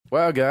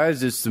Wow,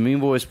 guys, it's the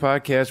Mean Boys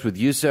podcast with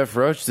Yusef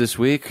Roach this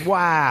week.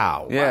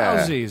 Wow. Yeah,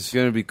 Wowsies. it's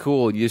going to be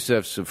cool.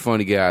 Yusef's a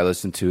funny guy.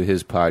 Listen to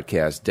his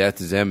podcast,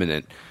 Death is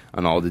Imminent,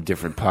 on all the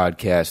different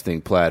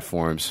podcasting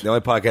platforms. The only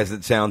podcast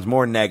that sounds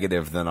more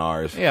negative than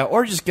ours. Yeah,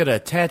 or just get a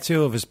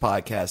tattoo of his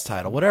podcast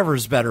title. Whatever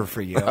is better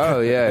for you.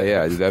 Oh,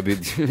 yeah. That'd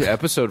be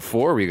episode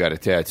 4 we got a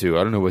tattoo.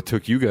 I don't know what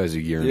took you guys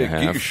a year and a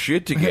half. Get your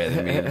shit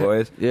together, Mean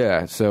Boys.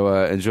 Yeah, so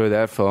enjoy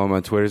that. Follow him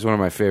on Twitter. He's one of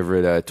my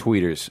favorite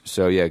tweeters.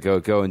 So yeah,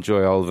 go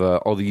enjoy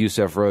all the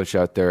Yusef Roach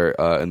out there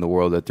in the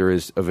world that there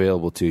is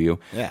available to you.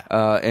 Yeah.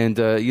 And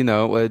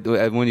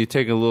when you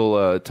take a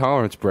little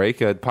tolerance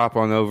break, pop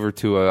on over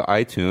to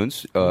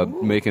iTunes,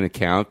 make an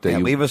account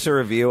that Leave us a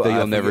review that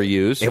you'll never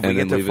use, and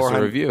then leave us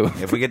a review.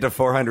 If we get to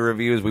 400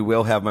 reviews, we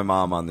will have my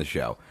mom on the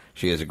show.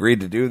 She has agreed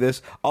to do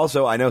this.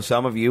 Also, I know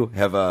some of you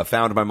have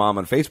found my mom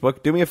on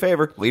Facebook. Do me a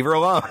favor. Leave her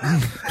alone.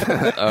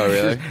 Oh,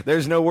 really?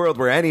 There's no world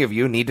where any of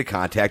you need to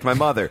contact my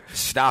mother.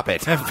 Stop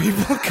it. Have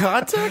people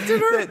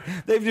contacted her?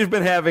 They've just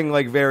been having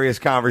like various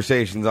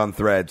conversations on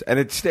Threads, and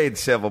it stayed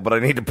civil, but I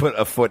need to put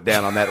a foot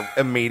down on that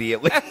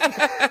immediately.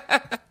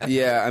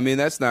 Yeah, I mean,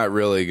 that's not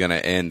really going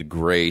to end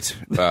great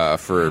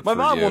for My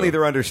mom you. will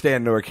neither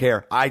understand nor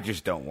care. I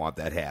just don't want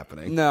that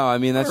happening. No, I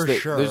mean,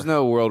 Sure. there's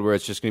no world where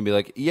it's just going to be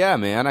like, yeah,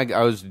 man,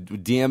 I was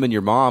DMing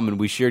your mom and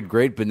we shared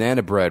great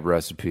banana bread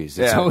recipes.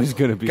 It's always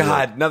going to be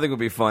God, nothing would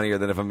be funnier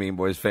than if a Mean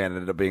Boys fan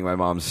ended up being my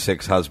mom's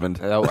sixth husband.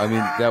 I mean,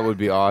 that would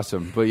be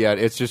awesome. But yeah,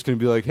 it's just going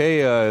to be like,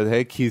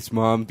 hey, Keith's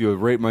mom, do you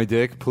rate my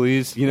dick,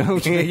 please? You know?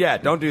 Yeah,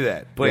 don't do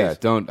that, please. Yeah,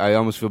 don't. I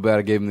almost feel bad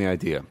I gave him the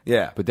idea.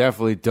 Yeah. But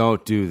definitely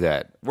don't do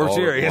that. We're all at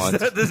serious. once.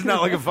 This is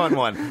not like a fun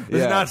one.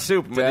 This is not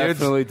soup, my dudes.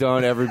 Definitely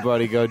don't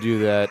everybody go do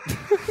that.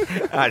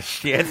 Ah,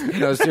 shit.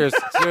 No,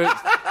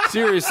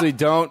 seriously,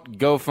 don't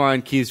go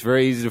find Keith's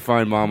very easy to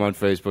find mom on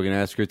Facebook and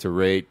ask her to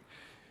rate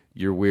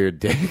your weird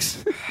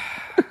dicks.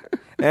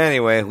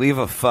 Anyway, leave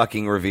a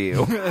fucking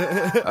review.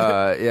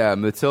 Yeah,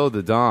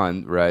 Matilda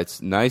Dawn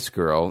writes, nice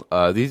girl.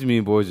 These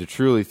Mean Boys are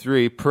truly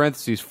 3,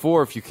 parentheses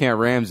 4 if you can't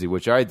Ramsey,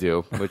 which I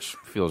do, which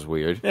feels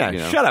weird. Yeah, you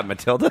know? shut up,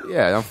 Matilda.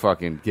 Yeah, don't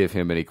fucking give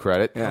him any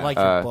credit. I like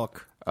your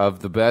book. Of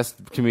the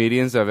best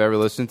comedians I've ever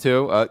listened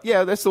to.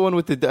 Yeah, that's the one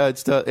with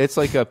the, it's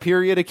like a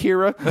period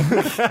Akira.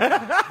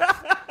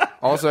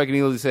 Also, I can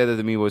easily say that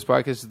the Mean Boys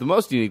podcast is the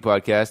most unique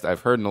podcast I've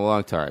heard in a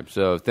long time.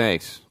 So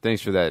thanks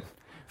for that.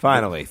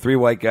 Finally, 3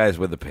 white guys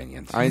with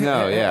opinions. I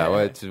know, yeah.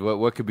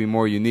 What could be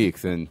more unique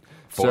than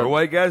 4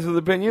 white guys with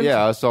opinions?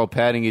 Yeah, us all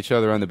patting each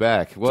other on the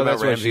back. Well, So that's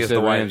what Ramsey she is said.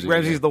 the white. Ramsey.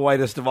 Ramsey's the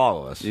whitest of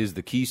all of us. Is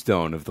the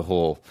keystone of the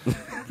whole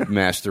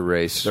master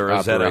race The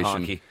Rosetta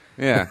operation. honky.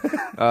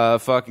 Yeah.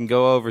 Fucking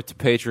go over to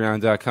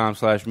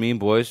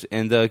patreon.com/meanboys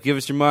and give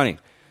us your money.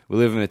 We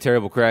live in a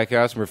terrible crack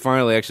house, and we're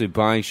finally actually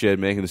buying shit,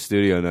 making the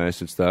studio nice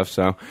and stuff.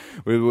 So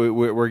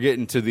we're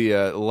getting to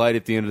the light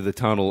at the end of the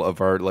tunnel of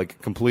our like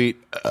complete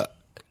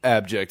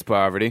abject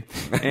poverty.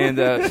 And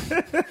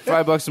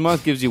 $5 a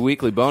month gives you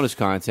weekly bonus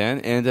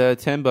content, and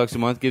 $10 a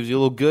month gives you a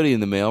little goodie in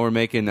the mail. We're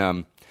making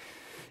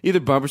either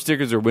bumper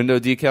stickers or window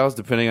decals,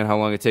 depending on how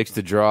long it takes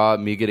to draw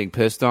me getting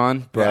pissed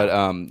on. But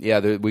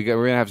we're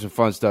gonna have some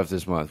fun stuff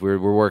this month. We're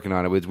working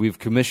on it. We've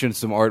commissioned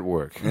some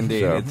artwork.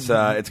 Indeed,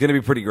 So, it's going to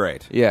be pretty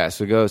great. yeah,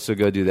 so go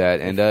do that,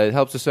 and it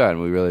helps us out,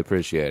 and we really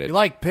appreciate If it. you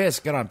like piss,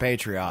 get on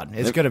Patreon.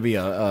 It's going to be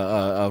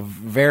a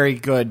very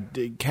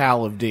good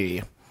Cal of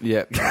D.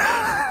 Yeah.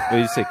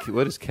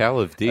 What does Cal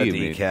of D A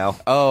mean? decal.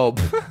 Oh,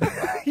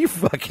 You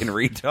fucking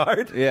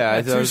retard. yeah.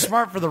 I Too thought-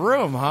 smart for the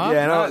room, huh?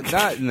 Yeah,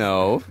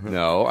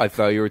 No. I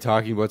thought you were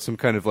talking about some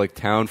kind of like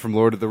town from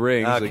Lord of the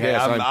Rings. Like, Okay,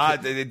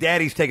 yes,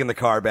 Daddy's taking the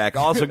car back.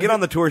 Also, get on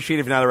the tour sheet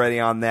if you're not already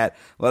on that.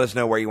 Let us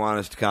know where you want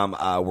us to come.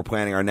 We're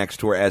planning our next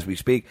tour as we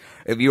speak.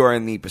 If you are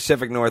in the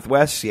Pacific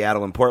Northwest,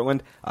 Seattle and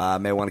Portland,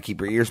 may want to keep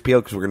your ears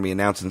peeled because we're going to be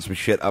announcing some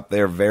shit up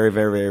there very,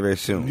 very, very, very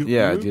soon.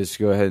 Yeah, just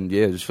go ahead and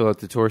just fill out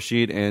the tour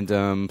sheet,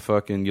 and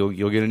fucking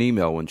you'll get an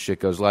email when shit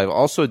goes live.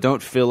 Also,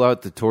 don't fill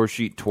out the tour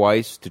sheet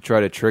twice to try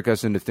to trick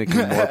us into thinking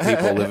more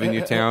people live in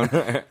your town,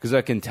 because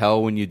I can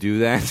tell when you do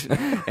that,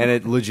 and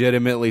it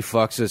legitimately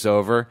fucks us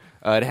over.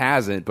 It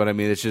hasn't, but I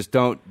mean, it's just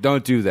don't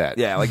do that.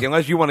 Yeah, like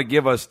unless you want to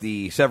give us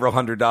the several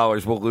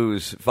 $100s we'll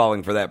lose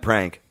falling for that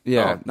prank.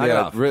 Yeah, knock it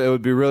off. it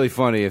would be really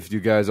funny if you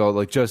guys all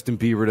like Justin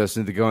Biebered us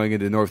into going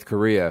into North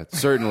Korea.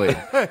 Certainly,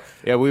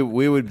 yeah, we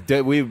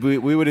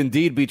would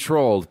indeed be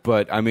trolled.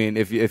 But I mean,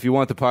 if you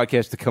want the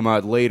podcast to come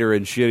out later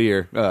and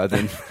shittier,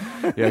 then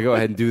yeah, go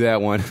ahead and do that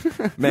one.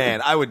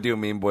 Man, I would do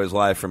Mean Boys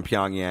Live from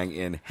Pyongyang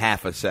in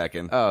half a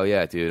second. Oh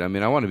yeah, dude. I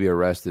mean, I want to be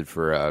arrested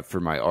for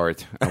my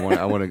art. I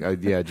want to.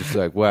 Yeah, just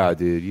like wow,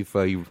 dude.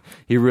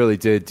 He really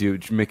did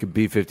make a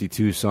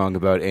B-52 song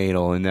about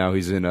anal, and now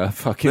he's in a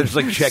fucking. They're just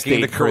like checking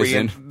state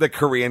prison. the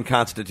Korean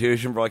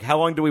Constitution. We're like, how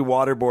long do we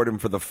waterboard him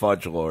for the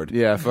fudge lord?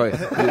 Yeah,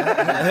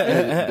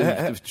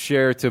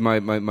 share to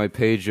my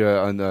page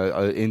on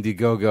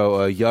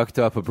Indiegogo, Yucked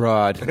Up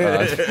Abroad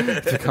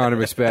to Connor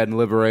McSpadden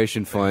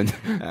Liberation Fund.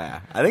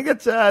 I think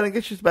it's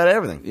just about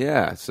everything.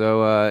 Yeah,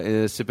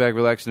 so sit back,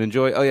 relax, and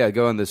enjoy. Oh, yeah,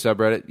 go on the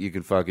subreddit. You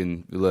can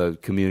fucking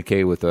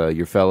communicate with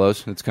your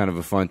fellows. It's kind of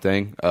a fun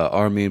thing.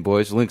 Our Mean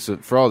Boys. Links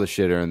for all the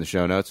shit are in the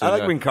show notes. I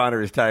like when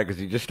Connor is tired because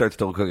he just starts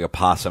to look like a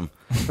possum.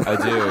 I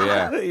do,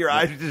 yeah. Your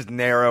eyes are just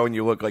narrow and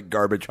you look like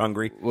garbage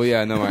hungry. Well,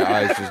 yeah, no, my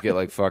eyes just get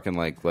like fucking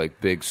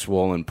like big,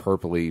 swollen,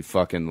 purpley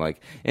fucking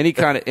like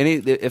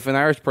if an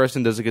Irish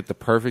person doesn't get the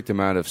perfect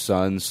amount of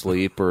sun,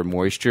 sleep, or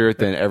moisture,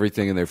 then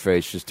everything in their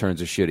face just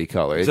turns a shitty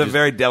color. It's a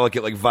very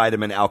delicate like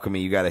vitamin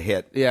alchemy you got to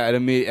hit. Yeah,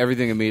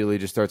 everything immediately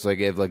just starts like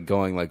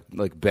going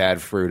like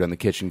bad fruit on the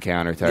kitchen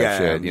counter type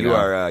shit. You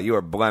know? You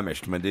are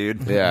blemished, my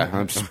dude. Yeah,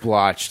 I'm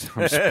splotched.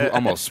 I'm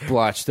almost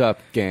splotched up,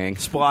 gang.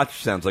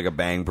 Splotched sounds like a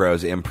Bang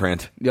Bros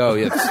imprint. Oh,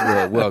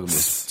 yeah, welcome to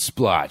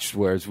Splotched,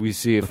 whereas we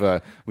see if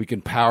we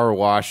can power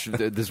wash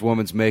this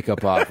woman's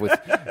makeup off with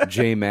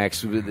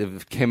J-Max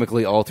with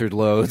chemically altered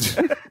loads.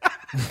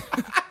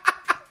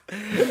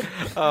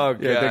 Oh,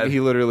 God. Yeah, he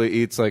literally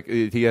eats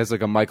he has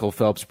like a Michael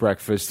Phelps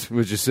breakfast,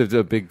 which just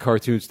a big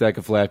cartoon stack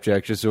of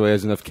flapjack just so he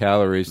has enough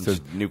calories to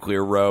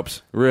nuclear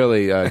ropes.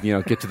 Really,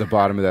 get to the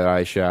bottom of that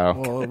eye show.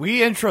 Well, we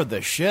introed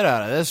the shit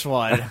out of this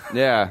one.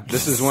 Yeah,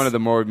 this is one of the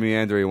more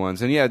meandering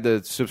ones. And yeah,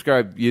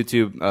 subscribe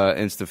YouTube,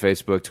 Insta,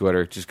 Facebook,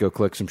 Twitter. Just go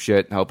click some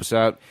shit, help us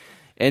out.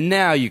 And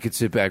now you can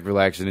sit back,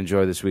 relax, and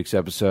enjoy this week's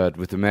episode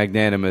with the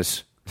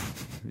magnanimous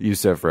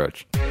Yusef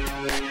Roach.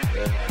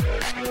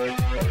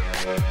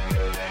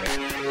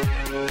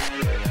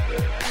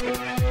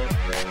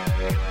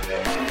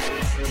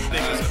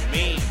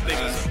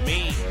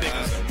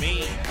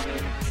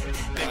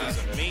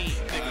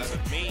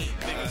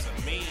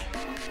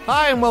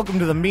 Hi, and welcome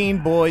to the Mean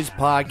Boys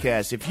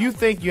podcast. If you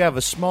think you have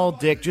a small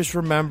dick, just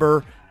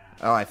remember...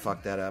 Oh, I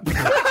fucked that up.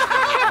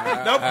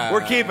 Nope,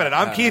 we're keeping it.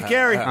 I'm Keith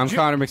Carey. I'm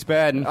Connor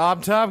McSpadden.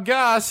 I'm Tom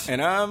Goss.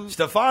 And I'm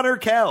Stefan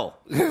Urkel.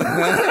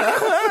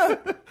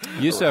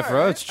 Yusef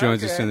Roach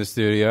joins us in the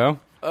studio.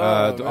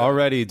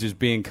 Already just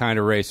being kind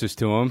of racist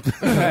to him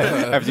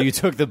after you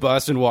took the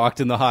bus and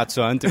walked in the hot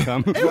sun to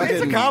come.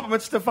 It's a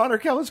compliment. Stefan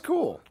Urkel is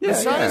cool. The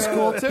sun is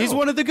cool, too. He's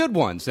one of the good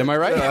ones. Am I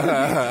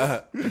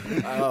right?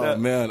 Oh,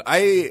 man.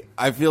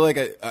 I feel like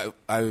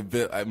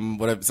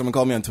someone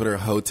called me on Twitter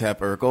Hotep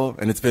Urkel,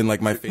 and it's been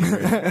like my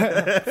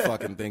favorite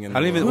fucking thing. In the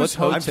world. What's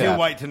Hotep? I'm too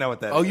white to know what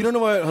that is. Oh, you don't know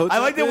what Hotep I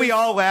like that is? we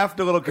all laughed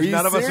a little because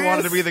none of us serious?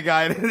 wanted to be the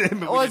guy.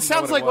 Well, it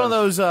sounds like one of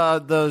those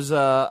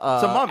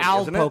mummy,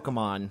 owl isn't it?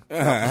 Pokemon.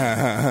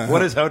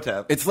 What is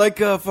Hotep? It's like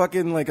a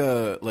fucking like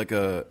a.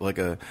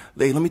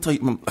 Hey, let me tell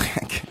you.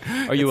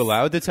 Are you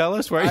allowed to tell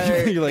us?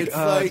 Where you're like,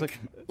 it's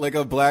like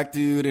a black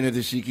dude in a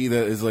dashiki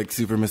that is like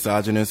super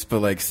misogynist, but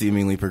like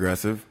seemingly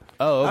progressive.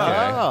 oh, okay.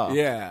 Oh.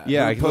 Yeah,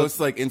 Yeah, He I can posts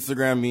like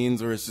Instagram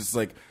memes where it's just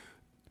like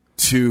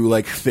two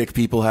like thick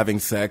people having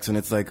sex, and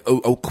it's like,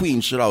 oh,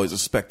 queen should always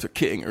respect her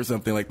king or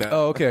something like that.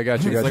 Oh, okay. I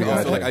got you. It's like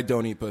also like I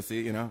don't eat pussy,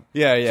 you know.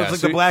 Yeah, So yeah. it's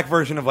like the black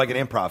version of like an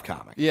improv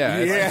comic. Yeah,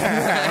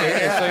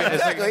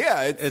 it's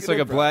like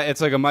a black. It's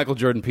like a Michael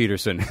Jordan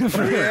Peterson. Oh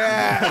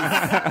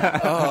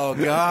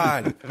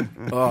God.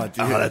 Oh, dude.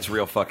 Oh, that's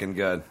real fucking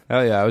good.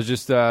 Oh yeah, I was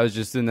just in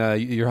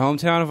your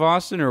hometown of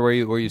Austin, or where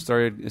you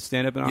started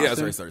stand up in Austin. Yeah,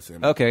 that's where I started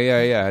stand-up.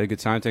 Okay, yeah. I had a good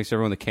time. Thanks to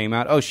everyone that came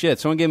out. Oh shit,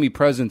 someone gave me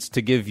presents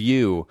to give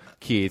you,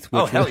 Keith.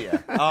 Oh hell yeah.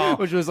 Oh,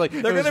 Which was like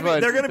They're gonna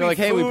be like,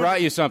 hey, we food. brought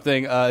you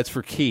something. It's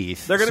for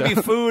Keith. They're going to be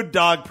food,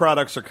 dog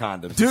products, or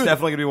condoms. Dude, it's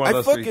definitely going to be one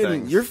of those three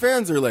things. Your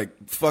fans are like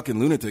fucking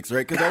lunatics,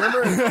 right? Because I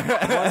remember one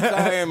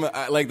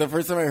time, like the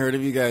first time I heard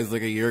of you guys,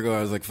 like a year ago,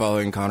 I was like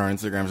following Connor on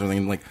Instagram or something,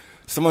 and like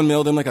someone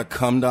mailed him like a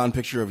cummed on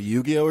picture of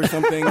Yu-Gi-Oh or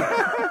something.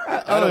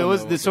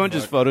 Someone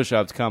just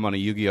photoshopped cum on a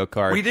Yu-Gi-Oh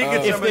card. We did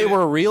get if somebody they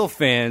were real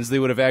fans, they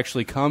would have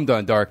actually cummed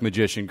on Dark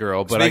Magician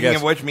Girl. But Speaking I guess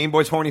of which, Mean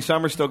Boys Horny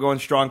Summer still going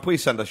strong.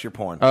 Please send us your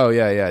porn. Oh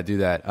yeah, do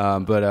that.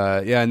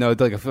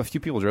 Like a few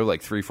people drove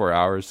like 3-4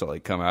 hours to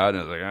like come out, and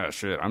I was like, oh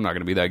shit, I'm not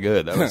going to be that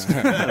good. That was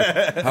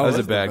that was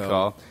a bad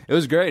call. It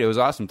was great. It was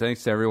awesome.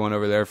 Thanks to everyone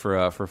over there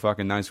for a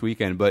fucking nice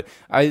weekend. But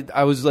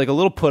I was like a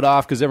little put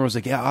off because everyone was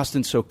like, yeah,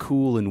 Austin's so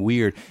cool and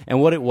weird.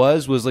 And what it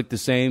was like the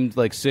same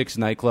like 6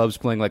 nightclubs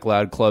playing like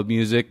loud club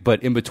music,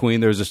 but in between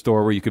there was a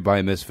store where you could buy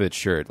a Misfits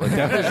shirt. Like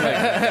that was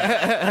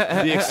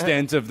like the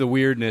extent of the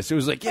weirdness. It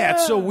was like, yeah,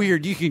 it's so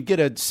weird. You can get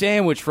a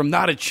sandwich from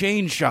not a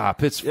chain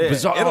shop. It's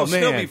bizarre. It'll Oh,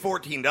 man. still be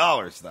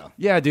 $14 though.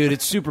 Yeah, dude,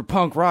 it's super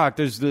punk rock.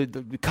 There's the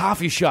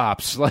coffee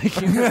shops, like.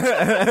 And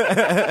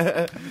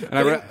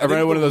I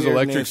rented one of those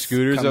electric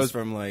scooters. Comes That was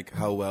from like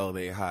how well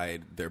they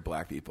hide their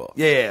black people.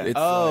 Yeah. It's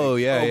Oh,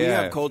 like, yeah, we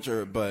yeah. have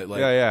culture, but like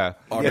Yeah.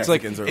 all It's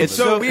like- Mexicans are It's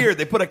over so weird.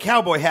 They put a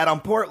cowboy hat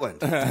on Portland.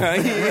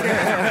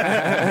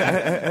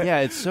 Yeah,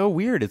 it's so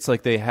weird. It's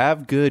like they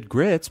have good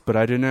grits, but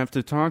I didn't have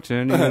to talk to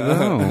any of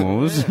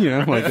those.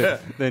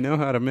 Like they know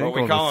how to make Well,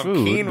 we all call the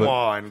them food.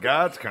 quinoa in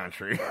God's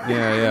country.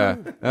 Yeah.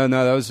 Oh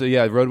no, that was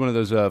I rode one of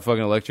those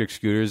fucking electric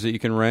scooters that you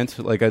can rent.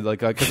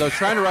 Because I was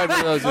trying to ride one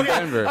of those in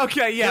Denver.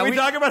 Okay, yeah. Can we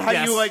talk about how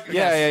yes. you like?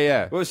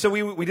 Yeah. Well, so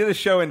we did a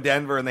show in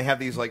Denver, and they have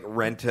these like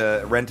rent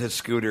a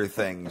scooter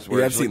things. Where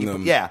Yeah, I've it's like seen you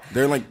them. put- Yeah.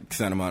 They're in like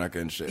Santa Monica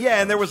and shit.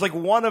 Yeah, and there was like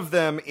one of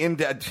them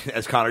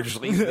as Connor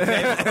just leaves the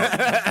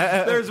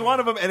table. There's one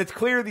of them, and it's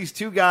clear these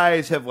two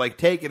guys have like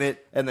taken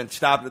it and then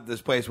stopped at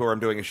this place where I'm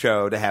doing a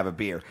show to have a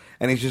beer.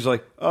 And he's just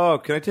like, "Oh,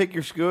 can I take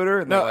your scooter?"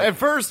 And No, they're like, at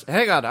first,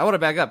 hang on, I want to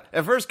back up.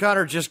 At first,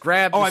 Connor just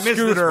grabbed Oh, the I missed this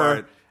scooter.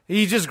 part.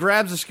 He just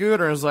grabs the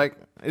scooter and is like,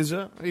 "Is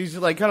it?" He's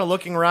like kind of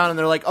looking around, and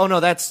they're like, "Oh no,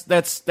 that's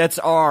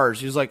ours."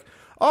 He's like,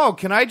 "Oh,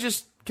 can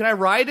I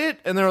ride it?"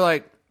 And they're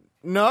like,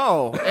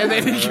 "No." And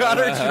then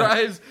Connor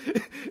tries.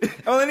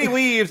 Oh, then he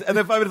leaves, and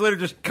then 5 minutes later,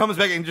 just comes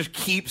back and just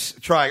keeps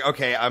trying.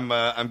 Okay,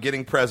 I'm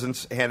getting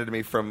presents handed to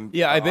me from.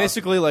 Yeah, I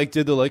basically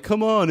did the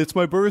come on, it's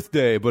my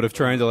birthday, but of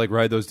trying to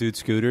ride those dude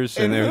scooters,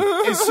 and they're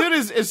as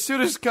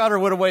soon as Connor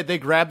went away, they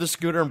grabbed the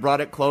scooter and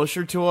brought it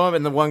closer to him,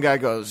 and the one guy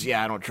goes,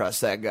 "Yeah, I don't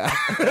trust that guy."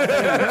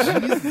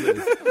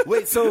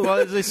 Wait, so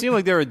well, they seemed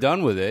like they were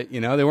done with it. They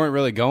weren't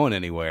really going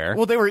anywhere.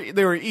 Well, they were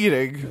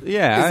eating.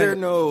 Yeah, is there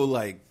no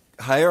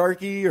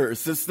hierarchy or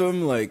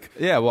system?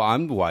 Yeah, well,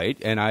 I'm white,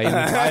 and I am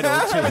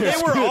entitled to They a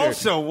were scooter.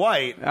 also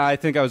white. I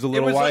think I was a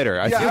little was like- whiter.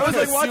 yeah, I was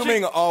like watching-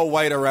 assuming all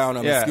white around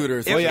on the Yeah.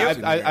 scooter. Well, yeah,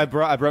 I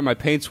brought my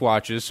paint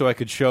swatches so I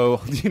could show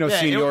Yeah,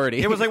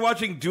 seniority. It was like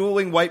watching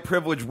dueling white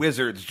privilege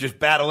wizards just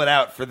battle it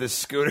out for this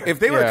scooter. if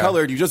they were Yeah.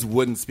 colored, you just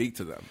wouldn't speak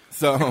to them.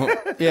 So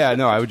Yeah,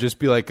 no, I would just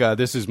be like,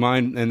 "This is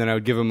mine," and then I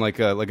would give him like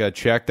a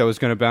check that was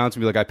going to bounce,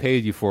 and be like, "I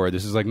paid you for it.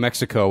 This is like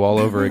Mexico all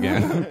over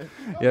again."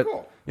 Yeah,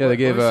 cool. yeah, they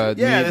gave. Yeah,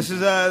 me- this is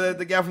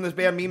the gal from this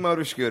band, Me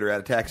Motor Scooter, out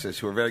of Texas,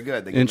 who are very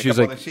good. They And gave she's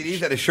me a like- couple of CDs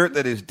had a shirt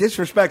that is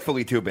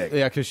disrespectfully too big.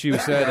 Yeah, because she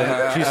said,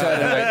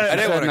 and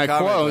didn't wanna I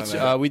comment on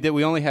quote, that.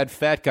 we only had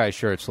fat guy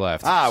shirts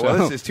left. Well, So-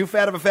 this is too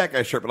fat of a fat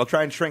guy shirt, but I'll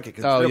try and shrink it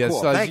because Oh it's real yeah,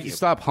 cool. so Thank you.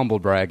 stop humble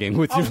bragging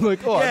with you. Yeah,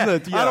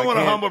 I don't want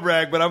to can't. humble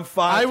brag, but I'm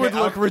fine. I would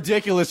look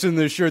ridiculous in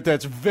this shirt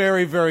that's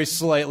very, very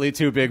slightly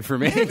too big for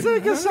me. It's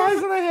like a size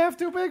and a half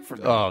too big for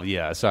me. Oh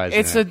yeah, size.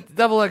 It's and a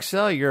double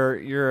XL.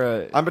 You're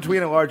a. I'm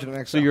between a large and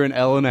an XL. So you're an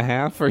L and a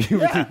half? Are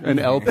you an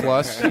L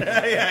plus?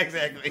 yeah,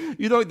 exactly.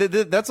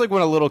 That's like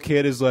when a little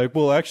kid is like,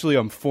 "Well, actually,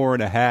 I'm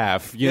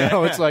 4.5."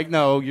 It's like,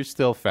 no, you're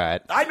still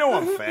fat. I know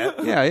I'm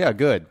fat. Yeah,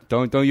 good.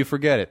 Don't you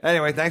forget it.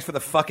 Anyway, thanks for the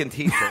fucking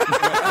t-shirt.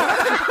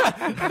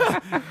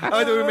 I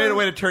like that we made a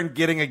way to turn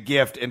getting a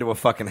gift into a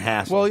fucking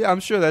hassle. Well, yeah, I'm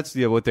sure that's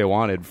what they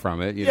wanted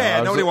from it. yeah, I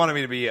was nobody like- wanted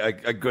me to be a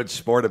good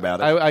sport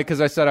about it.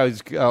 Because I said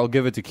I'll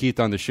give it to Keith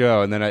on the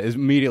show, and then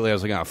immediately I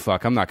was like, oh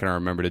fuck, I'm not going to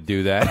remember to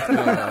do that.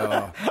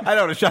 I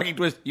know, a shocking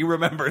twist. You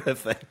remember the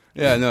thing.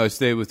 Yeah, no, I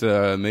stayed with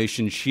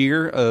Mason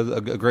Shear,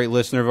 a great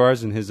listener of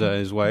ours, and his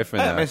wife.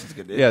 And, Mason's a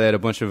good dude. Yeah, they had a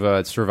bunch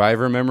of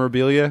Survivor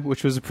memorabilia,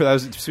 which was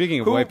speaking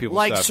of white people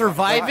Like stuff.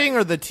 surviving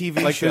or the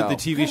TV like show? the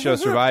TV show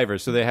Survivor.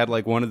 So they had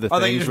like one of the Oh,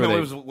 they things just where know they.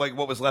 it was like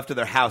what was left of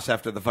their house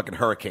after the fucking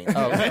hurricane. were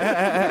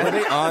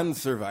they on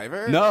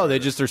Survivor? No, they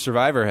just are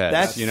Survivor heads.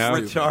 That's So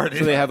retarded.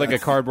 they had like a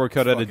cardboard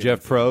cutout of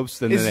Jeff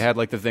Probst, and then they had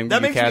like the thing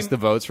that where you makes cast me- the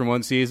votes from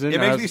one season. It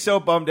And I makes was- me so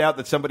bummed out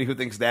that somebody who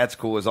thinks that's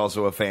cool is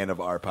also a fan of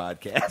our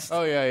podcast.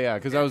 Oh yeah,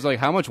 because I was like,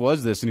 "How much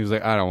was this?" And he was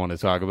like, "I don't want to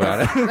talk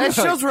about it." That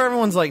show's where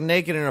everyone's like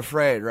naked and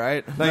afraid,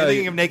 right? No, you're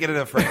thinking of Naked and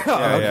Afraid.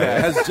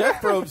 Has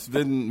Jeff Probst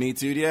been Me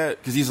Too'd yet?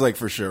 Because he's like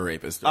for sure a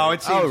rapist. Right? Oh,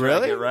 it seems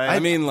really? like it, right? I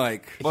mean,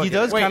 like He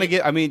does kind of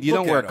get. I mean, you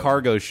don't Look wear at him.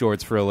 cargo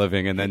shorts for a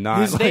living, and then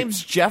not. His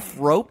name's Jeff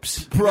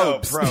Ropes.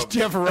 Probst.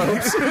 Jeff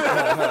Ropes. No,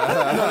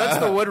 that's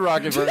the Wood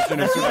Rocket version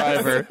of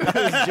Survivor.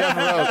 It's Jeff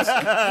Ropes.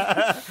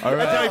 All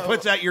That's how he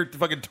puts out your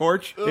fucking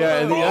torch. Yeah,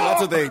 and well,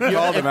 that's what they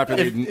called him after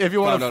they. if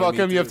you want to found out fuck Me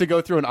him, you have to Too.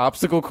 go through an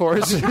obstacle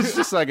course. It's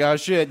just like, oh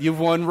shit, you've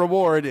won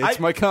reward. It's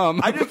my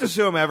cum. I just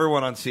assume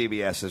everyone on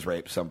CBS has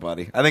raped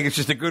somebody. I think it's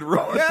just a good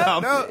rule of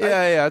thumb.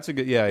 yeah, it's a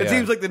good. Yeah, It yeah.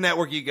 seems like the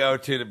network you go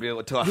to be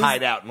able to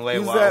hide out and lay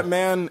Who's low. that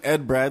man?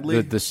 Ed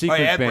Bradley. the secret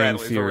Ed band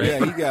Bradley's theory.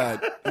 a Yeah,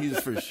 he's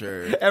for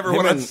sure.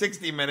 Everyone him on and,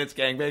 60 Minutes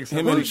gangbangs.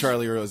 him and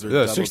Charlie Rose are Yeah,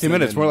 double 60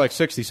 minutes, teaming. more like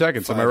 60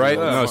 seconds. Am I 5 right?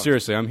 years. No,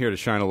 seriously, I'm here to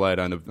shine a light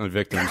on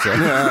victims. So.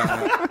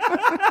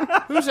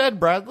 Who's Ed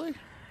Bradley?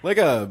 like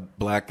a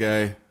black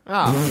guy.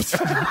 Oh,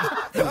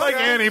 like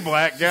any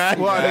black guy.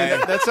 Well, I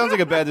mean, that sounds like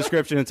a bad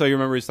description until you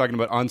remember he's talking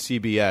about on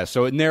CBS.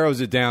 So it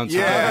narrows it down. To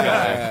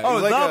Yeah. Oh,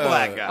 He's the like a-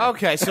 black guy.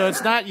 okay. So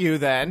it's not you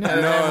then.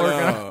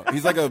 No.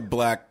 He's like a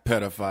black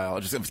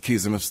pedophile. Just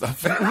accuse him of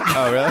stuff.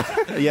 Oh,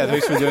 really? Yeah,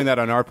 thanks for doing that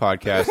on our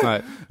podcast,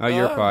 not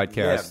your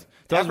podcast.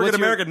 Tell us, what's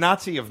African American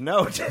Nazi of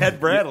note,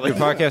 Ed Bradley. Your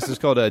podcast is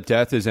called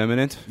Death is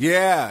Imminent.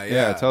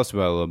 yeah. Tell us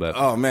about it a little bit.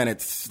 Oh man,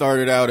 it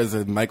started out as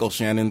a Michael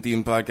Shannon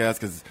themed podcast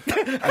because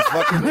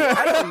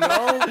I don't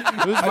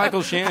know. Who's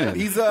Michael Shannon?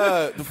 He's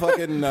the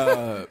fucking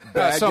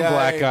bad some guy.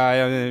 black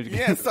guy. I mean,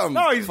 Yeah, some.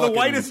 No, he's the fucking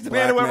whitest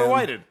man who black ever man.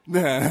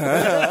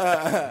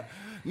 whited.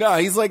 No,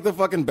 he's like the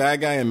fucking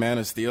bad guy in Man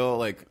of Steel.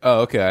 Like,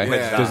 Oh, okay.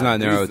 yeah. Does not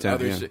narrow He's it down.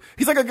 other Yeah. shit.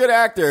 He's like a good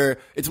actor.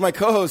 It's my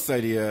co-host's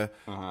idea,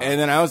 and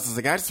then I was just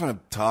like, I just want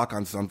to talk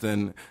on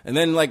something, and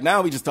then like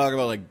now we just talk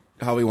about like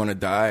how we want to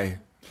die.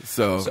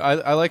 So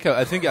I like how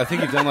I think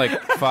you've done like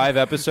 5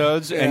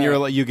 episodes, and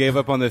you gave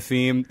up on the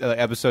theme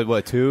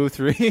episode 2,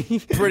 3.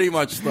 pretty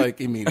much like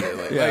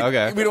immediately. Yeah, Like,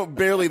 okay. We don't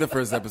barely the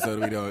first episode.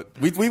 We don't.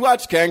 We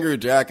watched Kangaroo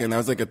Jack, and that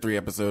was like a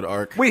 3-episode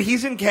arc. Wait,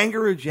 he's in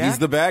Kangaroo Jack? He's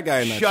the bad guy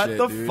in that Shut shit,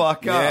 the dude.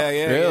 fuck up. Yeah,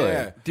 Really?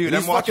 yeah. Dude, And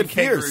I'm he's watching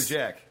fucking Kangaroo fierce.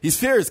 Jack. He's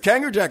fierce.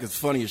 Kangaroo Jack is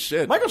funny as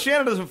shit. Michael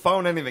Shannon doesn't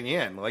phone anything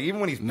in. Like,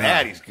 even when he's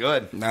bad, he's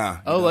good. Nah.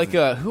 Oh, like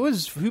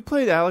who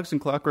played Alex in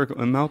Clockwork?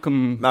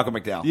 Malcolm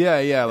McDowell.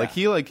 Yeah.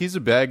 Like he's a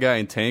bad guy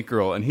in Tank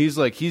Girl, and he's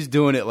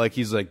doing it like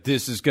he's like,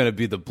 this is gonna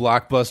be the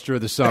blockbuster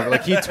of the summer.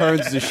 Like he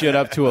turns the shit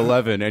up to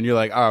 11, and you're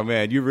like, oh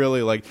man, you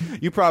really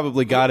you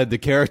probably guided the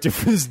character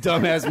for this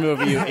dumbass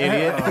movie, you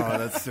idiot. Oh,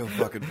 that's so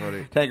fucking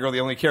funny. Tank Girl, the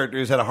only character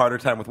who's had a harder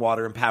time with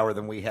water and power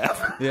than we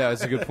have. Yeah,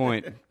 that's a good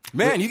point.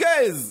 Man, you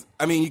guys.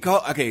 I mean,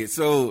 okay.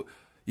 So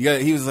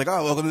he was like,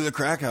 oh, welcome to the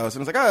crack house,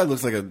 and I was like, oh, it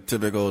looks like a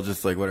typical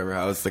just like whatever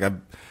house. Like I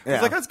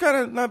was like, that's kind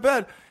of not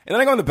bad. And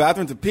then I go in the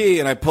bathroom to pee,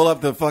 and I pull up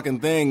the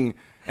fucking thing,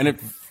 and it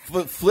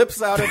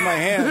flips out of my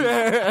hand,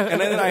 and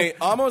then I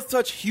almost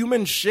touch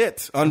human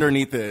shit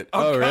underneath it.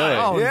 Oh really?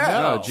 Oh, Yeah.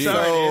 no. Oh, geez.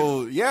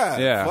 So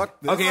yeah. Fuck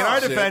this Okay, in our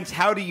shit. defense,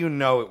 how do you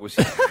know it was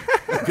him?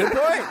 Good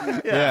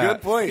point. Yeah.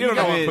 Good point. You don't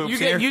know I what mean, poops You,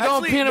 here. you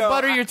don't Actually, peanut no,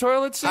 butter your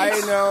toilet seats? I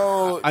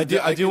know. I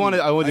do want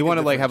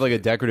to like have like a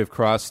decorative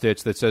cross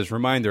stitch that says,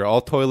 "Reminder: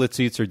 all toilet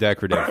seats are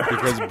decorative,"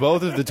 because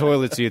both of the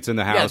toilet seats in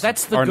the house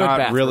that's the are good not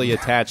bathroom. really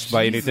attached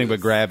by anything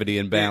but gravity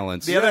and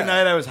balance. The other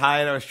night I was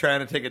high and I was trying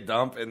to take a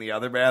dump in the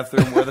other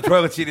bathroom where the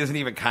toilet seat isn't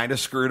even kind of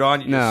screwed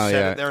on. You just No, set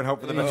yeah. it there and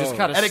hope for the best. just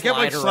kinda and it kept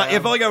like slide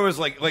it felt like I was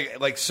like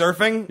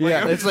surfing.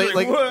 Yeah, I was it's just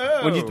like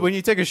whoa. when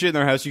you take a shit in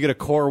their house, you get a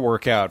core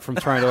workout from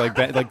trying to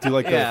do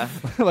like Yeah.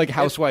 the like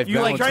housewife You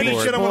like balance trying to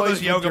board. shit on one of those Boys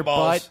with yoga your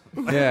balls.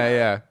 butt.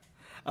 Yeah.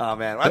 Oh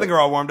man, I think we're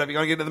all warmed up. You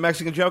want to get into the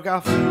Mexican joke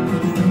off?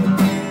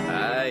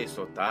 Ay,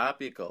 so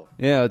topical.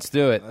 Yeah, let's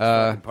do it.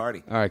 fucking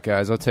party. All right,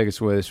 guys, I'll take us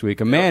away this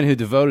week. A man who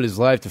devoted his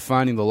life to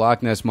finding the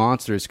Loch Ness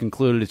Monster has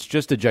concluded it's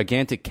just a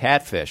gigantic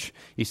catfish.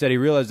 He said he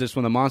realized this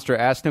when the monster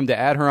asked him to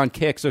add her on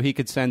Kik so he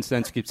could send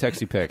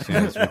sexy pics. You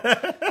know,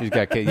 he's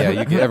got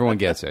everyone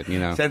gets it, you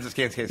know. Census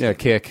can't. Yeah,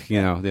 Kik,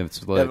 you know.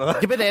 It's like,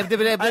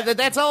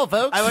 That's all,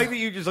 folks. I like that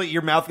you just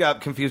your mouth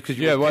got confused because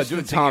you Yeah, were well,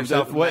 distancing Tom,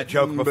 yourself from what- that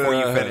joke before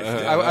you finished.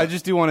 it. I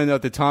just do want to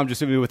note that Tom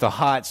just hit me with a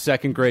hot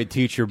 2nd grade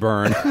teacher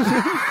burn.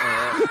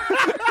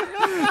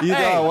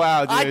 Oh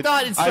wow, dude! I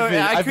thought it's so-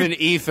 I've been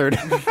ethered,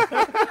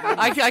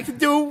 I could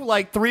do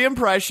like 3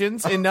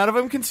 impressions, and none of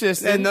them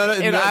consistent.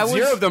 and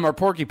zero of them are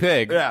Porky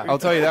Pig. Yeah. I'll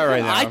tell you that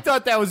right now. I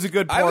thought that was a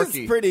good I was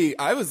Porky.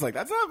 I was like,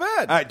 that's not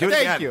bad. All right, do it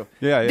Thank again. you.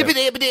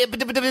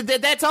 Yeah.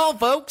 That's all,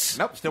 folks.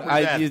 Nope, still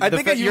pretty bad. I The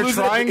think fact you you're lose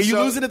trying it. You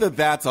so- lose it at the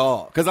that's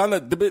all because on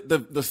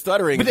the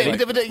stuttering. is, like,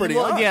 pretty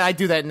Well, on. yeah, I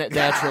do that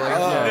naturally.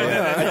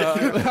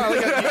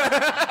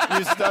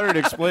 You started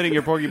explaining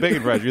your Porky Pig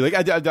impression. You're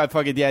like, I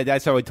fucking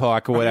that's how I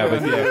talk or whatever.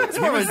 Yeah. It's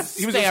more of a He was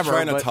just stammer,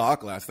 trying to but-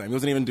 talk last time. He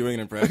wasn't even doing an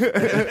impression.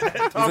 He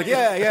was like,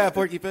 yeah,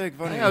 Porky Pig,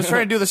 funny. I was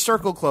trying to do the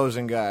circle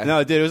closing guy.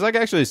 No, dude, it was like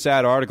actually a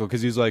sad article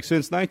because he's like,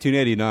 since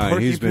 1989,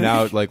 Porky he's been Pig.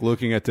 out like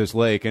looking at this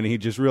lake, and he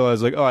just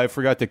realized like, oh, I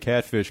forgot the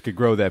catfish could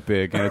grow that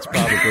big, and it's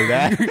probably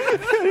that.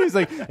 He's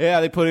like, yeah,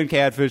 they put in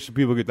catfish, so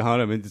people get to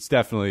hunt them, and it's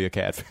definitely a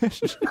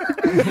catfish. I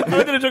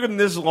think it took him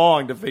this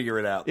long to figure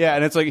it out. Yeah,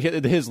 and it's like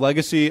his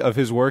legacy of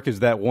his work is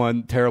that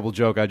one terrible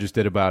joke I just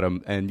did about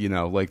him, and you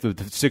know, like the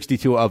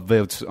 62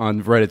 upvotes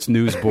on Reddit's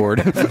news board.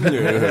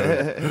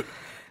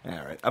 All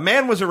right. A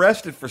man was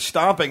arrested for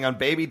stomping on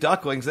baby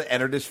ducklings that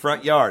entered his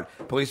front yard.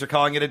 Police are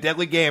calling it a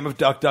deadly game of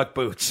duck, duck,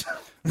 boots.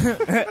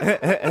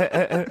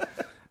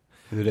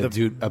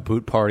 A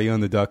boot party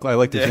on the duck. I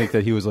like to think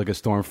that he was like a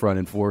Stormfront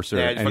enforcer,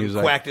 Yeah, and he was just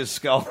like, quacked his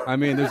skull. I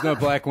mean, there's no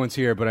black ones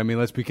here, but I mean,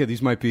 let's be kidding.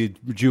 These might be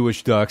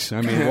Jewish ducks. I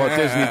mean, Walt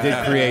Disney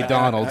did create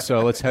Donald, so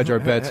let's hedge our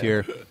bets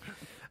here.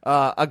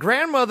 A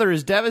grandmother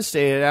is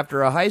devastated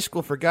after a high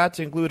school forgot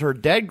to include her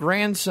dead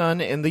grandson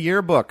in the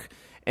yearbook.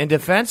 In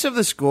defense of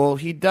the school,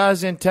 he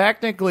doesn't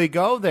technically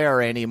go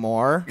there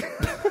anymore.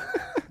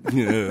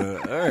 Yeah,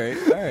 all right.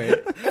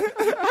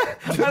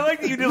 I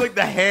like that you did like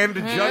the hand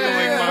juggling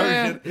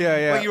motion.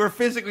 Yeah. Like you were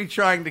physically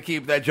trying to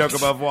keep that joke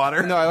above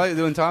water. No, I like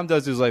when Tom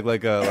does his like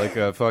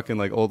a fucking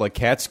like old like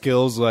cat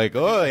skills. Like,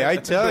 oh, I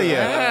tell you,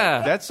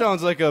 Yeah. that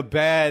sounds like a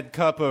bad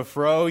cup of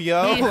fro,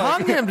 yo. He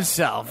hung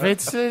himself.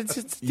 It's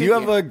You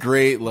have a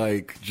great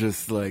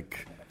just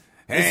like.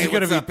 Hey, is gonna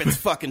what's up? It's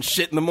fucking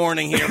shit in the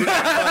morning here. We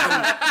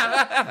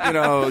got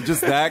fucking,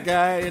 just that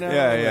guy,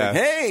 Yeah.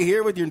 Like, hey,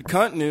 here with your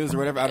cunt news or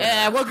whatever. I don't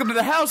know. welcome to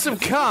the House of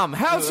Cum.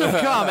 House of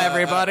Cum,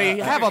 everybody.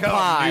 Have a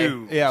pie.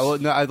 Yeah, well,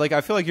 no, I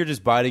feel like you're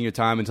just biding your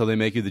time until they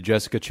make you the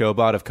Jessica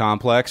Chobot of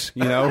Complex.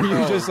 You know, you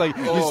just like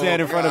you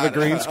stand in front of a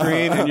green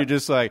screen and you're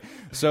just like,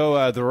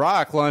 so The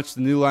Rock launched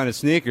a new line of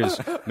sneakers.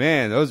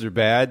 Man, those are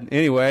bad.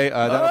 Anyway,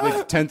 that'll be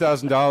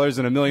 $10,000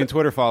 and 1 million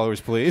Twitter followers,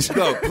 please.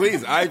 No,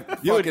 please,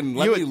 let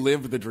me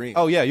live the dream.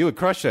 oh yeah, you would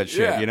crush that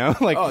shit. Yeah. You know,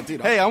 like, Oh,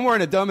 dude, hey, I'm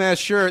wearing a dumbass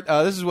shirt.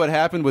 This is what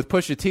happened with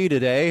Pusha T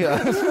today.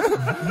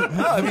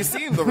 Oh, have you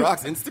seen The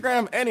Rock's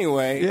Instagram?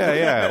 Anyway.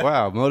 Yeah.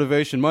 Wow.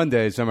 Motivation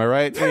Mondays. Am I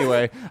right?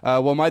 Anyway,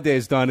 well, my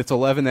day's done. It's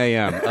 11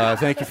 a.m.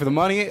 Thank you for the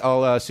money.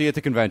 I'll see you at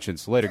the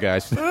conventions. Later,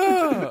 guys.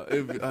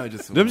 I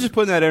just, I'm just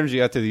putting that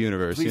energy out to the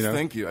universe. please, you know?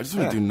 thank you. I just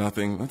want to do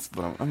nothing. That's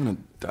what I'm going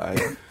to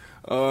die.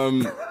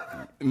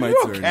 My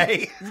turn.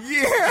 Okay.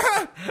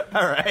 Yeah.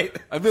 All right.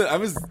 I've been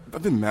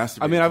masturbating.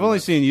 I mean, I've too only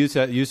much. seen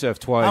Yusef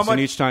twice, How much-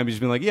 and each time he's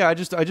been like, "Yeah, I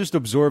just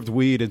absorbed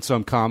weed in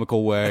some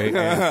comical way. And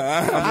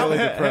I'm really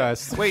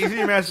depressed." Wait, you said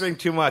you're masturbating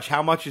too much.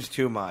 How much is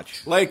too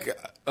much?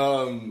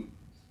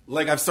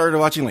 Like I've started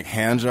watching like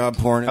hand job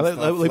porn and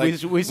stuff.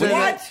 We said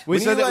What? that. We When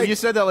said you, that. like- You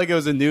said that like it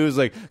was a news.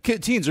 Like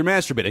teens are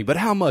masturbating, but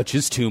how much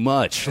is too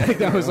much? Like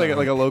that was like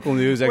a local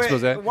news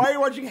expose. Wait, why are you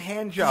watching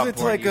hand job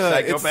it's porn? like You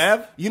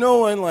psychopath? you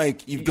know when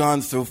like you've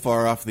gone so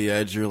far off the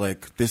edge, you're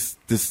like this.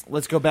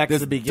 Let's go back to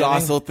this the beginning.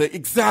 docile thing.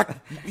 Exactly.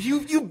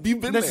 You've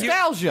been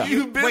Nostalgia. there.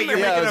 You've been Wait, you're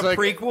there. Yeah, making a it's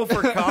like- prequel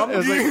for cum?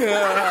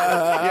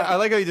 Yeah, I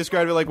like how you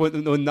described it. Like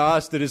when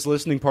Nas did his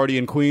listening party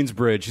in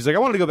Queensbridge, he's like, I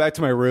wanted to go back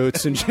to my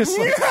roots and just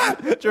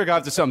like, jerk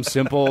off to something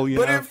simple. You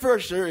But know? it for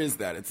sure is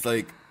that. It's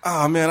like,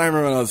 oh man, I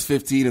remember when I was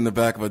 15 in the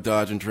back of a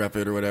Dodge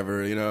Intrepid or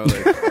whatever. You know,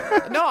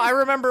 like, No, I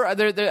remember. I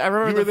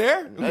remember. You were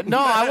there? No,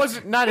 I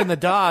wasn't. Not in the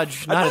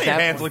Dodge. I Not thought at your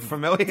that hands point. look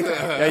familiar.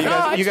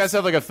 Yeah, you guys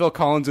have like a Phil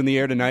Collins in the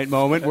air tonight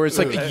moment where it's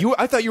like,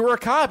 I thought you were a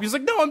cop. He's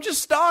like, no, I'm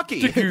just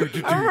stocky.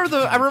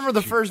 I remember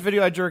the first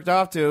video I jerked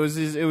off to.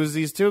 It was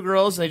these two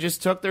girls. And they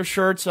just took their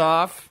shirts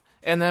off,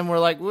 and then we're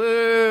like,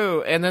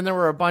 woo! And then there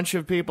were a bunch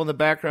of people in the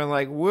background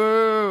like,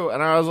 woo!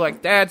 And I was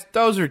like,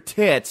 those are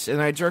tits.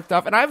 And I jerked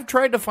off. And I've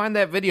tried to find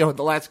that video in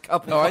the last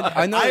couple. Oh, months.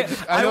 I know.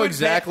 I know would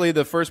exactly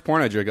the first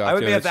porn I jerked off I would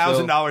to. pay and it's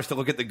still- $1,000 to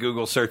look at the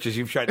Google searches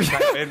you've tried to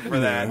type in for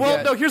that.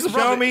 Well, no. Here's the Show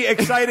problem. me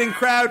exciting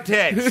crowd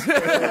tits.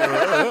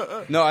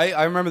 No,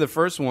 I remember the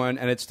first one,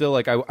 and it's still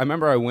like I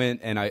remember I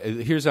went and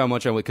here's how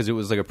much I went because it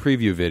was like a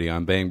preview video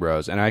on Bang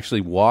Bros, and I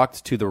actually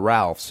walked to the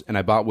Ralphs and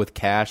I bought with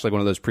cash like one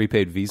of those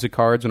prepaid Visa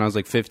cards when I was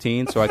like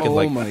 15, so I could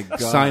Oh my God.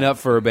 sign up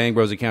for a Bang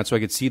Bros account so I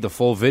could see the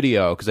full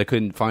video because I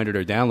couldn't find it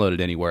or download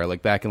it anywhere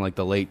like back in like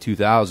the late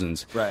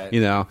 2000s, Right.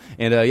 You know,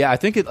 and yeah, I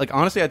think it like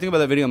honestly I think about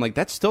that video, I'm like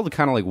that's still the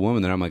kind of like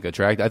woman that I'm like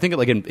attracted. I think it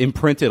like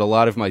imprinted a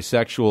lot of my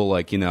sexual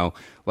like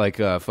like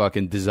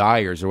fucking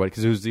desires or what,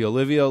 because it was the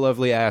Olivia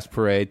Lovely Ass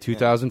Parade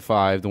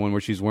 2005, the one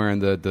where she's wearing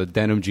the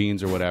denim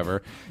jeans or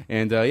whatever,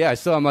 and yeah,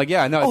 I'm like,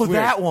 yeah, no, it's Oh, weird.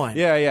 that one.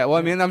 Yeah. Well,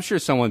 I mean, I'm sure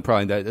someone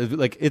probably that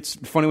like it's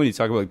funny when you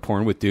talk about like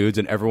porn with dudes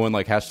and everyone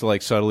like has to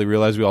like subtly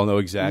realize we all know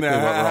exactly what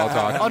we're all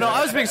talking. Oh no,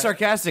 I was being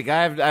sarcastic.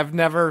 I've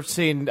never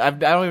seen. I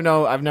don't even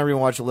know. I've never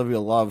even watched Olivia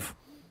Love.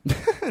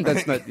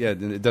 That's not. Yeah,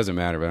 it doesn't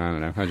matter. But I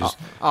don't know. I just.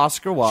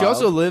 Oscar Wilde. She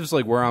also lives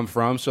like where I'm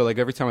from, so like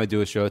every time I do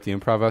a show at the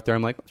Improv out there,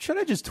 I'm like, should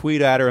I just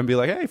tweet at her and be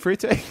like, hey, free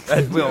take?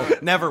 That will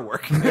never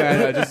work.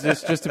 Yeah,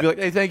 just to be like,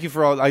 hey, thank you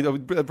for all. I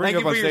bring Thank you you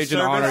up on for your stage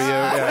and honor you.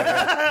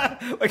 service.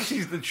 Yeah. Like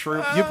she's the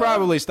truth. You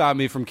probably stopped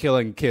me from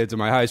killing kids in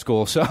my high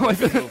school, so I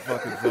feel so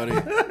fucking funny.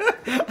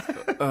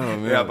 Oh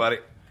man. Yeah, buddy.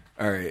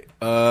 All right.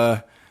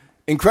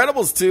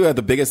 Incredibles 2 had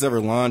the biggest ever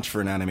launch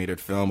for an animated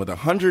film with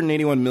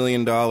 $181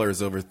 million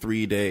over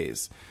 3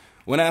 days.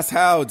 When asked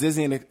how,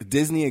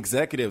 Disney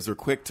executives were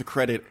quick to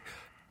credit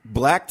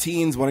black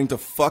teens wanting to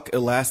fuck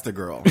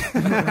Elastigirl.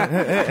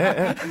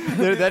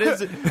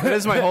 that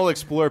is my whole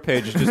explore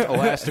page. Is just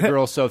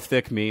Elastigirl so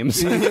thick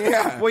memes.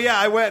 Well, yeah,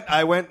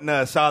 I went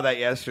and saw that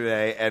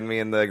yesterday, and me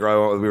and the girl I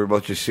went with, we were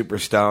both just super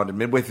stoned. And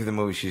midway through the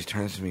movie, she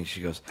turns to me and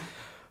she goes,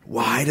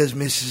 "Why does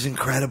Mrs.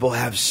 Incredible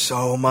have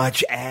so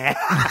much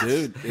ass?"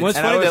 Dude, Well, it's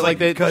And I funny was that like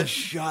they. "Cause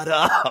shut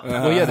up."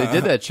 Well, yeah, they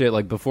did that shit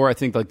like before. I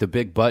think like the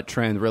big butt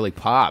trend really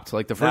popped.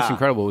 Like the first Yeah.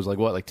 Incredible was like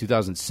what, like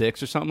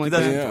 2006 or something like that.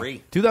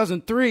 2003.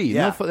 2003.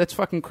 Yeah. That's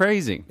fucking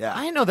crazy. Yeah.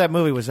 I didn't know that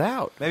movie was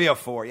out. Maybe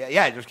 04.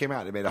 Yeah, it just came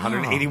out. It made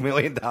 $180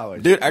 million.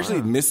 Dude,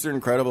 actually, Mr.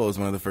 Incredible is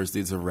one of the first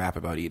dudes to rap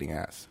about eating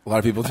ass. A lot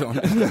of people don't.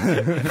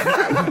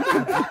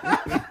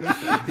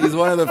 He's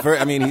one of the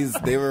first. I mean,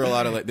 they were a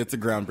lot of like. It's a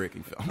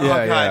groundbreaking film. Oh,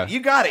 Yeah, God. yeah. You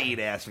gotta eat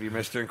ass if you're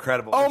Mr.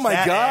 Incredible. Oh It's my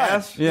that god!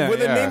 ass. Yeah,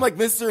 with yeah. a name like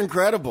Mr.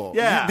 Incredible,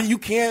 Yeah. you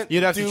can't.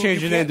 You'd have to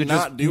change your name to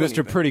just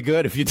Mr. Pretty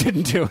Good if you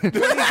didn't do it.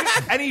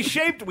 And he's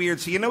shaped weird,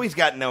 so you know he's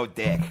got no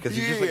dick because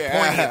he's just like Yeah.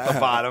 pointing at the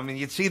bottom, and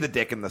you'd see the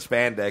dick in the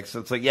spandex. So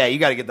it's like, yeah, you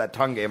got to get that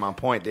tongue game on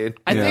point, dude.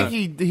 I Yeah.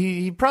 think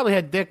he probably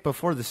had dick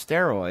before the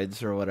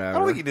steroids or whatever. I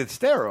don't think he did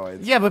steroids.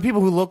 Yeah, but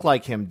people who look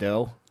like him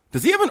do.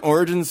 Does he have an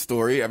origin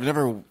story? I haven't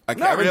Not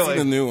seen really.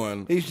 the new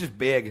one. He's just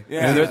big.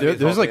 Yeah. And That's his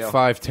there's whole like deal.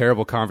 5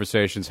 terrible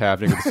conversations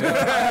happening at the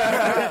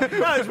same time.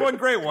 No, there's one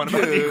great one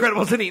about the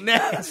Incredibles and eating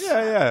ass.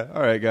 Yeah.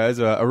 All right, guys.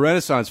 A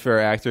Renaissance Fair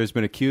actor has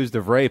been accused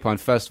of rape on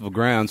festival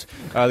grounds.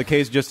 The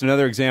case is just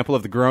another example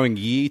of the growing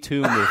Ye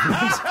 2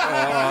 movement.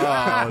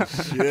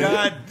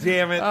 God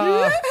damn it.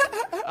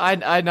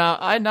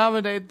 I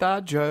nominate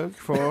that joke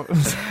for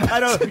I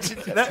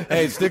don't.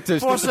 Hey, stick to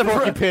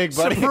Porky Pig,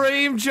 buddy.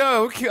 supreme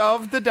joke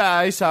of the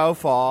day so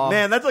far.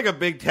 Man, that's like a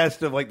big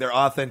test of like their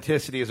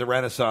authenticity as a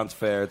Renaissance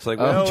fair. It's like,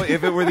 well,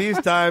 if it were these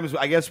times,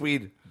 I guess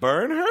we'd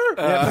burn her.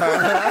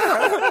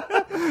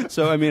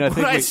 So I mean, I think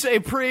When I say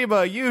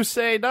prima, you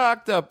say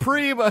doctor.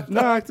 Prima,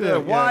 Doctor,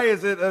 Why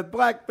is it a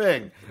black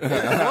thing?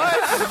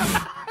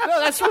 What? No,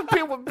 that's what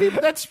people.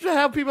 That's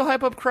how people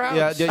hype up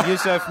crowds. Yeah,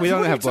 Yusuf, we don't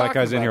What are have you black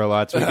talking guys in about? here a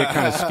lot, so we get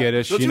kind of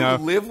skittish, Don't you know.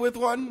 live with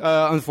one?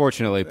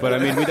 Unfortunately, but I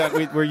mean,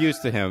 we're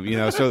used to him, you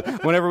know. So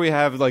whenever we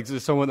have like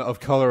someone of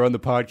color on the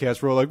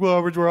podcast, we're all like,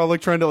 well, we're all like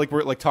trying to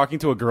we're like talking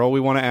to a girl we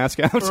want to ask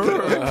out. 'Cause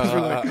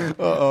we're like,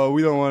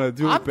 we don't want to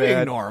do I'm it being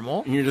bad.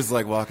 normal. And you're just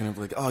like walking up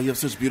like, oh, you have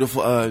such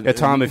beautiful. Yeah,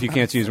 Tom, if you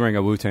can't see, he's wearing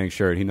a Wu-Tang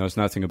shirt. He knows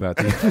nothing about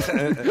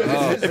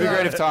that. It'd be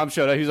great if Tom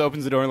showed up. He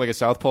opens the door in like a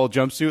South Pole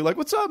jumpsuit, like,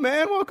 "What's up,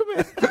 man? Welcome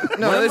in."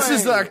 No, this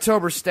is the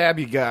October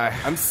stabby guy.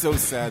 I'm so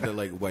sad that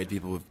like white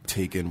people have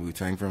taken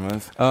Wu-Tang from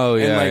us. Oh,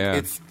 yeah, and like yeah.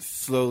 it's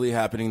slowly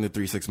happening in the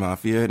 3-6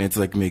 Mafia, and it's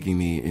like making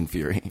me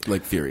infuriated.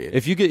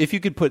 If you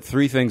could put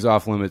 3 things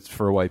off limits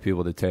for white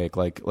people to take,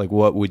 like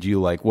what would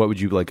you like? What would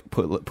you like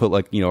put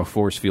like a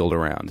force field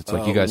around? It's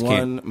like you guys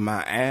can't.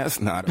 my ass,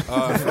 not.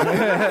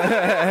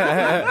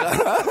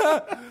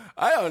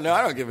 I don't know.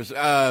 I don't give a shit.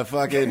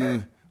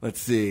 Fucking. Let's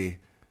see.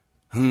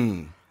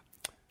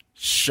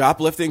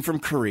 Shoplifting from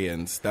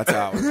Koreans. That's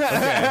ours. Okay. All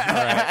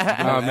right.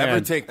 Oh, Never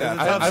man. take that.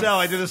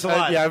 I do this a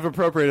lot. Yeah, I've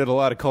appropriated a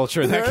lot of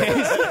culture in that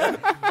case.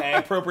 I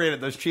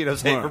appropriated those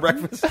Cheetos ate for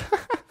breakfast.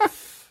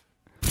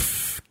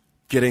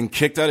 Getting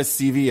kicked out of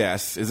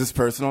CVS. Is this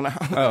personal now?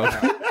 Oh,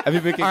 have you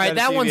been kicked All right, out of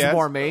that one's CVS?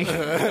 more me.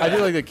 I do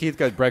like that Keith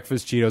got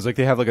breakfast Cheetos. Like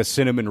they have like a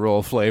cinnamon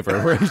roll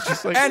flavor where he's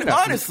just like. And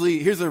honestly,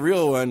 here's a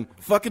real one.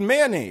 Fucking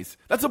mayonnaise.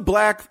 That's a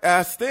black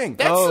ass thing.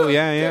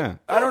 yeah.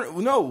 I don't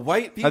know.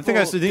 White people. I think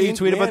I said. Didn't you think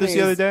tweet about this the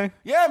other mayonnaise- day?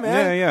 Yeah,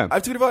 man. Yeah.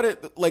 I've tweeted about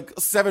it like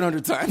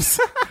 700 times.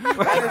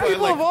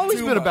 People have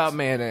always been about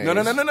mayonnaise.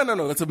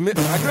 No. That's a myth.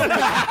 No,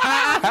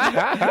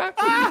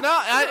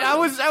 I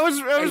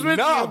was with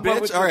No, you. but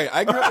bitch. with- All right.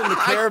 I grew up in the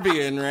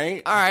Caribbean,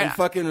 right? All right. And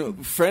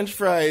fucking French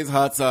fries,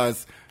 hot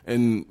sauce,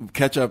 and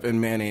ketchup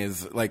and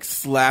mayonnaise, like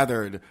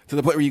slathered to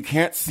the point where you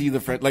can't see the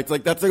French.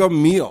 Like that's like a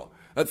meal.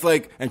 That's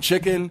like and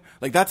chicken.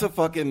 Like that's a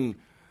fucking.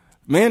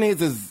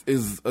 Mayonnaise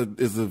is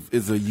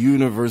a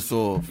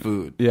universal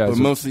food, Yeah, but it's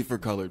a- mostly for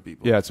colored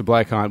people. Yeah, it's a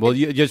black con. Well,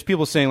 just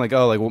people saying like,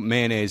 oh, like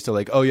mayonnaise to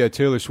like, oh yeah,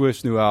 Taylor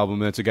Swift's new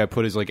album. And it's a guy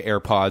put his like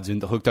AirPods in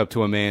hooked up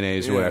to a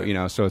mayonnaise or whatever, you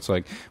know. So it's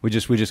like we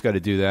just got to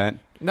do that.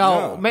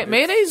 No,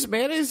 mayonnaise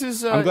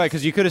is. I'm glad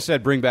because you could have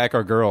said bring back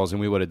our girls and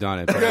we would have done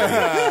it. But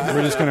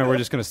we're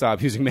just gonna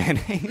stop using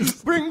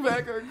mayonnaise. Bring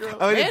back our girl.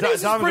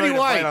 Mayonnaise is pretty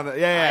white.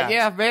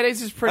 Yeah.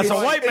 Mayonnaise is pretty. That's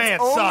a white. white man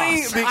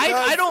only sauce. because-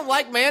 I don't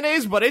like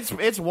mayonnaise, but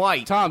it's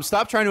white. Tom,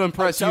 stop trying to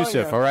impress telling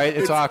Yusuf. you, All right,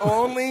 it's awkward.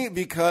 only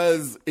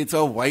because it's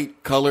a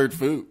white colored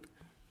food.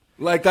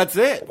 Like that's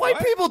it. White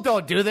people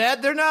don't do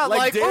that. They're not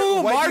like, dairy-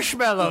 ooh, white-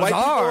 marshmallows. White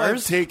people have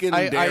Ours. taken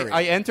dairy.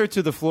 I enter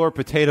to the floor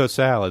potato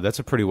salad. That's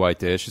a pretty white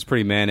dish. It's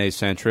pretty mayonnaise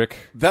centric.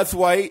 That's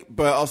white,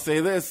 but I'll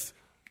say this.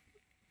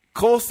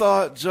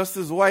 Coleslaw just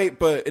as white,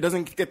 but it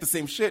doesn't get the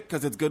same shit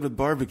because it's good with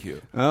barbecue.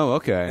 Oh,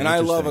 okay. And I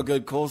love a Interesting.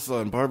 good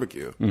coleslaw and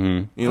barbecue.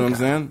 Mm-hmm. You know what I'm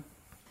saying?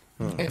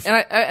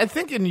 And I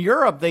think in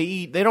Europe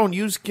they don't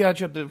use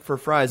ketchup for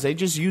fries. They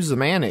just use the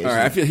mayonnaise. All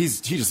right, I feel he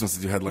just wants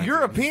to do headlines.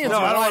 Europeans No,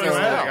 are I don't like want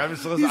to.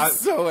 as well. He's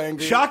so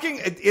angry. Shocking.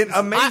 Amazingly,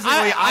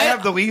 I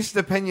have the least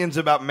opinions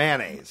about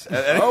mayonnaise.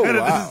 Oh, at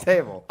wow. this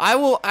table. I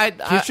will.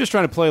 He's just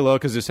trying to play low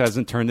because this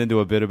hasn't turned into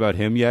a bit about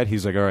him yet.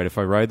 He's like, all right, if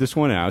I ride this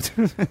one out.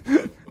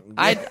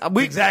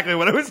 Exactly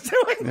what I was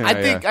doing.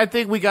 I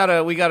think we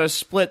gotta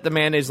split the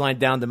mayonnaise line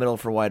down the middle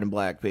for white and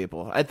black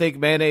people. I think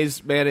mayonnaise.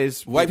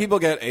 White people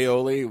get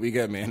aioli, we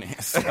get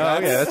mayonnaise. Oh, yeah,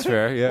 that's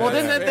fair. Yeah. Well,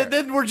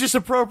 then we're just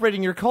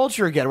appropriating your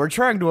culture again. We're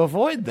trying to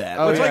avoid that.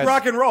 Oh, It's yeah. like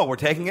rock and roll. We're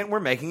taking it and we're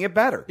making it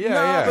better.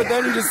 yeah. But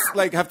then you just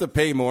like have to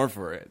pay more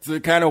for it, so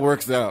it kind of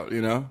works out,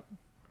 you know.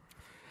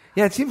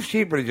 Yeah, it seems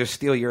cheaper to just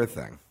steal your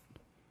thing.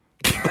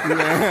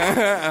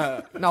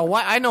 No,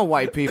 I know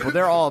white people.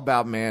 They're all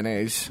about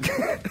mayonnaise.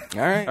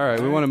 All right, All right,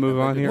 we want to move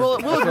on here. We'll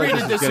I feel agree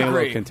like to this is getting a little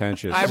disagree.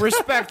 contentious. I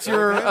respect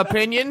your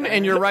opinion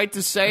and your right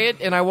to say it,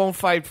 and I won't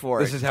fight for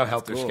it. This is how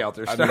Helter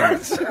Skelter I mean,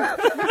 starts.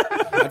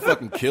 I'd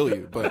fucking kill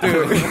you, but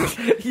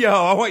Yo,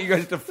 I want you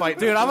guys to fight.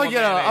 Dude, I'm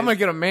gonna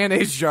get a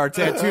mayonnaise jar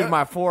tattooed to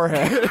my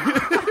forehead.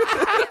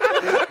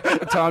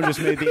 Tom just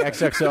made the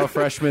XXL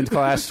freshman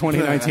class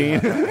 2019.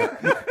 Is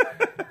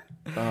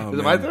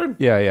it my turn?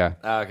 yeah.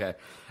 Okay.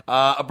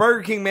 A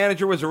Burger King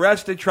manager was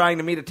arrested trying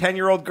to meet a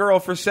 10-year-old girl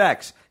for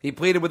sex. He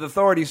pleaded with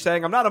authorities,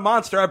 saying, "I'm not a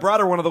monster. I brought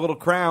her one of the little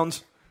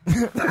crowns."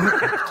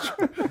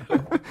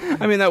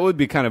 I mean, that would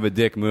be kind of a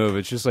dick move.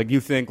 It's just like you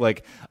think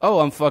like, oh,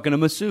 I'm fucking a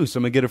masseuse.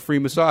 I'm going to get a free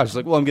massage. It's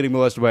like, well, I'm getting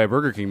molested by a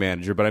Burger King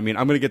manager, but I mean,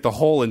 I'm going to get the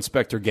whole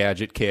Inspector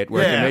Gadget kit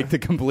where I Yeah. can make the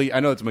complete... I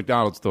know it's a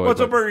McDonald's toy. What's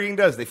but- what Burger King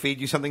does? They feed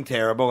you something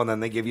terrible and then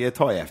they give you a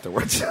toy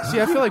afterwards. See,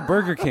 I feel like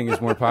Burger King is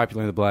more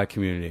popular in the black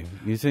community.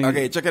 You think?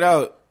 okay, check it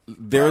out.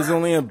 There was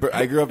only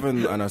I grew up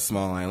on a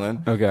small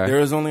island. Okay. There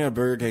was only a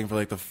Burger King for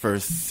like the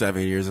first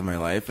 7 years of my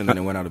life, and then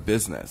it went out of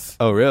business.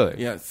 Oh,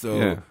 really? Yeah.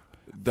 So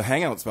the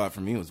hangout spot for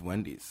me was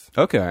Wendy's.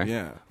 Okay.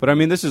 Yeah. But I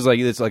mean, it's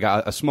like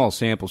a small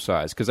sample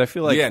size because I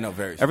feel like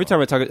very every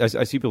small. time I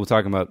see people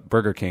talking about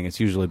Burger King, it's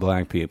usually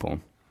black people.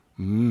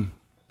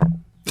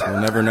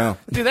 We'll never know.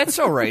 Dude, that's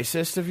so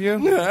racist of you. I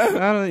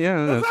don't, yeah.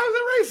 How is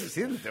it racist?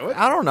 He didn't do it.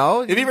 I don't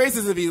know. It'd be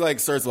racist if he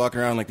like starts walking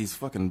around like these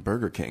fucking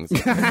Burger Kings.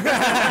 You're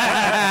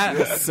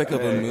sick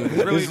of them movies.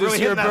 Really, really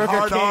hitting that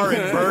hard R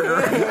in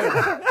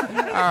burger.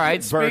 All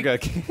right, Burger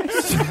King.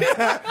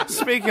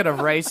 speaking of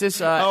racist,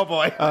 Oh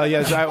boy.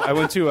 Yes, I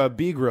went to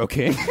Bigro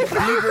King.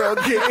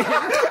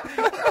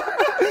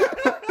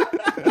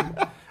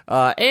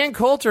 Ann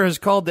Coulter has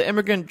called the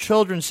immigrant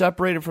children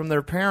separated from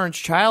their parents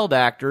child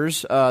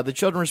actors. The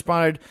children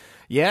responded,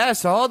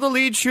 "Yes, all the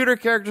lead shooter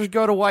characters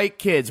go to white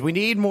kids. We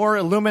need more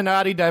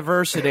Illuminati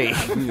diversity."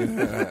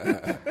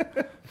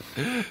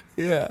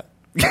 Yeah.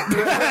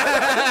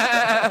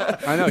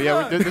 I know.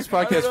 Yeah, this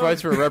podcast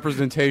fights for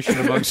representation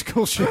among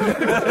school shooters.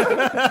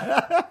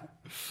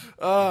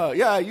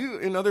 Yeah, you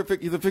in other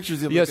the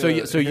pictures. Yeah, so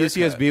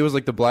UCSB was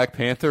like the Black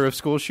Panther of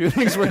school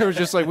shootings, where it was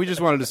just like we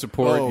just wanted to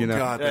support. Oh, you know,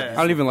 God, I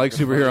don't even like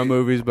superhero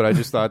movies, but I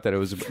just thought that it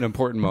was an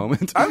important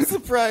moment. I'm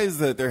surprised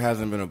that there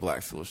hasn't been a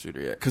black school shooter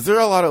yet, because there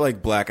are a lot of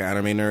like black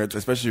anime nerds,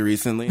 especially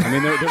recently. I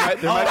mean, there might,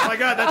 Oh my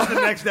god, that's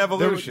the next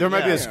evolution. there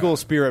might be a school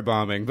spirit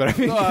bombing, but I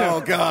mean, Oh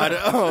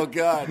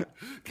God,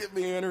 give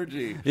me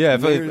energy. yeah,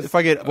 if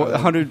I get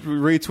 100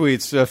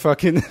 retweets,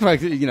 fucking, like,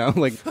 you know,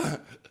 like,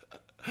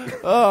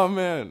 Oh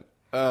man.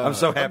 I'm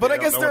so happy. But I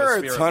don't guess know there what are a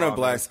spirit ton of bomb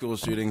black is. school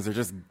shootings. They're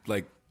just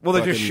like Well,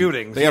 they're just fucking-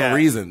 shootings, They have yeah.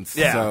 reasons.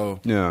 Yeah.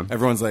 So Yeah.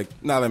 everyone's like,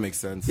 "Nah, that makes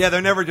sense." Yeah,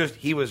 they're never just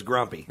he was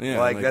grumpy. Yeah,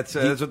 like that's he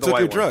what the took white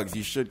your one- drugs.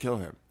 You should kill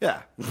him.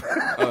 Yeah.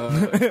 I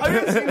mean,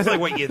 it seems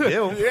like what you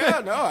do.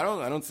 Yeah, no,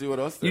 I don't see what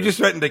else. You just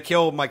threatened to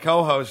kill my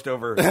co-host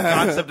over the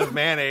concept of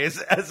mayonnaise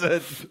as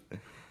a.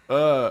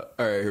 all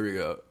right, here we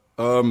go.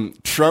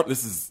 Trump.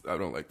 I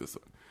don't like this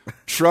one.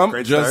 Trump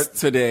Great just start.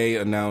 today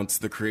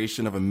announced the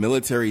creation of a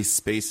military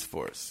space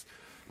force.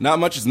 Not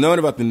much is known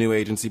about the new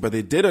agency, but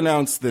they did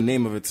announce the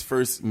name of its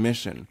first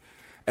mission,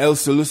 El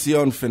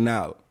Solución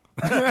Final.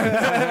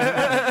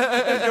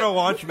 It's going to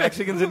launch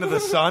Mexicans into the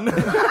sun. That's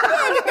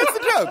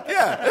the joke.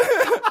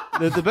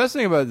 Yeah. the best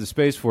thing about the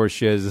Space Force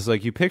shit is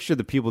like you picture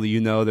the people that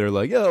you know that are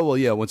like, oh, well,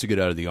 yeah, once you get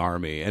out of the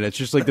army. And it's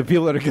just like the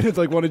people that are going to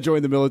like want to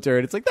join the military.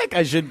 And it's like, that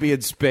guy shouldn't be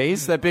in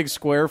space, that big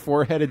square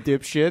four-headed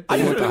dipshit that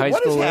you went to high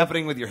What school is with.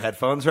 happening with your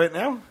headphones right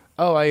now?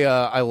 Oh,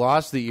 I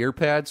lost the ear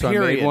pad, so I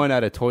Period. made one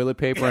out of toilet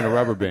paper and a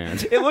rubber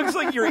band. It looks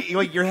like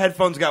your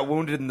headphones got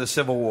wounded in the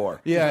Civil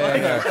War.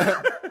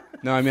 Yeah.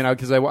 No, I mean,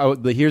 because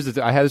here's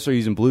the I had to start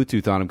using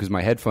Bluetooth on them because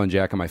my headphone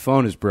jack on my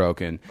phone is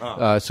broken.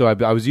 So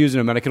I was using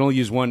them, and I could only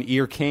use one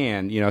ear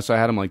can, you know. So I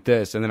had them like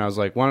this, and then I was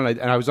like,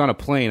 and I was on a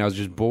plane. I was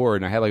just bored,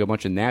 and I had like a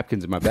bunch of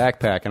napkins in my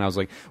backpack, and I was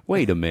like,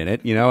 wait a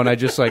minute, you know. And I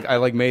just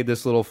I made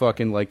this little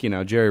fucking like, you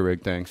know, jerry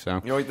rig thing.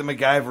 So You're like the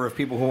MacGyver of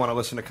people who want to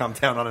listen to Come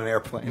Down on an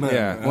airplane.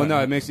 yeah, well, no,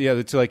 it makes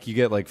it's like you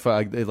get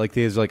like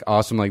these like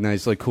awesome, like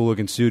nice, like cool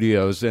looking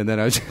studios, and then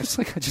I was just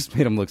like, I just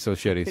made them look so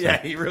shitty. So,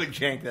 Yeah, he really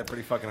janked that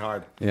pretty fucking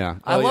hard. yeah.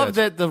 I Oh, yeah, love it's-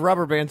 that the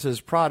rubber band's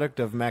a product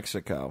of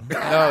Mexico.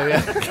 Oh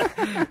yeah.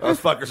 Those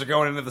fuckers are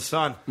going into the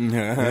sun.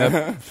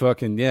 Yep,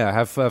 fucking yeah,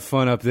 have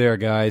fun up there,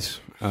 guys.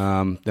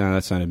 No,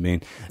 that sounded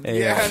mean.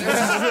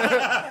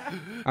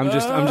 I'm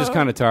just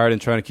kind of tired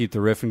and trying to keep the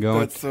riffing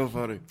going. That's so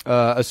funny.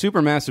 A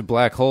supermassive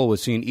black hole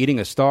was seen eating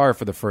a star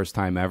for the first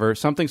time ever.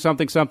 Something.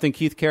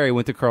 Keith Carey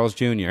went to Carl's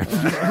Jr.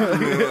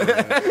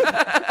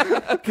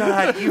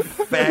 God, you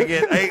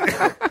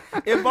faggot.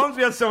 It bums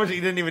me out so much that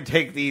you didn't even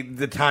take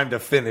the time to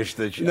finish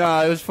the show. No,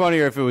 it was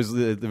funnier if it was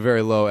the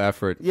very low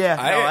effort. Yeah,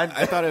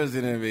 I thought it was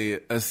going to be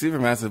a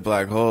supermassive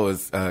black hole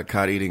was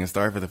caught eating a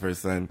star for the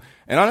first time.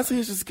 And honestly,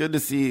 it's just good to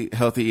see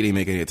healthy eating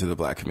making it to the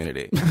black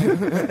community.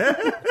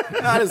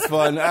 Not as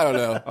fun. I don't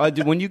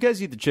know. When you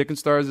guys eat the chicken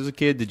stars as a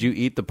kid, did you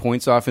eat the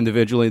points off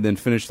individually, then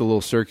finish the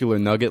little circular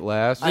nugget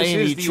last? I This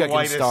didn't is eat the chicken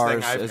whitest stars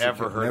thing I've as a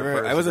ever kid. heard.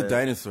 Never, I was a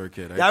dinosaur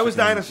kid. Yeah, I was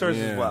chicken- dinosaurs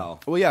yeah. as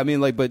well. Well, yeah, I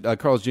mean, like, but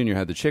Carl's Jr.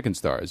 had the chicken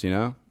stars, you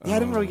know? Yeah, I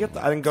didn't really get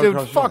that. I didn't go Dude, to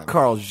Carl's fuck Jr.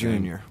 Carl's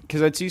Jr.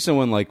 Because I'd see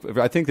someone like,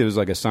 I think there was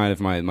like a sign of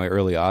my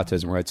early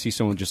autism where I'd see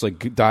someone just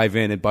like dive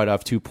in and bite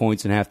off 2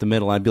 points in half the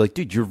middle. I'd be like,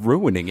 dude, you're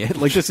ruining it.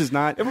 Like, this is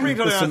not If we're being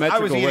the totally honest, I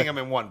was symmetrical eating way. them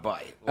in one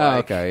bite. Oh,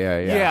 Like, okay,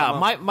 yeah.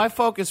 Yeah, my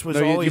focus was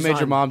No, you always made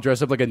your on mom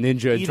dress up like a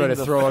ninja and try to eating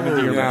the throw them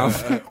into your mouth.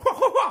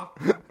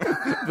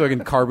 Fucking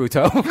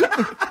Carbuto.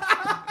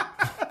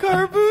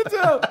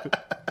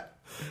 Carbuto.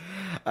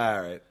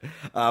 All right.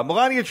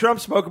 Melania Trump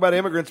spoke about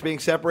immigrants being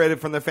separated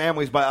from their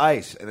families by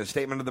ICE. In a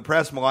statement to the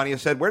press, Melania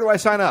said, "Where do I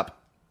sign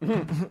up?" She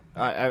doesn't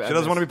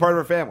want to be part of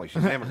her family.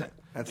 She's an immigrant.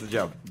 That's the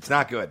joke. It's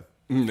not good.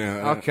 No.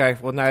 Okay,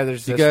 well now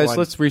there's You this guys, one.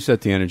 let's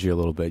reset the energy a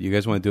little bit. You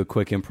guys want to do a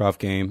quick improv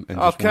game? And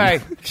just Okay,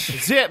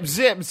 zip,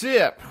 zip,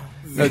 zip.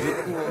 No,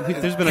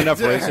 there's been enough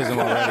racism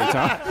already,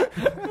 Tom.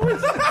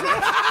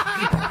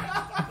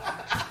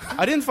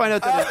 I didn't find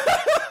out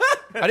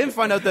that I didn't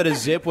find out that a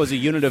zip was a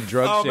unit of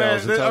drug Oh man,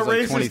 sales until I a was like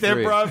racist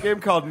 23. improv game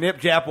called Nip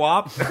Jap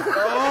Wop.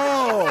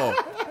 Oh,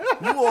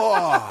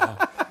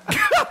 whoa!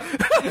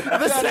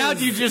 The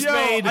sound you just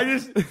made. I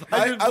just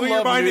blew your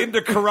love mind new-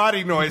 into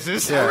karate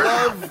noises.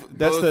 I love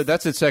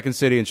That's at Second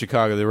City in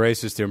Chicago, the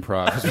racist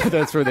improv.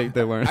 That's where they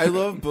learn. I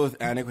love both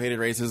antiquated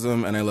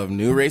racism and I love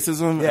new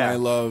racism, and Yeah. I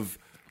love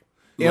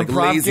like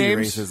Improv lazy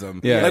games? racism.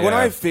 Yeah, like one of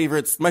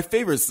yeah. my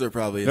favorites are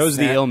probably That was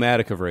the sand,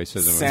 Illmatic of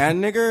racism.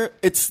 sand nigger.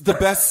 It's the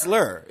best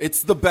slur.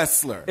 It's the best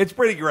slur. It's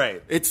pretty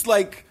great. It's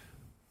like,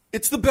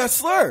 it's the best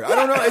slur. I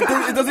don't know.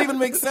 It doesn't even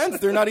make sense.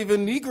 They're not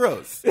even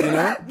Negroes. You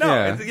know?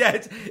 No, Yeah.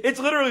 it's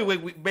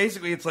literally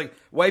basically it's like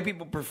white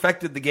people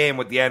perfected the game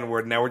with the N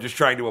word. Now we're just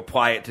trying to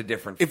apply it to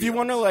different. If you fields.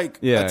 want to like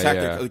Yeah, attack,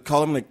 yeah.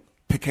 call them like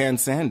pecan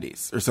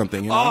sandies or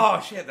something. You know?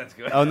 Oh shit, that's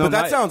good. Oh no, But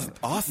that sounds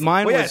awesome.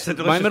 Mine Well, yeah, was it's a my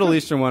delicious Middle fruit.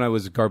 Eastern one. I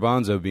was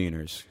garbanzo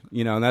beaners.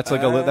 You know, and that's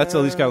like that's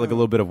at least got like a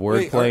little bit of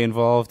Wait, wordplay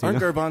involved. You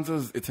Aren't know?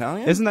 garbanzos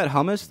Italian? Isn't that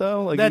hummus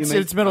though? Like That's you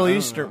make- it's Middle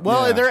Eastern.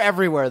 Well, Yeah. they're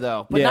everywhere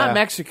though, but Yeah. not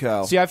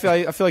Mexico. See, I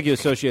feel like you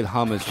associate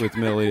hummus with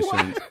Middle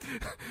Eastern.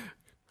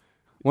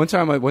 One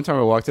time I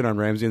walked in on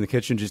Ramsey in the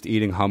kitchen just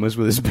eating hummus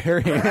with his bare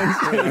hands.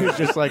 He was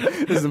just like,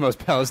 "This is the most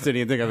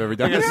Palestinian thing I've ever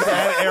done." Like a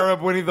sad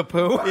Arab Winnie the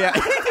Pooh. Yeah,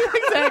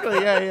 exactly.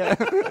 Yeah.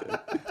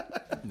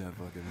 No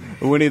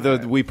fucking. Winnie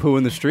the we poo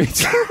in the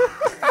streets.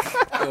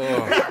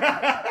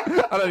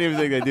 I don't even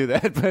think they do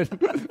that,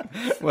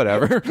 but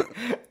whatever.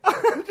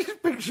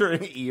 Just picturing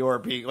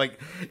Eeyore being like,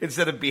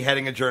 instead of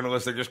beheading a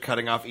journalist, they're just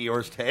cutting off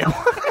Eeyore's tail.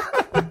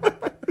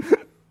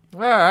 All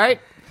right.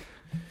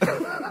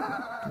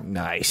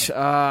 Nice.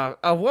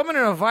 A woman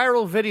in a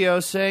viral video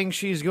saying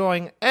she's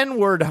going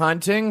N-word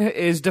hunting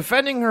is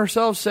defending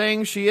herself,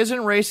 saying she isn't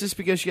racist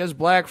because she has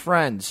black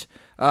friends.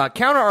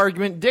 Counter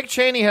argument: Dick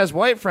Cheney has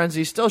white friends.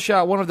 He still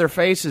shot one of their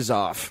faces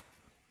off.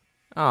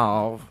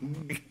 Oh,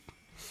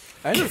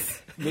 I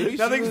just maybe she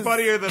Nothing's was-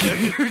 funnier than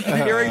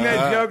hearing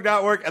that joke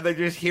not work and then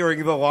just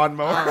hearing the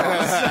lawnmower.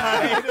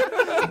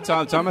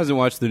 Tom hasn't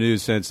watched the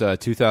news since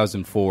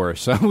 2004,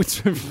 so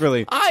it's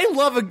really. I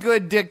love a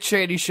good Dick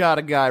Cheney shot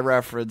a guy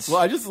reference. Well,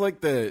 I just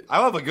like the I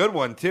love a good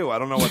one too. I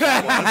don't know what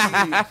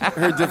that was.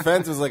 her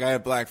defense was like, I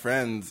have black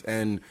friends,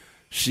 and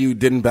she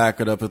didn't back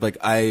it up with like,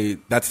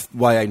 that's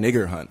why I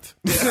nigger hunt.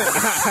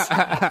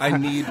 I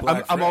need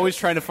black I'm always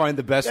trying to find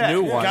the best Yeah,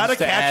 new you ones gotta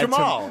to catch add 'em to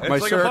all. my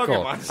It's like a circle.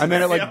 Pokemon I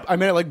meant it like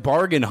scenario.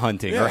 bargain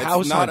hunting Yeah, or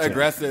house it's not hunting.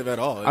 aggressive at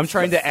all. I'm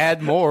trying to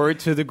add more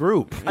to the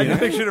group. I just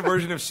pictured a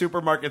version of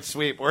Supermarket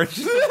Sweep where it's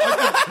just a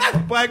bunch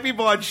of black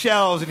people on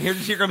shelves, and here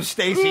comes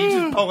Stacy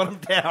just pulling them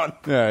down.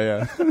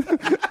 Yeah.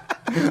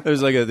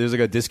 There's like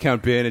a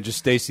discount bin, and just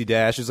Stacey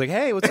Dash is like,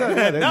 "Hey, what's up?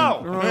 Yeah, they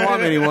No. don't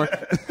want me anymore."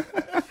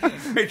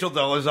 Rachel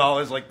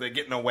Dolezal is like the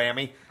getting a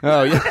whammy.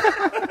 Oh yeah,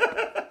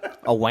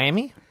 a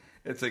whammy?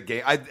 It's a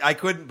game. I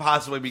couldn't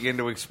possibly begin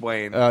to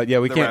explain. yeah.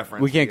 We the can't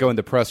reference. go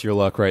into press your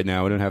luck right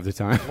now. We don't have the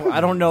time. I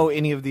don't know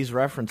any of these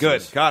references.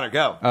 Good, Connor,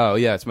 go. Oh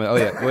yeah, it's my. Oh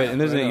yeah, wait,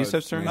 and isn't it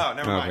Yusuf's turn? Oh,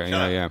 never mind. Okay,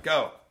 Shut yeah, up. yeah.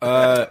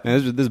 Go. Man,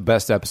 this is the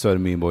best episode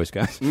of Mean Boys,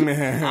 guys. I'm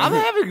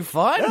having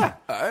fun.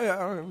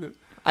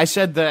 I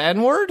said the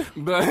N-word?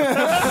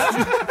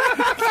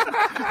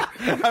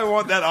 I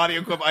want that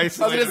audio clip I was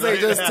isolated. gonna say, right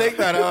just now. take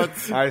that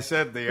out. I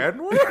said the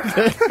N-word?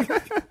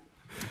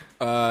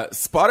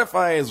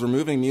 Spotify is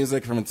removing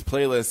music from its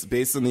playlist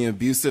based on the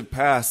abusive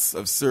past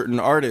of certain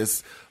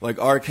artists like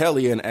R.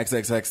 Kelly and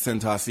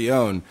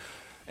XXXTentacion.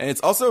 And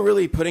it's also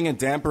really putting a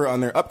damper on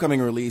their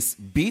upcoming release,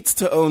 Beats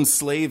to Own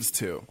Slaves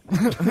To.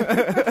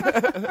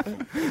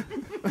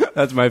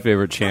 That's my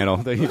favorite channel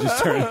that you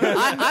just turned.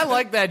 I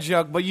like that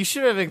joke, but you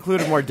should have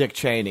included more Dick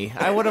Cheney.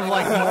 I would have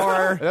liked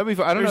more. That'd be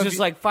fun. I don't There's know. just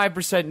like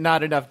 5%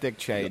 not enough Dick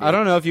Cheney. I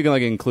don't know if you can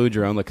like include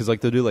your own, like, because like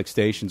they'll do like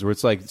stations where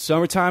it's like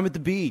summertime at the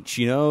beach,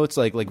 you know, it's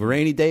like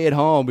rainy day at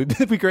home.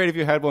 It'd be great if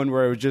you had one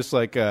where it was just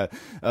like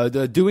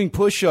doing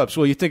push-ups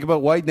while you think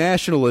about white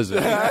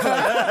nationalism.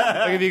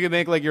 Like if you could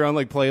make like your own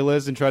like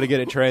playlist and try to get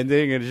it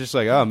trending, and it's just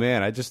like, oh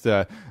man, I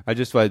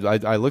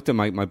looked at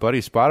my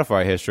buddy's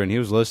Spotify history, and he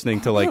was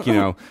listening to like, you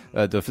know,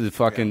 the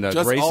fucking Just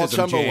all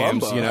racism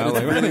jams, Chumbawamba. you know, It's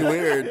like, really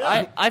weird.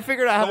 I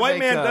figured out how The to white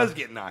make, man does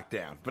get knocked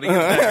down, but he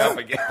gets back up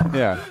again.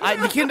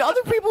 yeah, can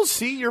other people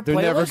see your they're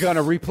playlist? never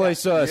gonna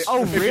replace us.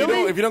 Oh, If you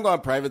really? if you don't go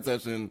on private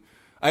session,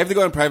 I have to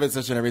go on private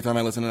session every time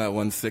I listen to that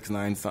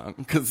 169 song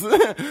because I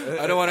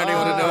don't want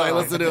anyone to know I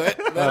listen to it.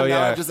 Oh Now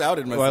yeah, I've just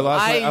outed myself. Well,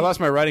 I lost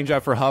my writing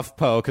job for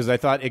HuffPo because I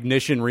thought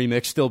Ignition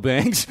remix still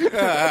bangs. What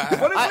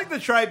is like the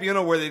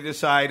tribunal where they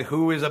decide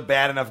who is a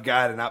bad enough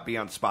guy to not be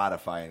on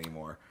Spotify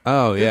anymore?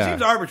 Oh It yeah.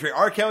 seems arbitrary.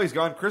 R. Kelly's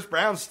gone. Chris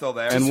Brown's still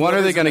there. And when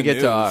are they whatever's going to in the get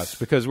to news. us?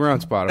 Because we're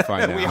on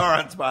Spotify now. we are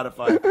on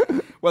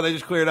Spotify. Well, they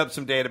just cleared up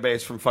some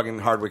database from fucking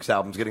Hardwick's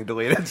albums getting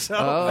deleted. So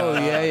Oh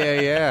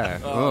yeah.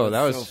 Oh,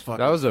 that that's was so fucking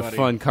that was a funny.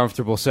 fun,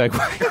 comfortable segue.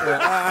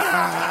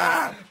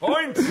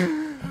 point.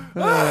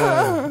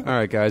 All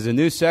right, guys. A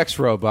new sex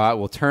robot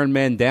will turn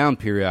men down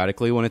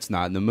periodically when it's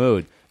not in the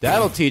mood.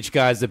 That'll teach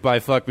guys that buy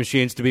fuck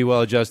machines to be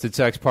well-adjusted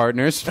sex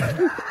partners.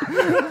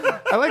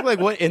 I like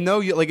what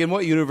in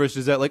what universe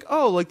is that like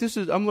this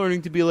is I'm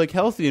learning to be like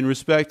healthy and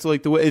respect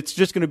like the way it's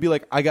just going to be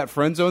like I got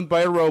friend zoned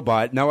by a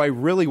robot now I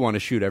really want to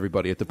shoot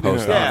everybody at the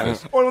post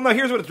office. Well, no.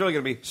 Here's what it's really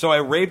going to be. So I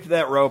raped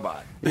that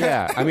robot.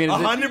 Yeah, I mean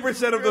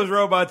 100% of those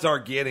robots are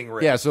getting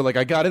raped. Yeah, so like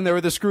I got in there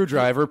with a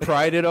screwdriver,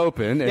 pried it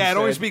open. And it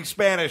only speaks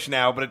Spanish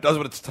now, but it does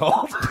what it's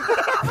told.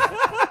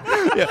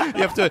 Yeah,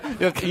 you have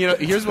to.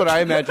 Here's what I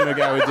imagine a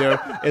guy would do: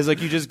 is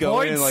like you just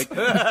go in and like, you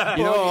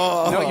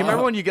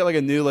remember when you get like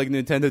a new like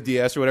Nintendo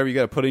DS or whatever, you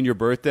got to put in your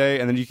birthday,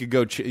 and then you could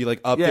go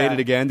update it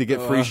again to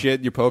get free shit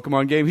in your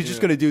Pokemon game. He's just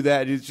gonna do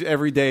that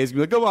every day. He's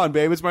gonna be like, "Come on,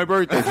 babe, it's my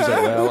birthday." She's like,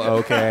 "Well,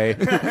 okay."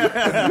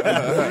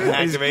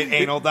 Activate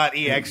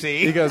anal.exe.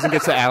 He goes and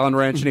gets the Allen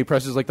wrench and he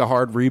presses like the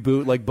hard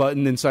reboot like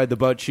button inside the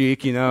butt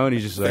cheek, and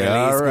he's just like,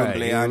 "All right,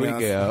 here we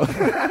go."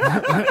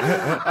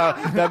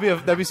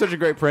 That'd be such a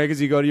great prank as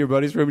you go to your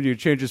buddy's room and you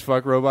change his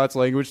fuck robot's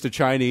language to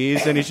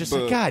Chinese, and he's just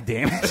like, "God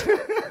damn it."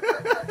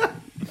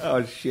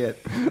 Oh shit!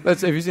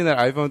 Have you seen that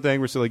iPhone thing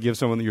where so like give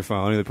someone your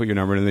phone and they put your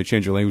number in and they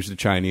change your language to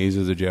Chinese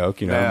as a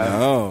joke?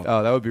 No.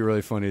 Oh, that would be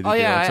really funny to do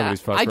yeah, on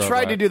somebody's fuck I robot.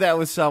 tried to do that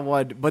with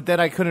someone, but then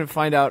I couldn't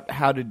find out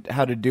how to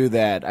do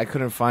that. I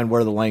couldn't find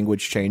where the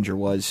language changer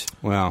was.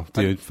 Wow,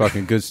 dude,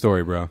 fucking good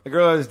story, bro. The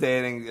girl I was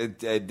dating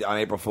on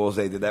April Fool's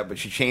Day did that, but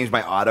she changed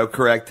my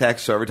autocorrect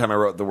text. So every time I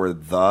wrote the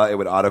word "the," it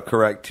would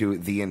autocorrect to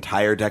the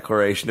entire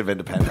Declaration of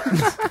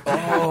Independence.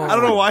 I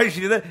don't know why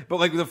she did that, but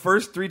like the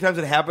first 3 times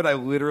it happened, I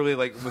literally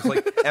was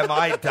like, "Am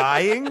I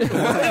dying?"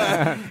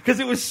 Because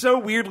it was so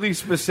weirdly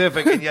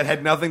specific and yet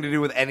had nothing to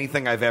do with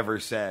anything I've ever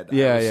said.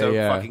 I was so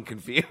fucking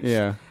confused.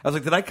 Yeah. I was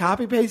like, did I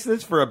copy paste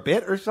this for a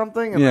bit or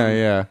something? And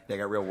Yeah. They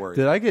got real worried.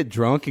 Did I get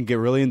drunk and get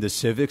really into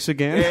civics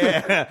again?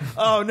 Yeah.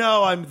 Oh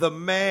no, I'm the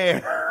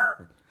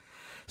mayor.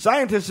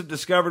 Scientists have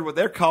discovered what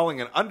they're calling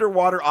an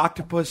underwater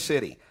octopus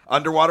city.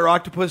 Underwater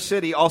Octopus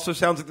City also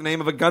sounds like the name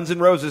of a Guns N'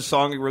 Roses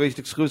song released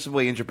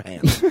exclusively in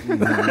Japan.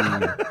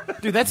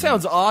 Dude, that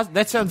sounds awesome.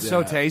 That sounds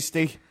so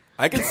tasty.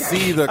 I can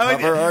see the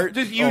cover art.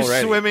 Just you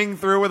already. swimming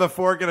through with a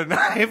fork and a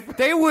knife.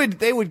 They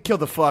would kill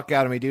the fuck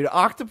out of me, dude.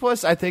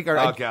 Octopus, I think,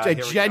 I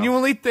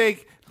genuinely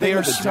think they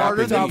are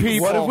smarter than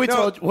people.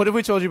 What have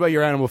we told you about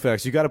your animal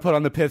facts? You got to put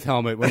on the pith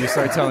helmet when you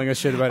start telling us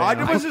shit about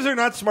animals. Octopuses are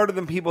not smarter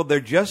than people. They're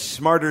just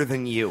smarter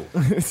than you.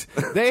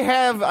 They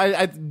have,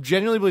 I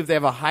genuinely believe they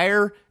have a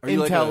higher Are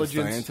you intelligence.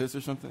 like a scientist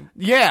or something?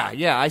 Yeah,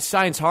 I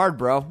science hard,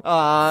 bro.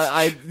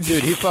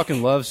 Dude, he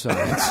fucking loves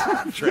science.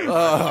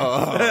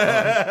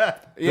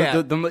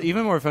 Yeah. The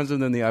even more offensive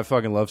than the I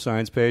fucking love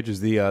science page is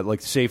the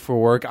like safe for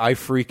work I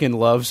freaking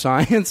love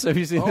science. Have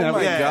you seen that?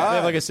 my God. They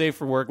have like a safe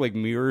for work like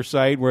mirror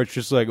site where it's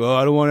just like, oh,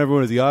 I don't want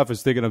everyone at the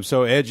office thinking I'm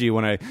so edgy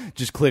when I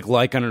just click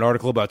like on an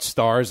article about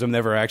stars I'm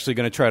never actually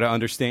going to try to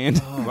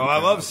understand. Well, I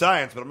love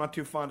science, but I'm not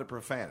too fond of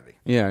profanity.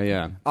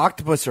 Yeah.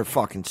 Octopus are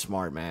fucking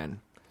smart,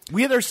 man.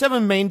 There's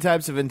 7 main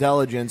types of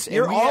intelligence. And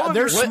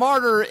they're what?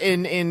 smarter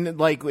in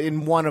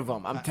one of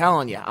them. I'm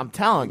telling you.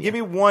 Give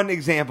me one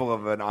example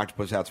of an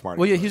octopus outsmarting.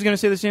 Well, yeah, he's going to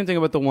say the same thing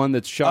about the one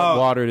that shot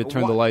water to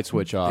turn the light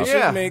switch off. They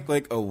should make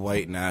like a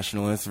white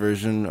nationalist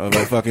version of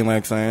I fucking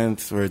like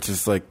science, where it's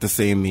just like the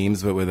same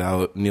memes but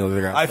without Neil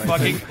deGrasse.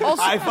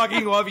 I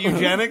fucking love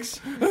eugenics.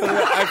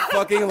 I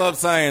fucking love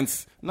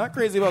science. Not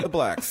crazy about the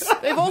blacks.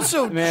 They've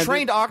also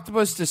trained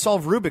octopus to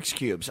solve Rubik's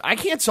Cubes. I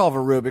can't solve a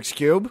Rubik's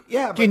Cube.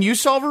 Yeah, but- Can you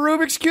solve a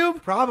Rubik's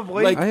Cube?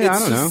 Probably. Like I it's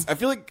don't know. I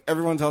feel like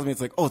everyone tells me it's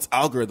like, oh, it's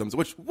algorithms.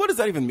 Which what does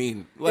that even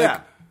mean? Like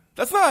Yeah.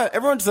 that's not.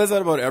 Everyone says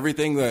that about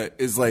everything that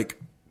is like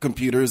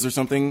computers or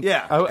something.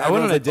 Yeah. I went on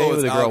Everyone's a like, date oh,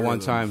 with a it's girl algorithms. one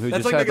time who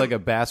That's just like had like a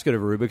basket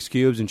of Rubik's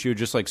Cubes and she would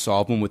just like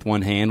solve them with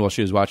one hand while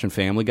she was watching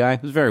Family Guy.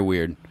 It was very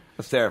weird.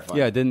 That's terrifying.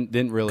 Yeah, it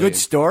didn't really. Good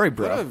story, What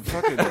bro. a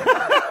fucking-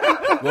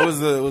 what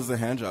was the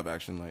hand job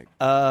action like?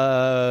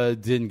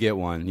 Didn't get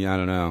one. Yeah, I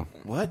don't know.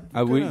 What?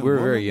 We were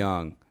very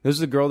young. This is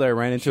the girl that I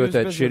ran into was at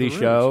that busy with shitty the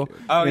show. Rubik's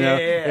Cube. Oh, you know?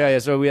 yeah.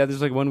 So we had this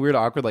like one weird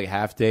awkward like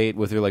half date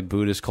with her like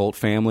Buddhist cult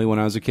family when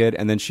I was a kid,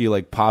 and then she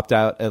like popped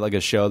out at like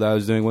a show that I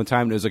was doing one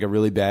time. And it was like a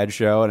really bad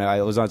show, and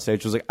I was on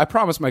stage. I was like, I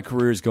promise my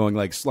career is going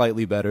like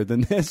slightly better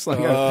than this. Like,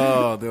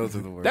 Oh, those are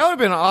the worst. That would have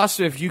been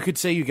awesome if you could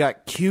say you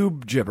got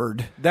cube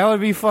gibbered. That would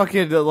be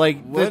fucking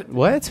like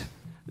what?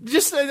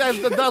 Just I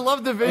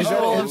love the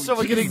visual of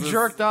someone getting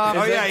jerked off. Oh,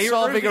 and yeah, then you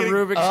solving a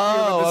remember Rubik's Cube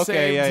at the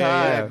same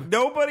time.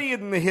 Nobody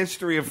in the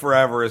history of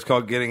forever is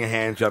called getting a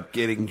hand job,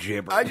 getting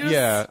gibbered. I just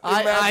Yeah.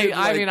 imagine,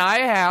 I mean, I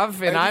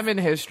have, and I'm in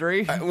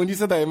history. when you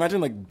said that, I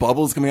imagine like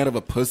bubbles coming out of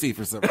a pussy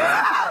for some reason.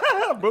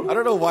 I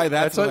don't know why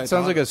that's what I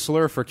Sounds like thought. a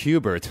slur for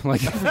Cubert.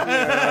 Like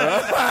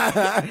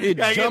you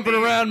jumping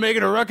around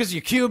making a ruckus,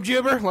 you cube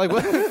gibber. Like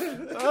what?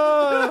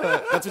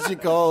 That's what you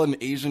call an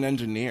Asian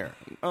engineer.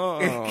 Oh,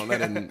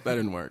 that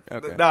didn't work.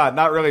 Okay. Nah,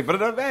 not really,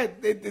 but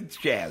it's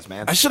jazz,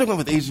 man. I should have went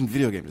with Asian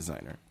video game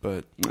designer,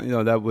 but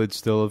That would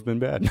still have been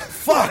bad.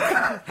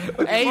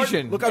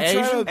 Asian. look, I'm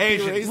trying to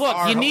Asians Look,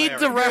 are you need to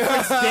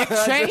hilarious. reference Dick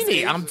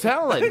Cheney. I'm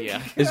telling you.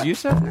 Is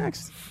Yusef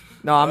next?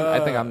 No, I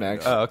think I'm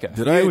next. Oh, okay.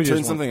 Did I You turn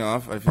just something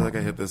off? I feel like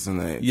I hit this in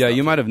the. Yeah,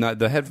 you might have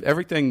not.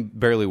 Everything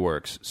barely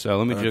works. So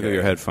let me jiggle Okay.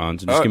 your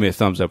headphones and just give me a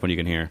thumbs up when you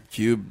can hear.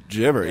 Cube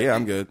gibber. Yeah,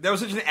 I'm good. That was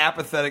such an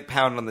apathetic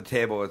pound on the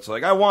table. It's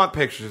like, I want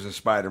pictures of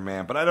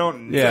Spider-Man, but I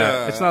don't.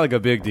 Yeah, it's not like a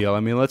big deal. I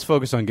mean, let's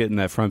focus on getting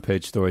that front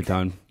page story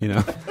done. You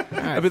know,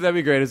 that'd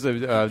be great.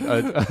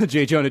 It's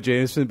J. Jonah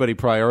Jameson, but he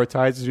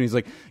prioritizes and he's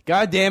like,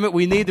 "God damn it,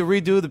 we need to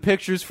redo the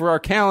pictures for our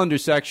calendar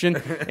section."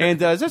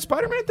 And is that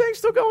Spider-Man thing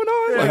still going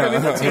on? Like, I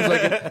mean, that seems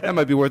like that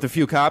might be worth a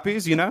few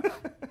copies. You know.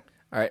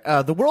 All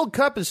right, the World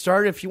Cup has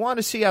started. If you want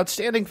to see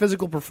outstanding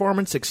physical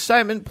performance,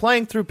 excitement,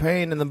 playing through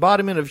pain, and the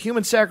embodiment of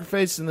human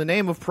sacrifice in the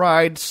name of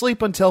pride,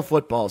 sleep until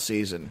football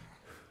season.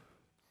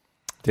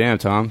 Damn,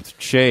 Tom,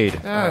 shade.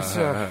 I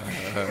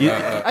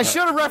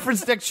should have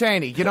referenced Dick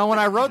Cheney. You know, when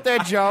I wrote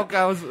that joke,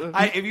 I was...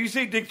 If you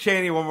say Dick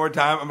Cheney one more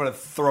time, I'm going to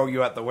throw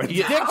you out the window.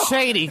 Dick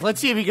Cheney.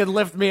 Let's see if he can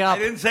lift me up. I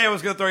didn't say I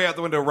was going to throw you out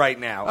the window right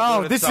now.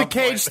 Oh, At this is a some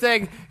cage point.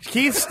 thing.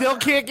 Keith still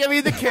can't give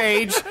me the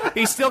cage.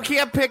 He still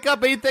can't pick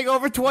up anything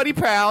over 20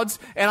 pounds,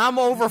 and I'm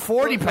over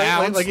 40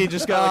 pounds. Like he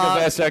just got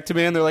like a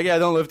vasectomy, and they're like, "Yeah,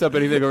 don't lift up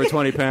anything over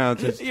 20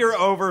 pounds." It's- You're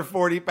over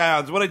 40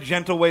 pounds. What a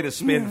gentle way to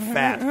spin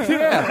fat.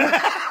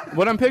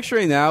 What I'm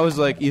picturing now is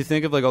like you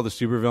think of like all the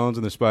supervillains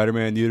in the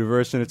Spider-Man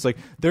universe, and it's like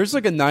there's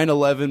like a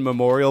 9/11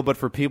 memorial, but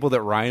for people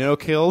that Rhino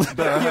killed.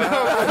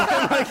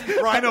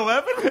 Ryan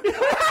 11?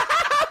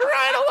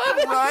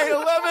 Ryan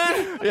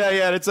 11.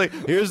 Yeah, and it's like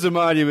here's the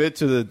monument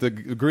to the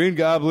Green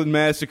Goblin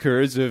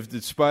massacres of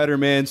the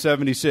Spider-Man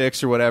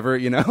 76 or whatever,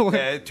 you know.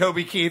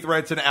 Toby Keith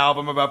writes an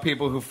album about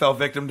people who fell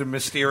victim to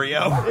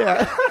Mysterio.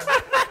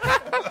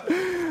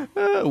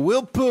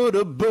 We'll put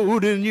a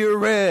boot in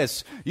your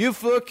ass, you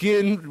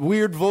fucking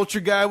weird vulture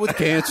guy with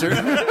cancer.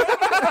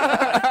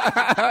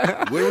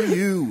 Where were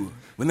you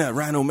when that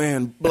Rhino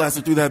Man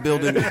blasted through that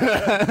building?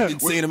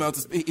 Insane amounts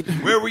of speed.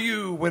 Where were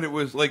you when it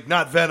was like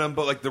not Venom,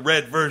 but like the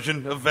red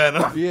version of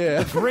Venom?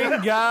 Yeah.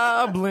 Green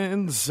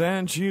Goblin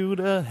sent you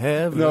to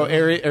heaven. No,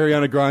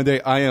 Ariana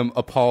Grande, I am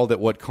appalled at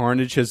what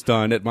Carnage has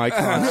done at my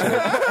concert.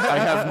 I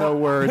have no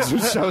words. I'm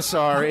so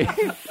sorry.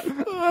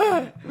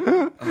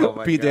 Oh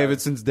my Pete God.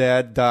 Davidson's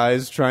dad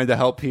dies trying to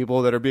help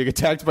people that are being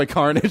attacked by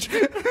Carnage.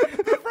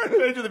 Front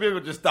page of the people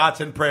with just thoughts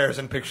and prayers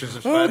and pictures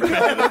of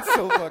Spider-Man. That's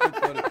so fucking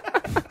funny.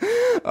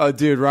 Oh,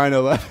 dude,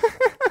 Rhino left.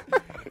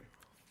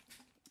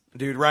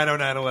 Dude, Rhino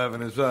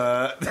 911 is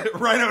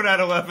Rhino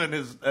 911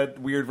 is a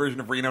weird version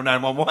of Reno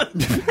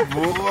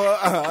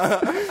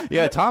 911.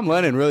 Yeah, Tom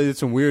Lennon really did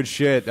some weird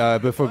shit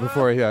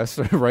before he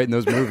started writing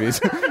those movies.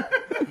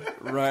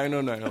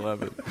 Rhino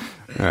 911.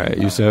 All right,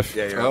 Yusuf.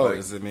 Yeah, you're Oh, right.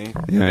 is it me?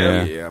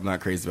 Yeah. I'm not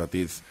crazy about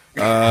these.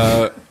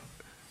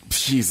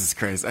 Jesus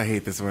Christ, I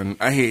hate this one.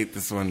 I hate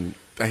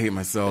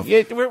myself.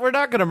 Yeah, we're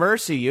not going to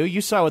mercy you.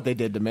 You saw what they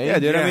did to me. Yeah,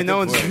 dude. I Yeah,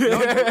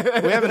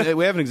 mean,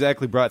 we haven't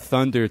exactly brought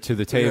thunder to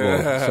the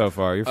table so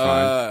far. You're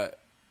fine.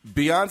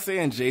 Beyonce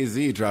and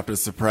Jay-Z dropped a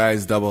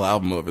surprise double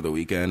album over the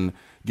weekend,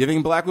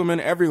 giving black women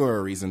everywhere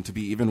a reason to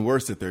be even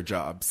worse at their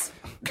jobs.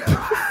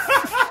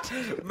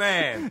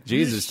 Man.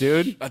 Jesus,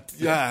 dude.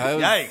 Yeah,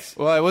 Yikes.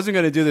 Well, I wasn't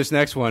going to do this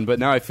next one, but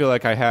now I feel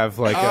like I have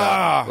like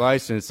a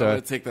license. I'm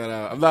gonna take that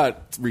out. I'm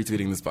not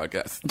retweeting this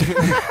podcast.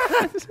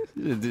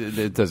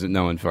 It doesn't.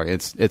 No one fucking.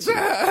 It's.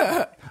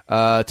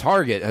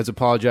 Target has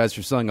apologized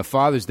for selling a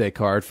Father's Day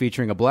card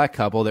featuring a black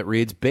couple that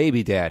reads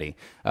 "Baby Daddy."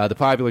 The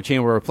popular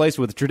chain will replace it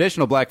with a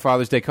traditional black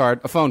Father's Day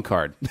card, a phone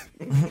card,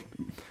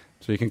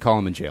 so you can call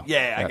him in jail.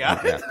 Yeah, I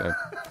got it.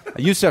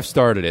 Yusuf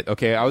started it.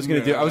 Okay, I was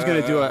gonna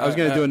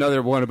do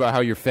another one about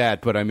how you're fat,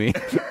 but I mean,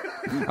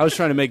 I was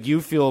trying to make you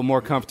feel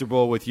more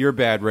comfortable with your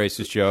bad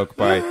racist joke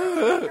by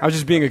I was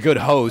just being a good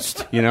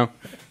host, you know.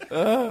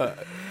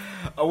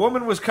 A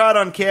woman was caught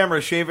on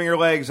camera shaving her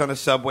legs on a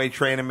subway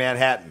train in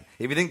Manhattan.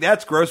 If you think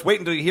that's gross, wait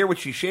until you hear what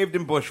she shaved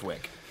in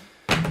Bushwick.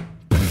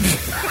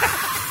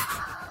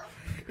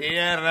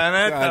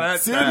 God,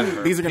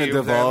 soon these are going to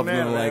devolve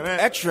into like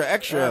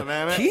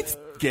extra. Keith's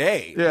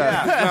gay.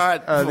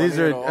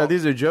 Yeah,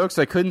 these are jokes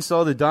I couldn't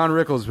sell to Don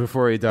Rickles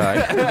before he died.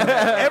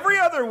 Every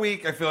other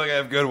week, I feel like I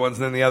have good ones,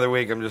 and then the other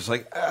week, I'm just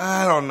like,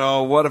 I don't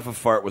know. What if a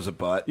fart was a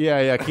butt?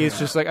 Yeah. Keith's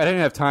just like I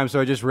didn't have time,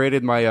 so I just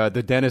raided my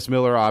the Dennis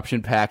Miller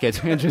option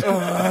packet and just.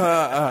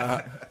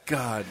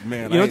 God,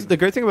 man. You know, the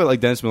great thing about like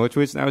Dennis Miller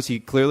tweets now is he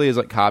clearly has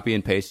like copy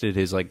and pasted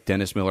his like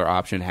Dennis Miller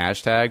option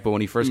hashtag, but when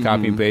he first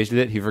copy and pasted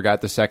it, he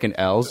forgot the second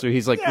L, so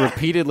he's like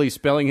repeatedly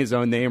spelling his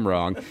own name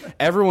wrong.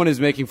 Everyone is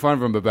making fun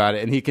of him about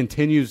it, and he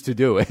continues to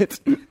do it.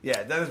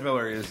 Yeah, Dennis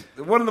Miller is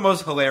one of the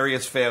most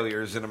hilarious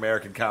failures in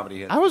American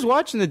comedy. I was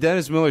watching the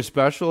Dennis Miller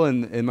special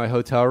in my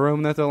hotel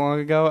room not that long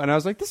ago, and I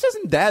was like, this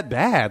isn't that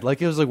bad.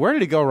 Like, it was like, where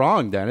did it go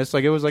wrong, Dennis?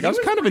 Like, it was like, I was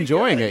kind of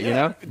enjoying it, you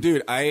know?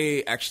 Dude,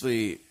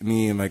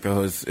 me and my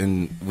co-host,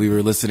 and we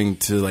were listening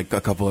to like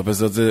a couple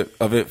episodes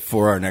of it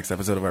for our next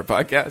episode of our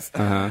podcast,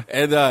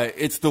 and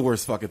it's the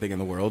worst fucking thing in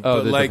the world. Oh,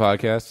 but, the like,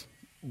 podcast?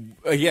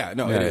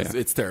 it is.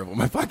 It's terrible.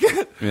 My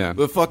podcast. Yeah.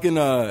 But fucking,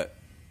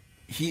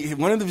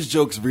 one of his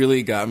jokes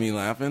really got me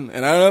laughing,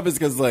 and I don't know if it's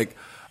because like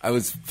I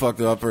was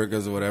fucked up or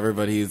because of whatever,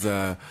 but he's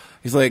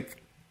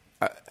like,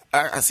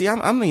 See,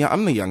 I'm the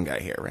young guy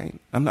here, right?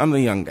 I'm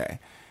the young guy,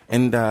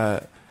 and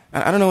I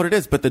don't know what it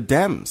is, but the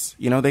Dems,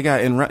 they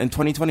got in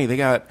 2020, they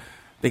got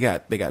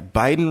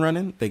Biden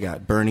running, they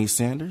got Bernie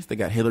Sanders, they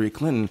got Hillary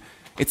Clinton.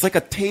 It's like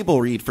a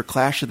table read for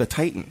Clash of the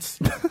Titans.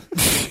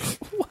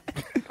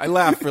 I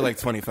laughed for like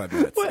 25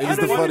 minutes. It was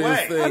the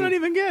funniest thing. I don't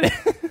even get it.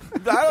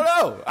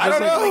 I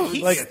don't know.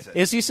 Like,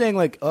 is he saying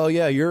like, oh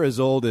yeah, you're as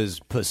old as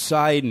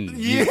Poseidon?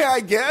 Yeah, I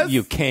guess.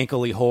 You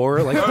cankly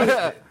whore.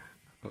 Like,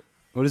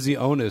 what is the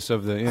onus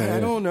of the? I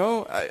don't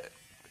know.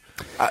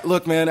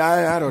 Look, man,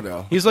 I don't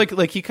know. He's like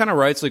he kind of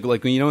writes like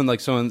when in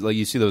like someone like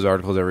you see those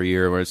articles every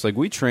year where it's like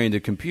we trained a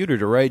computer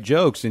to write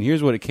jokes and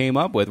here's what it came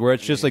up with, where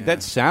it's just like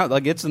that sound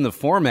like it's in the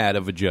format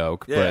of a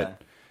joke,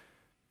 but.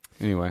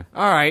 Anyway.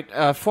 All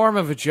right, form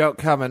of a joke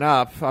coming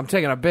up. I'm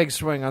taking a big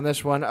swing on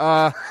this one.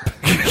 I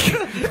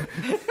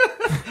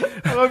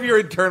love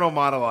your internal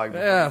monologue.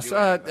 Yes.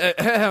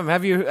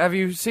 Have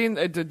you seen?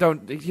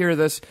 Don't hear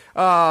this.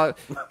 All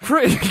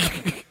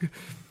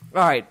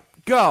right,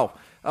 go.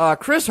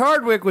 Chris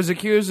Hardwick was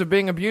accused of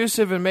being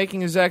abusive and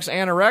making his ex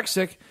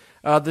anorexic.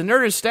 The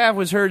Nerdist staff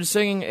was heard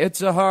singing,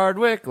 "It's a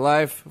Hardwick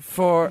life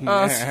for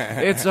us.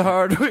 It's a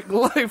Hardwick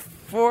life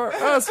for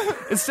us."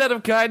 Instead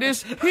of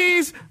kindness,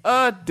 he's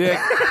a dick.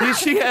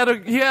 He had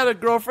a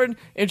girlfriend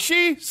and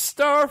she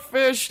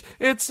starfished.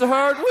 It's a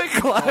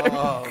Hardwick life.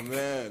 Oh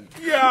man,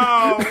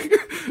 Yo!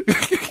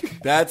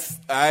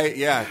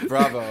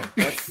 bravo.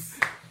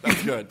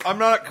 That's good. I'm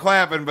not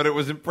clapping, but it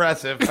was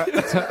impressive.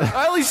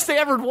 I only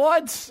stammered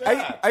once.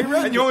 I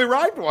read. And you only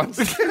rhymed once.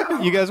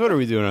 You guys, what are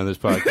we doing on this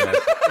podcast?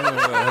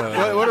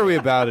 what are we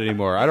about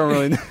anymore? I don't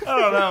really know. I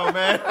don't know,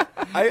 man.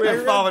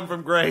 We're falling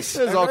from grace.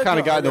 This has all kind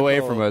of gotten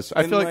away from us.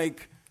 I feel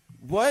like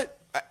what?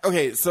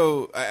 Okay,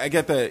 so I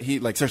get that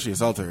he sexually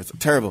assaulted her. It's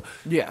terrible.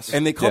 Yes.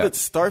 And they called it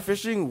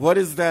starfishing. What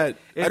is that?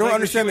 I don't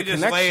understand the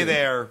connection. Just lay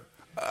there,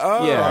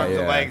 yeah.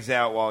 the legs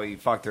out while he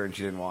fucked her and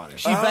she didn't want it.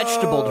 She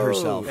vegetabled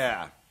herself.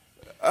 Yeah.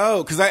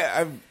 Oh, because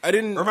I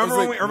didn't Remember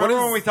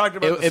when we talked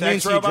about the it sex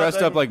means he robot dressed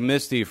thing? up like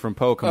Misty from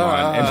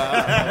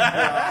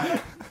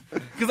Pokemon.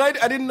 Because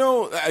I didn't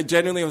know. I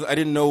genuinely I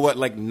didn't know what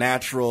like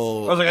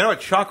natural. I was like, I know a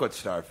chocolate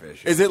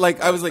starfish. Is it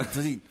like I was like,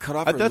 does he cut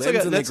off her limbs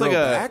and they grow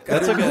back?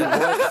 That's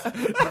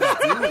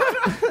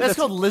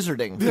called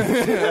lizarding.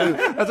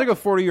 That's like a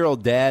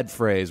 40-year-old dad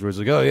phrase where it's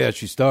like, oh yeah,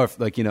 she starved.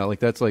 Like like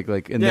that's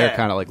like in their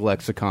kind of like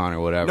lexicon or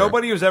whatever.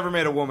 Nobody who's ever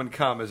made a woman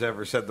come has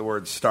ever said the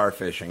word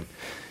starfishing.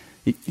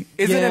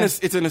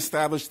 It's an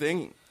established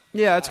thing?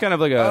 Yeah, it's kind of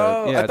like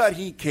a. I thought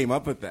he came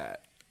up with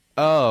that.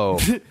 Oh,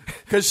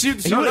 because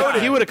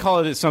he would have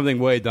called it something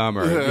way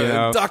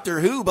dumber. Doctor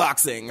Who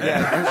boxing. No,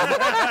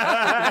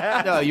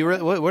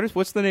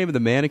 what's the name of the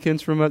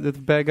mannequins from the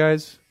bad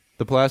guys?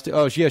 The plastic.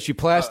 Oh, yeah, she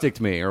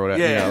plasticked me or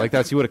whatever. Yeah, like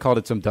that's. He would have called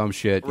it some dumb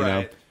shit. You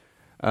right.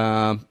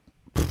 know.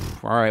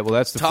 All right. Well,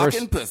 that's the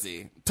talking first.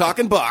 Pussy,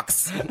 talking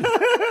box.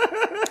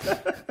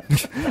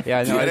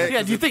 Yeah, no,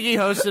 Yeah, do you think he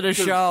hosted a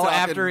show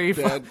after he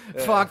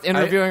fucked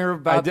interviewing her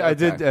about I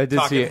did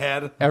see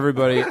head.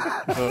 everybody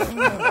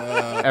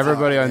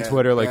on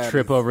Twitter like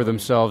trip over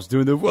themselves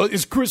doing the, well,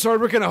 is Chris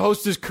Hardwick going to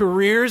host his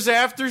careers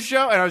after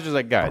show? And I was just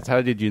like, guys, how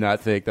did you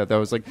not think that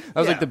was like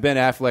the Ben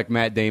Affleck,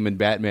 Matt Damon,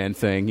 Batman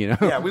thing, you know?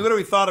 Yeah, we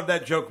literally thought of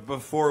that joke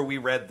before we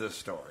read the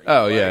story.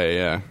 Oh,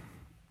 yeah.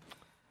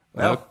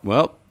 Well,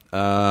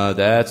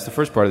 that's the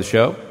first part of the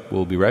show.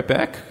 We'll be right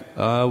back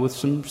with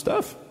some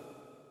stuff.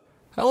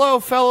 Hello,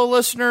 fellow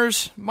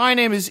listeners. My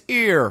name is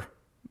Ear,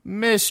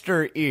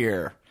 Mr.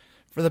 Ear.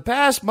 For the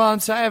past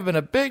months, I have been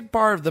a big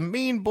part of the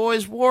Mean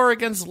Boys' war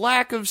against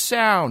lack of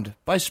sound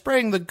by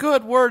spreading the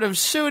good word of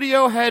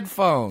studio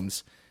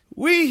headphones.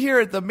 We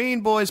here at the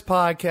Mean Boys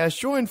podcast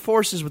joined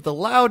forces with the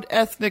loud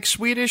ethnic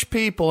Swedish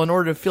people in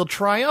order to feel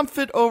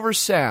triumphant over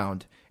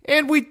sound.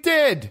 And we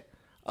did!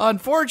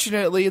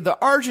 Unfortunately, the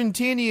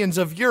Argentinians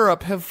of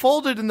Europe have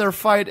folded in their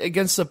fight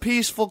against the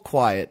peaceful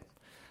quiet.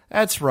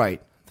 That's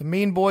right. The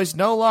Mean Boys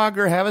no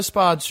longer have a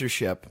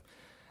sponsorship.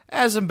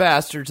 As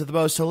ambassador to the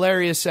most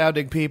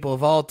hilarious-sounding people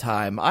of all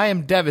time, I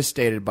am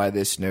devastated by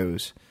this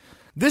news.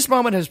 This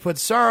moment has put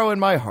sorrow in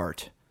my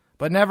heart,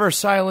 but never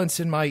silence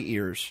in my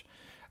ears.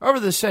 Over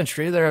the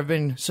century, there have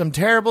been some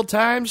terrible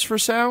times for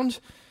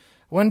sound.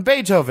 When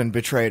Beethoven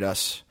betrayed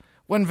us,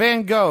 when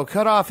Van Gogh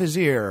cut off his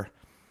ear,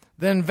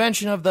 the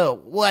invention of the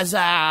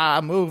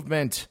Waza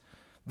movement,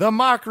 the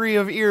mockery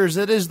of ears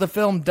that is the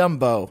film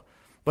Dumbo.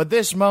 But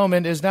this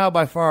moment is now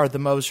by far the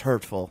most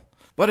hurtful.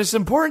 But it's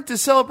important to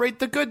celebrate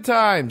the good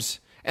times,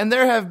 and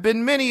there have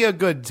been many a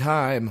good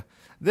time.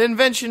 The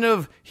invention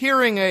of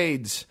hearing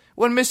aids,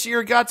 when Mr.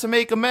 Ear got to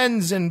make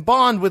amends and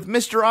bond with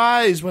Mr.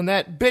 Eyes when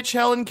that bitch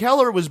Helen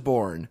Keller was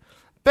born.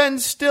 Ben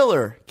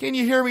Stiller, Can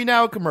You Hear Me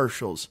Now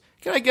commercials.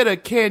 Can I get a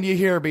Can You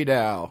Hear Me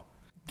Now?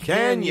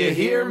 Can you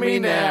hear me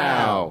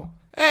now?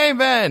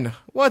 Amen.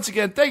 Once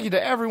again, thank you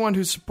to everyone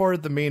who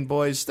supported the Mean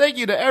Boys. Thank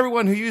you to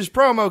everyone who used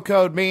promo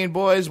code Mean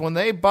Boys when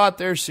they bought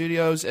their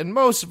studios. And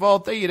most of all,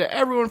 thank you to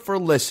everyone for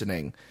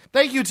listening.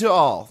 Thank you to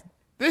all.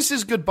 This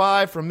is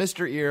goodbye from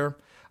Mr. Ear.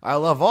 I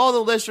love all the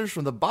listeners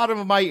from the bottom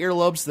of my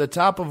earlobes to the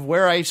top of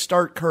where I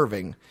start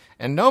curving.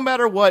 And no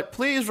matter what,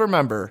 please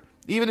remember,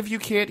 even if you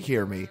can't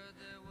hear me,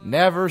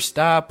 never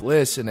stop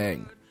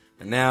listening.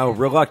 And now,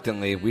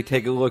 reluctantly, we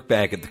take a look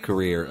back at the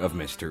career of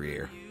Mr.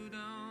 Ear.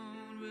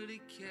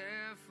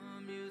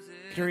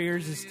 Mr.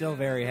 Ears is still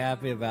very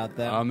happy about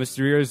that. Mr.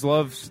 Ears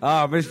loves.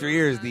 Mr.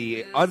 Ear is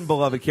the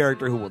unbeloved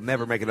character who will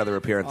never make another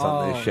appearance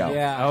on this show.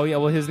 Yeah. Oh yeah,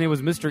 well his name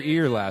was Mr.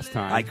 Ear last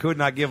time. I could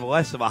not give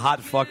less of a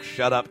hot fuck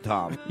shut up,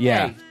 Tom.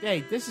 yeah.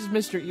 Hey, this is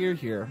Mr. Ear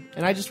here,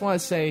 and I just want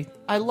to say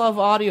I love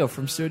audio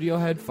from Studio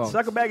Headphones.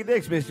 Suck a bag of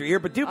dicks, Mr. Ear,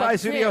 but do buy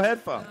studio can't.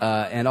 headphones.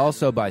 And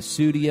also by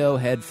Studio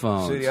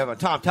Headphones. Studio headphones.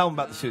 Tom, tell them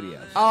about the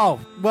studios.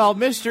 Oh, well,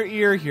 Mr.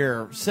 Ear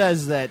here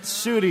says that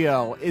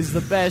Studio is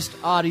the best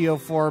audio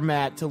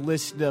format to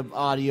listen to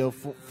audio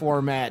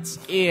formats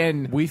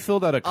in. We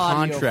filled out a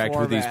Audio contract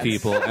with these formats.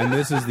 people, and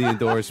this is the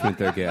endorsement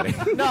they're getting.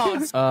 No,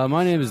 it's,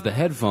 My name is the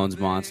Headphones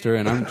Monster,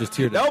 and I'm just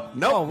here to... Nope.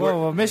 oh,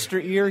 well,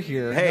 Mr. Ear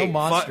here, Hey, no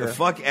monster.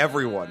 fuck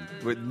everyone.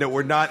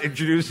 We're not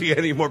introducing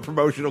any more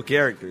promotional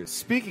characters.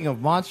 Speaking of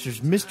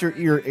monsters, Mr.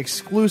 Ear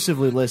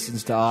exclusively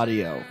listens to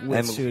audio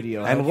with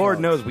Studio and Lord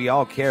Headphones. knows we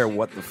all care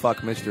what the fuck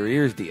Mr.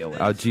 Ear's deal is.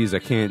 Oh, geez, I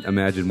can't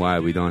imagine why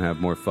we don't have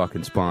more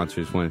fucking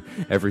sponsors when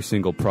every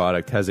single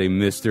product has a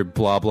Mr.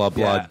 Blah, blah,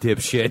 blah Yeah.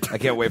 dipshit. I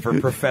can't wait for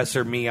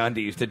Professor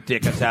MeUndies to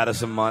dick us out of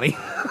some money.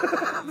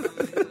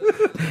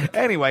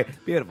 Anyway,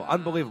 beautiful,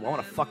 unbelievable. I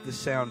want to fuck this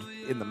sound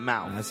in the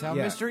mouth. That's how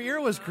Yeah. Mr. Ear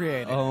was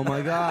created. Oh,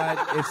 my God.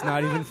 It's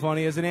not even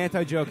funny as an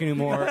anti-joke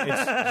anymore.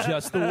 It's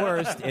just the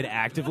worst. It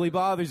actively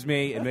bothers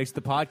me. It makes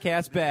the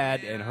podcast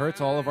bad and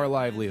hurts all of our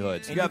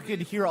livelihoods. And you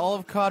could hear all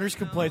of Connor's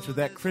complaints with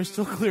that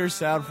crystal clear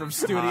sound from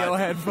Studio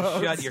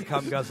Headphones. Shut your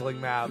cum guzzling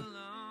mouth.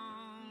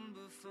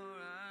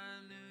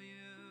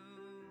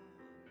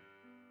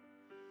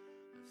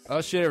 Oh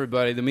shit,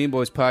 everybody! The Mean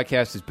Boys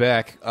podcast is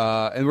back,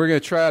 and we're gonna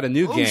try out a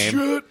new game.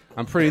 Shit.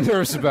 I'm pretty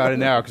nervous about it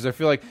now because I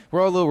feel like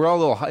we're all a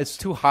little. It's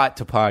too hot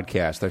to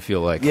podcast. I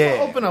feel like.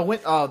 Open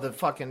a the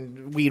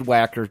fucking weed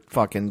whacker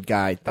fucking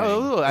guy thing.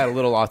 Oh, add a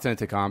little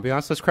authentic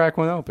ambiance. Let's crack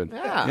one open.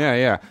 Yeah.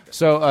 yeah.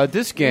 So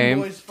this game,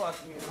 Boys,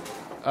 fuck me.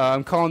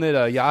 I'm calling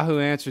it Yahoo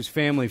Answers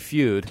Family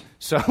Feud.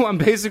 So I'm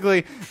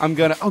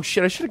gonna. Oh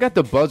shit! I should have got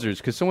the buzzers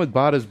because someone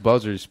bought us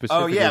buzzers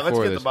specifically. Oh, yeah, let's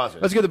for get this. the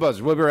buzzers. Let's get the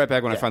buzzers. We'll be right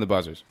back when I find the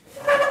buzzers.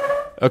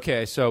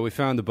 Okay, so we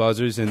found the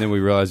buzzers, and then we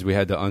realized we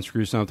had to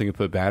unscrew something and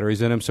put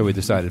batteries in them, so we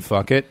decided,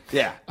 fuck it.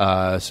 Yeah.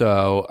 Let's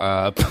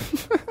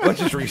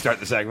just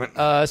restart the segment.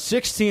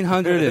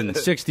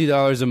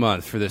 $1,660 a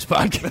month for this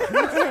podcast.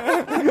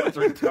 That's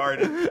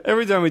retarded.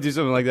 Every time we do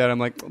something like that, I'm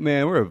like,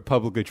 man, we're a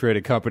publicly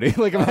traded company.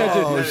 Like,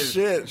 imagine. Oh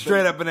shit!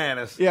 Straight up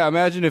bananas. Yeah,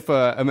 imagine if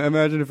like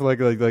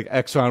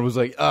Exxon was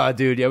like,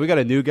 dude, yeah, we got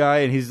a new guy,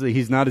 and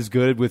he's not as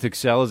good with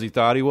Excel as he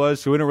thought he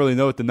was, so we don't really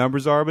know what the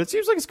numbers are, but it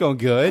seems like it's going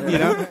good, you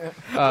know?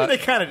 They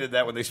kind of did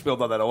that when they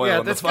spilled all that oil. Yeah,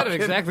 in that's the kind of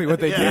fucking- exactly what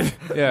they did.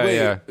 Yeah, Wait,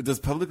 yeah. Does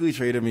publicly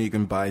traded mean you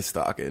can buy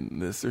stock in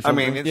this or I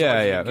something? mean, it's Yeah,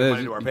 like yeah. you can give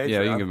money to our Patreon.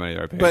 Yeah, you can give money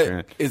to our but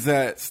Patreon. is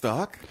that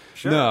stock?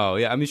 No,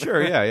 yeah, I mean, sure,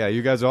 yeah.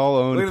 You guys all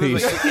own a Look at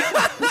piece.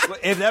 this, like,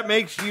 if that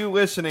makes you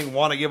listening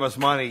want to give us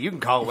money, you can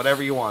call it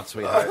whatever you want,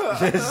 sweetheart.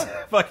 Just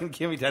fucking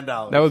give me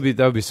 $10. That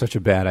would be such a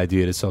bad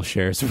idea to sell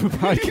shares of a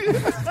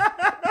podcast.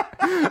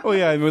 Well,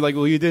 yeah, and we're like,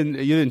 well, you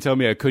didn't tell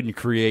me I couldn't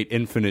create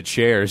infinite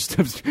shares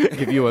to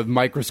give you a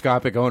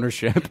microscopic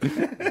ownership.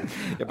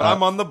 Yeah, but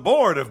I'm on the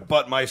board of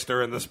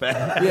Buttmeister and the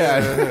Spaz.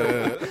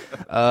 Yeah.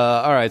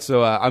 All right,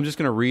 so I'm just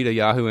going to read a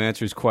Yahoo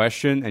Answers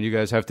question, and you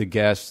guys have to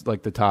guess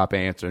like the top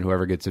answer, and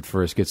whoever gets it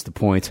first gets the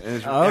point.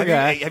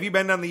 Have you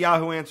been down the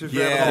Yahoo Answers?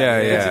 Yeah. rabbit hole? Yeah,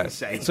 It's yeah.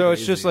 insane. So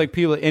it's just like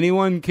people,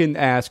 anyone can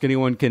ask,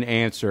 anyone can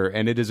answer,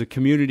 and it is a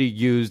community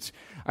used.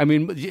 I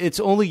mean, it's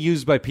only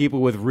used by people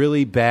with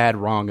really bad,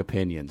 wrong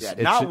opinions. Yeah,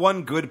 It's- not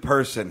one good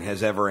person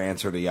has ever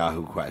answered a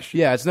Yahoo question.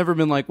 Yeah, it's never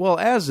been like, well,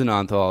 as an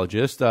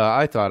ontologist,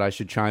 I thought I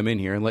should chime in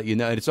here and let you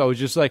know. And it's always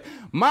just like,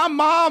 my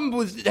mom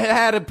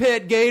had a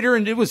pet gator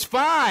and it was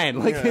fine.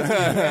 Like,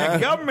 The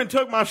government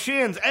took my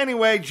shins.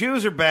 Anyway,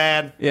 Jews are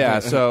bad. yeah.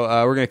 So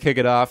we're gonna kick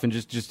it off and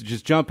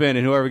just jump in,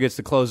 and whoever gets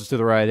the closest to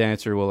the right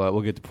answer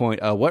will get the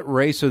point. What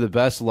race are the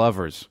best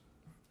lovers?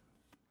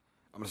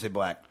 I'm going to say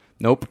black.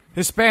 Nope.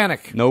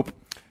 Hispanic. Nope.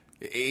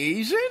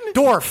 Asian?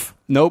 Dwarf.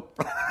 Nope.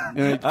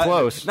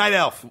 Close. Night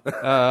elf.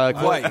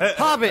 White.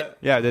 Hobbit.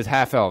 Yeah, there's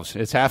half elves.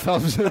 It's half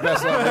elves are the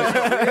best lovers.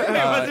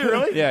 Was it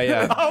really? Yeah,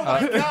 yeah. Oh,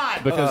 my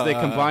God. Because they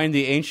combine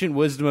the ancient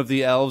wisdom of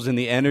the elves and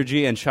the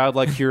energy and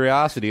childlike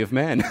curiosity of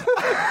men.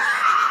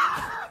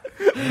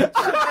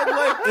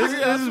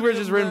 This is we're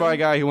just written by a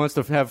guy who wants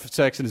to have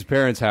sex in his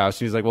parents' house.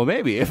 And he's like, well,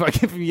 maybe if I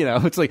can,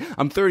 it's like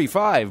I'm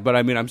 35, but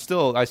I mean, I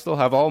still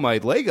have all my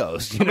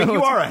Legos. You I mean, know?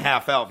 you are a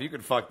half elf. You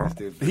could fuck this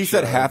dude. He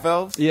said half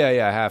elves? Yeah,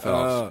 half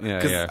elves.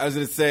 Yeah, 'Cause yeah. I was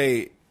going to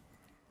say,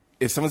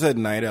 if someone said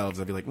night elves,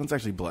 I'd be like, well, it's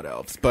actually blood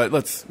elves. But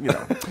let's,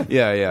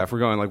 Yeah. If we're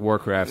going like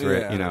Warcraft,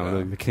 right?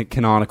 Yeah, The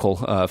canonical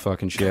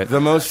fucking shit.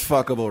 the most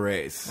fuckable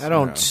race. I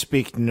don't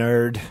speak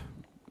nerd.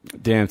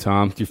 Damn,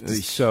 Tom, you're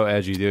so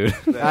edgy, dude.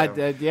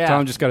 Yeah.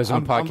 Tom just got his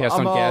own podcast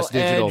I'm on Gas all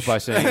Digital edge. by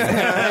saying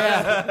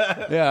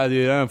that. Yeah,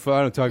 dude, I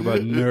don't talk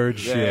about nerd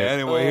shit.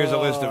 Anyway, here's a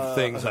list of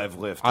things I've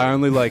lifted. I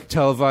only like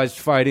televised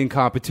fighting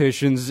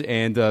competitions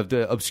and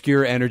the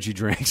obscure energy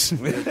drinks.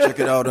 Check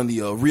it out on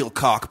the Real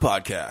Cock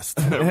podcast.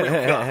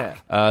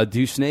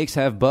 Do snakes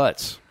have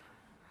butts?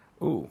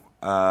 Ooh.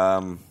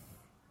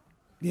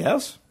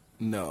 Yes.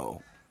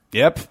 No.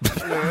 Yep.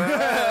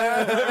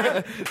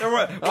 There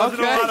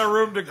wasn't a lot of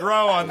room to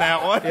grow on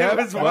that one. It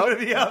was one or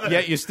the other.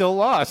 Yet you still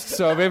lost,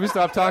 so maybe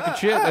stop talking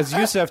shit. As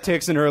Yusef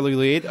takes an early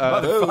lead,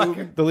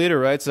 the leader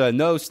writes,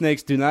 no,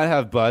 snakes do not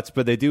have butts,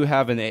 but they do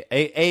have an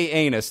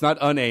anus, not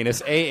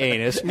unanus,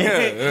 anus.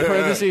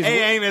 Parentheses,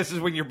 A-anus is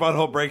when your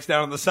butthole breaks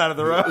down on the side of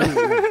the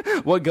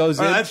road. what goes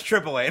in? That's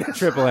triple anus.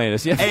 Triple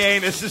anus, yeah.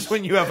 A-anus is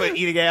when you have an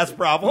eating ass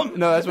problem.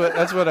 No,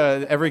 that's what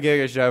every gay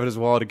guy should have in his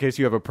wallet in case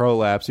you have a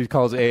prolapse. He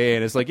calls AA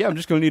and it's like, yeah, I'm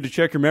just going to need to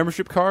check your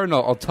membership card and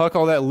I'll tuck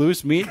all that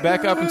loose meat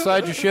back up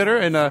inside your shitter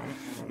and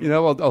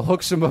I'll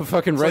hook some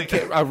fucking red.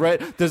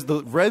 Does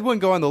the red one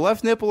go on the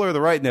left nipple or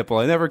the right nipple?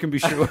 I never can be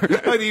sure.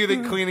 Why do you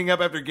think cleaning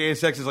up after gay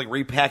sex is like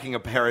repacking a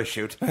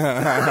parachute?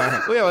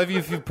 Well, yeah,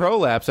 if you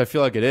prolapse, I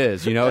feel like it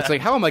is. It's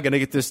like, how am I going to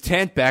get this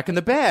tent back in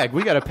the bag?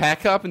 We got to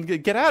pack up and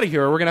get out of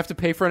here, or we're going to have to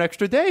pay for an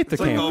extra day at the It's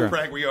like the old campground.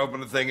 prank where you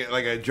open the thing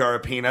like a jar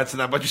of peanuts and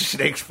then a bunch of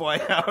snakes fly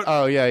out.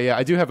 Oh yeah.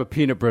 I do have a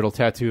peanut brittle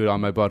tattooed on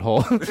my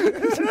butthole.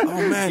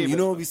 Oh man, you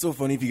know what would be so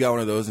funny if you got one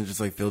of those and just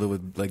like filled it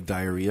with like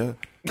diarrhea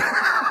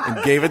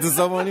and gave it to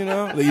someone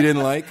that you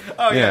didn't like.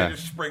 Oh Yeah.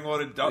 just spring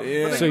loaded dump.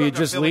 Yeah. So you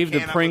just leave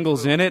the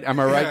Pringles in it? Am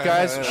I right,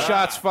 guys?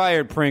 Shots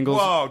fired, Pringles.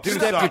 Whoa, do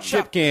Step your something.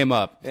 chip game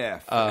up. Yeah.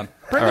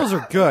 Pringles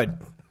are good.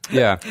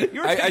 Yeah.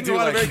 You're I taking do a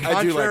lot of like very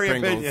I do like contrary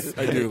Pringles. opinions.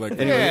 I do like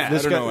Anyway,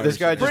 Pringles. this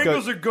guy just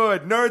Pringles goes. are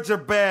good. Nerds are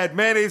bad.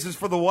 Mayonnaise is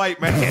for the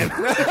white man.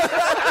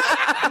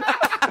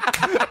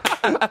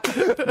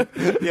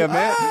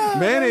 Yeah,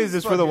 mayonnaise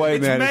is for the white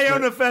It's man. mayo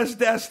nefest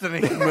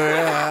destiny.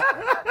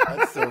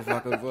 That's so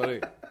fucking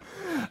funny.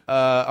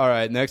 All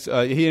right, next.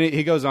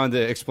 He goes on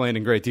to explain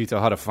in great detail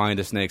how to find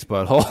a snake's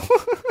butthole.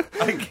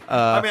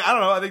 I mean, I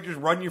don't know. I think just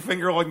run your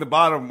finger along the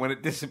bottom. When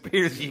it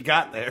disappears, you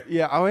got there.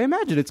 Yeah, I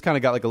imagine it's kind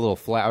of got like a little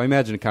flat. I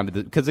imagine it kind of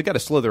because it got to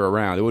slither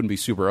around. It wouldn't be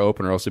super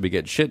open, or else it'd be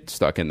getting shit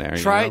stuck in there.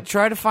 Try You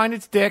know? to find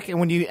its dick, and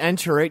when you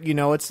enter it, you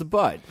know it's the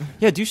butt.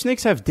 Yeah, do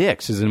snakes have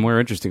dicks? Is a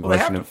more interesting Well, they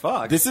have question. to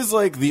fuck. This is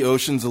like the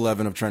Ocean's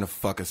 11 of trying to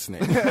fuck a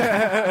snake. All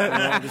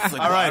right,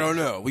 I don't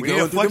know. We need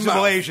a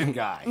flexible Asian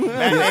guy.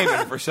 Matt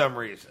Damon, for some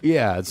reason.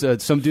 Yeah,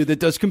 it's some dude that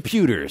does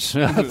computers.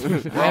 We're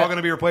all going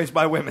to be replaced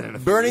by women in a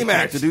few Bernie years.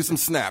 Mac to do some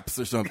snaps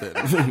or something.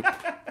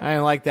 I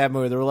didn't like that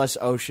movie. There were less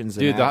oceans.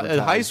 Dude, the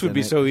heist would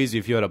be so easy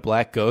if you had a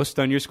black ghost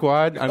on your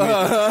squad. I mean,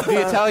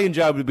 the Italian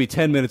job would be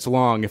 10 minutes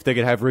long if they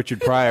could have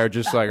Richard Pryor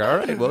just like, all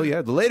right, well,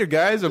 yeah, later,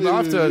 guys. I'm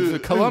off to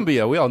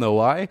Colombia. We all know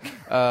why.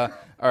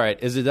 All right,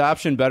 is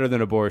adoption better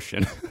than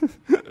abortion?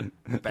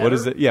 What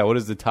is it? Yeah, what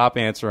is the top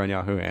answer on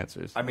Yahoo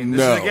Answers? I mean, this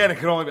No. is, again, it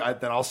could only be,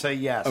 then I'll say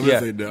yes. I'm gonna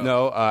say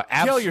no.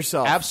 Kill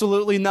yourself.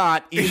 Absolutely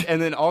not.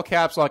 And then all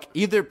caps lock,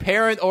 either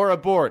parent or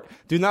abort.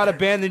 Do not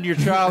abandon your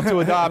child to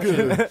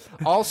adoption.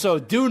 Also,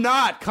 do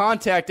not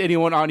contact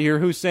anyone on here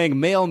who's saying,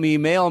 mail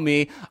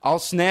me, I'll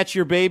snatch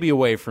your baby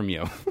away from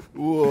you.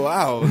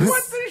 Wow.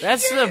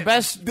 That's the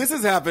best. This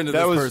has happened to That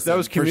this was person. that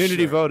was for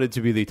community sure. voted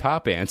to be the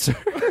top answer.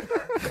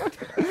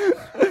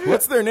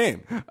 What's their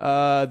name?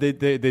 They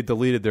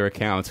deleted their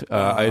account.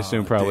 I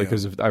assume probably damn.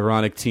 because of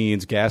ironic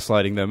teens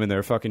gaslighting them in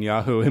their fucking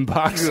Yahoo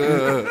inbox.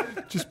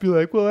 Just be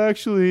like, well,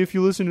 actually, if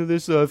you listen to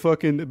this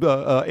fucking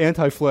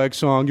anti-flag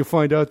song, you'll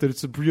find out that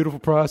it's a beautiful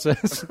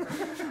process.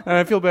 And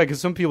I feel bad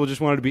because some people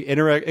just wanted to be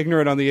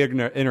ignorant on the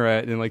internet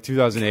in like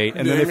 2008,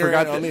 and then they Ignorant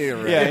forgot. on the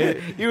internet.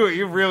 Yeah,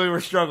 You really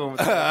were struggling with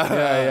that.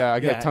 yeah. I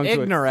got tongue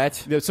twisted.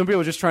 Ignorant. Yeah, some people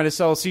were just trying to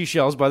sell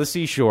seashells by the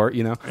seashore,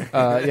 yeah,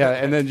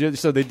 and then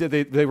so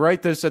they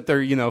write this at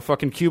their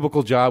fucking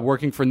cubicle job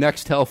working for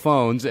Nextel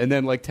phones, and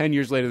then like 10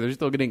 years later they're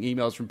still getting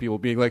emails from people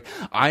being like,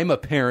 I'm a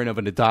parent of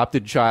an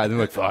adopted child, and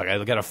they're like, fuck,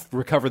 I gotta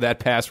recover that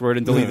password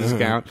and delete this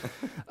account.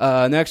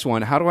 Next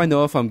one, how do I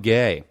know if I'm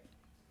gay?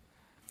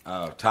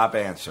 Oh, top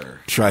answer.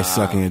 Try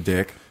sucking a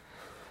dick.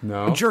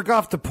 No, Jerk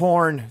off to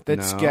porn.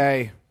 That's No.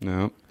 gay.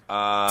 no,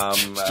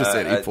 Just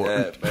said eat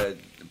porn.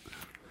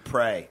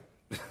 Pray.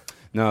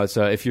 no. It's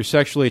if you're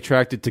sexually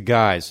attracted to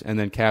guys, and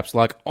then caps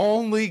lock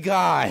only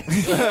guys.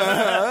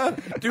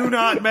 Do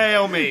not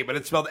mail me, but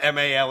it's spelled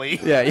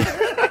M-A-L-E.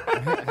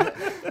 Yeah.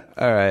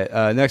 All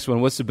right, next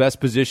one. What's the best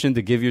position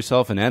to give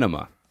yourself an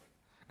enema?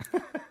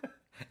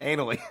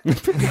 Anally.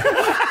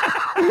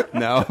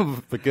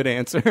 No, but good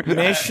answer.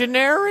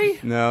 Missionary?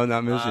 No,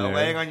 not missionary.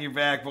 Laying on your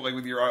back, but like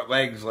with your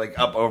legs like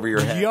up over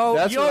your head.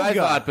 That's yoga. what I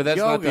thought, but that's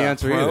not the Yoga.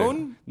 answer Prone?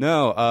 either.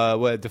 No,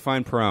 what?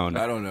 Define prone.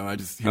 I don't know. I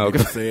just hear Okay.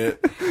 people say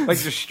it. Like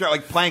just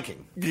like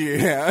planking.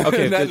 Yeah.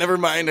 Okay, but- Never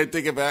mind. I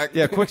take it back.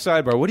 Yeah, quick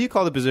sidebar. What do you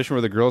call the position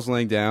where the girl's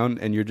laying down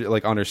and you're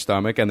like on her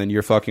stomach and then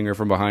you're fucking her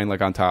from behind,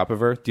 like on top of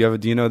her? Do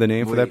you know the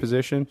name for that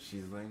position?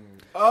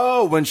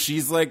 Oh, when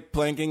she's like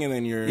planking and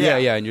then you're. Yeah,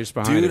 and you're just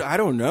behind Dude, her. I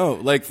don't know.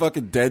 Like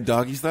fucking dead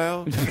doggy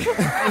style?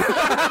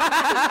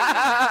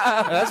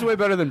 That's way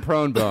better than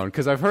prone bone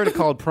because I've heard it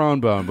called prone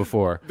bone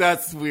before.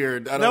 That's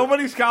weird. I don't,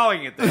 Nobody's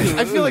calling it that.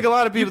 I feel like a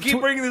lot of You people.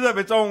 keep bringing this up.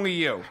 It's only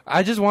you.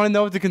 I just want to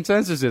know what the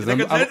consensus is. The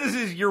consensus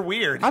is you're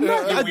weird. I'm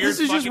not. You weird This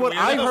is just fucking what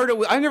I weirdo.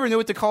 heard. I never knew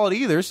what to call it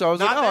either. So I was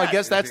Not like, oh, I that.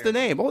 guess that's the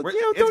name. Well,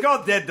 It's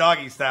called Dead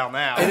Doggy Style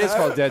now. It is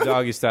called Dead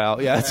Doggy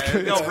Style. Yeah, it's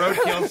It's called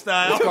Roadkill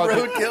Style.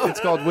 It's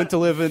called Went to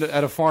Live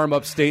at a Farm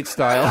Upstate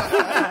Style.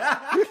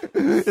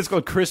 It's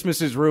called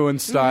Christmas is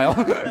Ruined Style.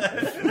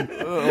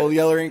 Old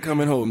Yeller ain't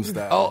coming home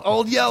style.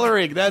 Old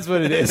Yellering. That's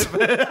what it is.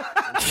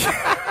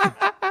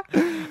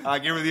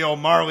 Give her the old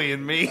Marley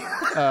and me.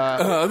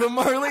 The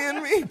Marley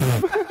and me.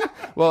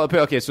 Well,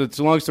 okay, so it's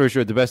a long story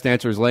short. The best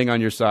answer is laying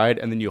on your side,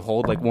 and then you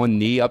hold like one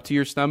knee up to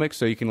your stomach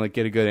so you can like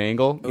get a good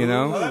angle. You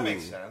know? Oh, that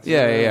makes sense.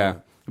 Yeah.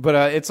 But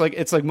it's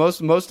like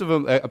most of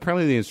them.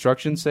 Apparently, the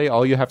instructions say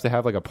all you have to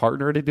have like a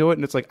partner to do it,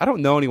 and it's like I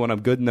don't know anyone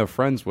I'm good enough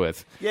friends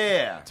with.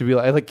 Yeah. To be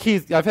like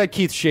Keith, I've had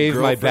Keith shave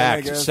my Girlfriend, I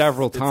back guess.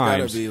 several It's gotta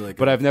times, be like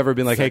but a I've never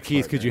been like, "Hey, sex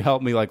Keith, could partner. you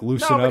help me like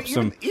loosen No, up but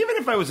some?" even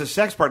if I was a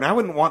sex partner, I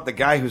wouldn't want the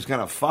guy who's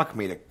gonna fuck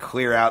me to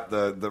clear out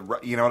the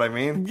you know what I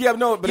mean? Yeah,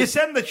 no, but you it's-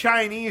 send the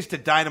Chinese to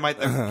dynamite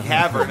the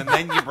cavern, and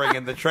then you bring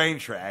in the train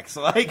tracks.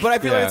 Like, But I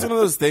feel like Yeah. it's one of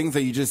those things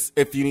that you just,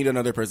 if you need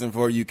another person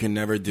for, you can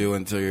never do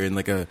until you're in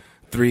like a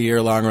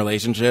 3-year long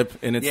relationship.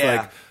 And it's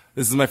Yeah. like,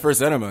 this is my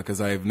first enema because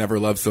I've never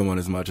loved someone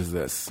as much as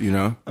this, you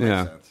know?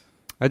 Yeah, sense.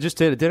 I just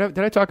did. Did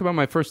I talk about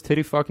my first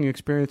titty fucking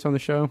experience on the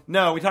show?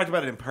 no, we talked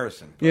about it in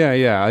person. Yeah.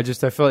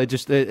 I felt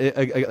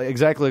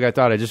exactly like I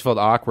thought. I just felt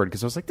awkward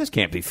because I was like, "This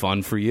can't be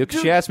fun for you."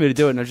 Because she asked me to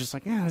do it, and I was just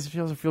like, "Yeah, I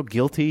feel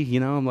guilty." You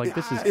know, I'm like,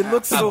 "This is It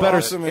looks so better-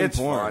 awesome in it's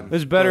porn. fun.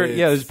 there's better." But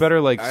Yeah, there's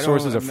better like I don't-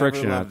 sources of I've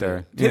friction never out loved there.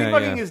 it. Titty Yeah,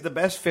 fucking yeah. is the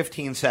best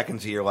 15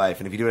 seconds of your life,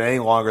 and if you do it any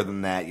longer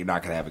than that, you're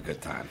not gonna have a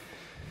good time.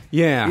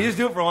 Yeah. You just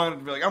do it for long,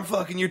 and be like, "I'm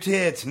fucking your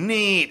tits,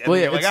 neat," and Well,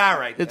 yeah, you're like, it's, "All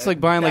right." it's then. like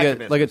buying Back like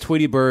to a business.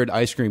 Tweety Bird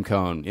ice cream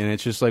cone, and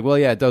it's just like, well,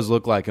 yeah, it does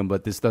look like them,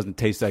 but this doesn't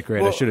taste that great.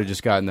 I Well- should have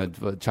just gotten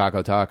a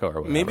Choco Taco or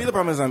whatever. Maybe the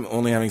problem is I'm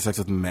only having sex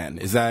with men.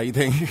 Is that you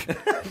think?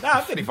 Nah,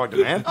 I'm titty fucked a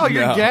man. Oh,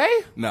 you're No. gay?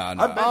 No.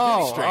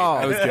 Oh, straight. oh.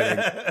 I was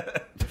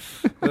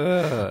kidding.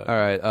 All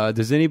right.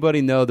 Does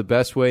anybody know the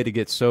best way to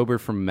get sober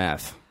from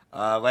meth?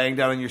 Laying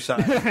down on your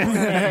side. Hold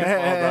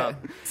up.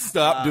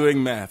 Stop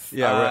doing meth.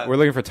 Yeah, we're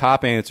looking for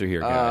top answer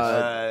here,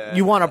 guys.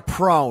 You want a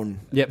prone.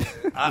 Yep.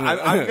 I'm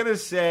going to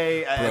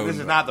say, this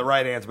is not the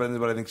right answer, but this is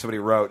what I think somebody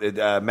wrote,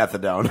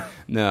 methadone.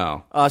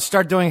 No.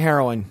 Start doing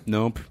heroin.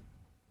 Nope.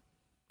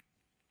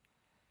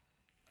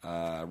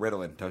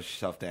 Ritalin, dose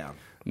yourself down.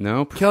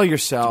 Nope. Kill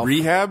yourself.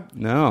 Rehab?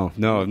 No,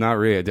 not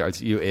really.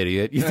 You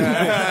idiot. You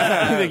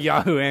think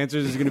Yahoo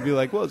Answers is going to be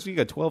like, well, so you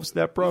got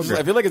 12-step I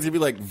program. feel like it's going to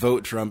be like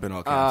vote Trump and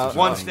all kinds of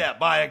One shit. step,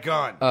 buy a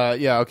gun.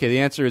 Yeah, okay. The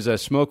answer is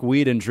smoke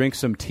weed and drink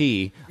some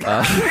tea.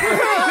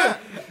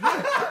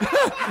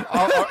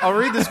 I'll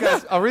read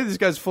this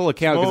guy's full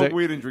account because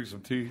weed and drink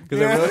some tea.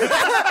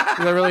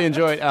 I really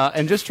enjoy it.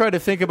 And just try to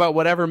think about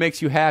whatever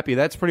makes you happy.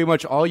 That's pretty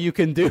much all you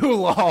can do,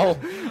 lol.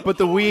 But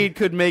the weed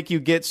could make you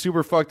get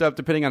super fucked up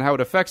depending on how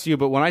it affects you.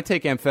 But when I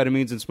take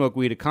amphetamines and smoke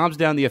weed, it calms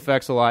down the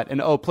effects a lot.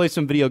 And play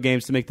some video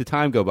games to make the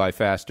time go by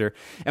faster.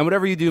 And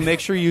whatever you do, make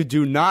sure you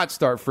do not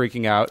start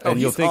freaking out. And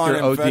you'll he's think on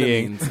you're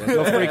ODing. amphetamines.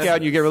 You'll freak out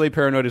and you get really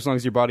paranoid as long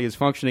as your body is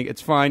functioning.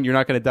 It's fine. You're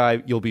not going to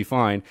die. You'll be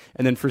fine.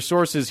 And then for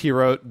sources, he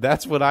wrote,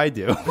 that's what I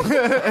do.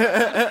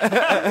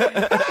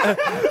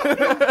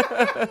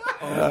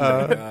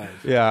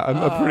 Yeah,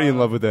 I'm pretty in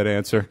love with that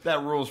answer.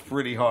 That rule's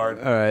pretty hard.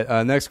 All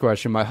right, next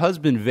question. My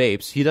husband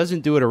vapes. He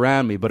doesn't do it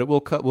around me, but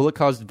will it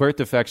cause birth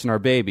defects in our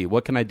baby?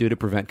 What can I do to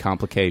prevent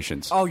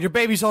complications? Oh, your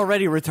baby's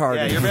already Yeah,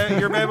 retarded.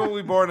 your baby will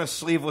be born a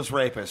sleeveless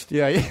rapist.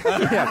 Yeah.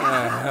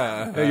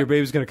 Yeah, your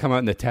baby's going to come out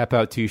in the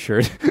tap-out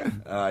T-shirt.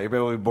 Your baby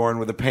will be born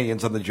with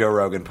opinions on the Joe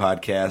Rogan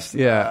podcast.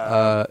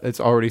 Yeah, it's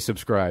already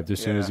subscribed as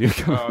soon as you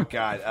come. Oh,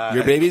 God.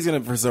 Your baby's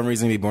going to, for some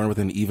reason, be born with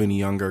an even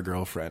younger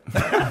girlfriend.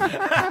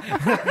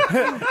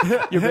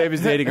 Your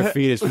baby's dating a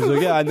fetus. She's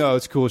like, yeah, I know,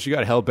 it's cool. She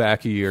got held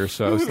back a year,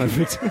 so it's not a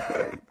big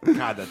deal.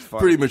 God, that's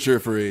funny. Pretty mature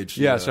for age.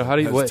 Yeah, so how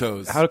do you has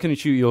toes. how can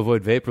you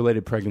avoid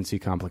vape-related pregnancy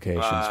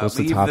complications? What's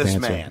the leave top this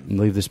answer? man.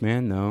 Leave this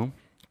man? No.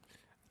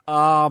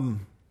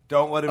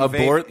 Don't let him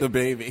abort vape. the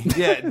baby?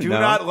 Yeah, do No.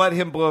 not let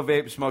him blow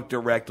vape smoke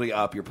directly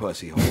up your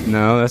pussy hole.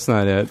 No, that's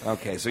not it.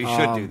 Okay, so you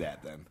should do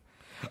that then.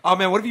 Oh,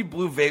 man, what if you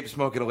blew vape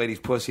smoke in a lady's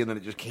pussy and then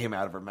it just came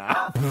out of her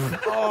mouth?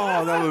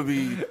 Oh, that would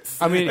be.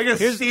 I mean, Like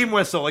a steam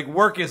whistle, like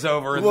work is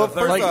over. In Well, the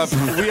third first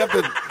off, we have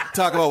to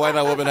talk about why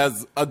that woman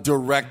has a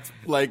direct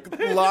line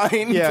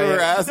to her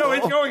asshole. No,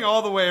 it's going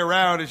all the way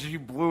around. It's just you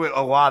blew it,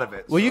 a lot of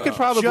it. well, you could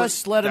probably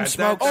Just let him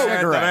smoke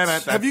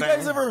cigarettes. Have you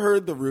guys ever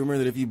heard the rumor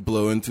that if you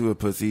blow into a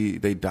pussy,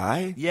 they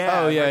die?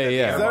 Yeah. Oh yeah, I heard that.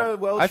 yeah. Is that a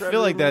well-tread I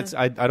feel like rumor? that's.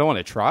 I don't want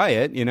to try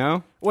it. You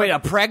know. Wait, a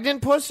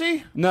pregnant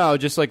pussy? No,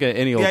 just like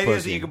any old The idea is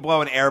that pussy. you can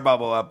blow an air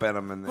bubble up in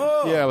them. And then,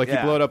 Yeah, like you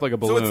Yeah. blow it up like a So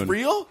balloon. it's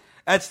real?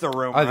 That's the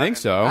rumor. I think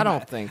so. I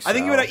don't think so. I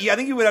think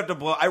you would have to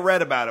blow. I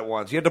read about it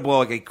once. You have to blow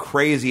like a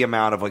crazy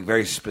amount of like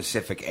very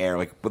specific air,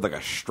 like with like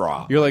a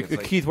straw. You're like,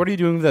 It's Keith, what are you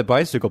doing with that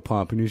bicycle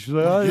pump? And he's just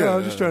like, oh, yeah,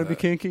 I'm just trying to be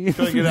kinky.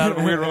 trying to get out of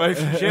a weird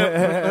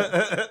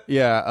relationship.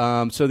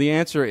 Yeah, so the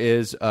answer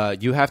is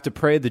you have to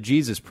pray the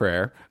Jesus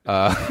prayer.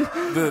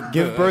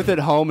 Give birth at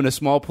home in a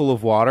small pool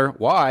of water.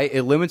 Why?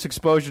 It limits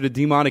exposure to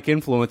demonic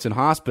influence in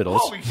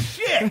hospitals. Holy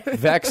shit!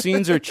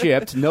 Vaccines are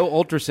chipped. No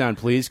ultrasound,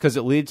 please, because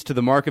it leads to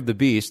the mark of the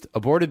beast.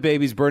 Aborted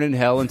babies burn in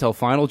hell until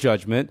final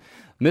judgment.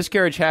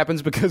 Miscarriage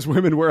happens because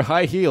women wear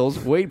high heels.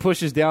 Weight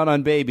pushes down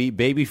on baby.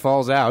 Baby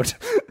falls out.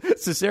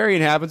 Cesarean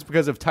happens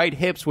because of tight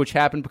hips, which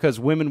happen because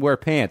women wear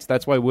pants.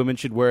 That's why women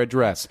should wear a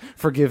dress.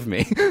 Forgive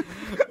me.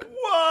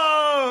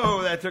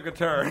 Whoa, that took a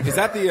turn. Is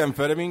that the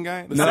amphetamine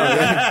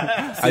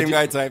guy? Same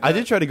guy type. I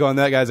did try to go on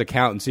that guy's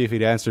account and see if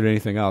he'd answered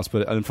anything else,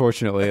 but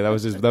unfortunately, that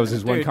was his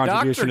one Dude,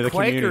 contribution to Dr. the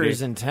Quaker community.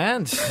 is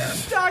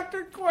intense.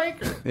 Dr.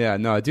 Quaker. Yeah,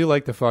 no, I do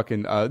like the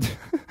fucking.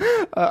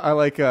 I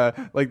like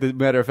the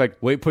matter of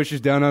fact. Weight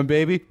pushes down on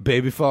baby,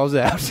 baby falls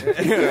out. Like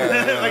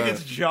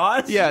it's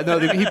Jaws? Yeah, no,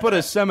 he put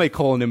a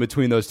semicolon in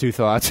between those two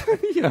thoughts.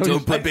 You know,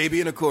 Don't put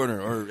baby in a corner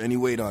or any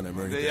weight on him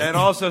or anything. And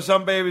also,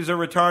 some babies are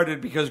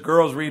retarded because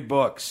girls read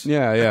books.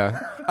 yeah.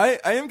 I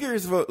am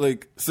curious about,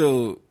 like,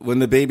 so when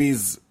the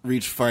babies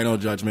reach final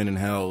judgment in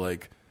hell,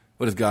 like,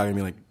 what is God going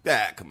to be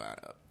like, come on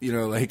up? You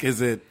know, like,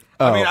 is it...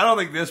 I mean, I don't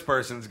think this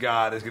person's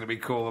God is going to be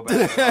cool about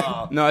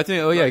it. No, I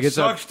think. Oh yeah, it gets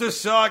up. Sucks to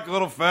suck,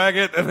 little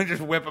faggot, and then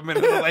just whip him into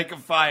the lake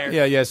of fire.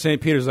 Yeah.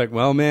 St. Peter's like,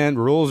 well, man,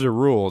 rules are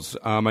rules.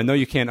 I know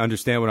you can't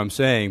understand what I'm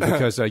saying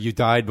because you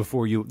died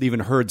before you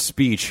even heard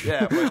speech.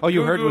 Yeah, all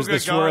you heard was the gone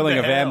swirling to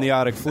of hell.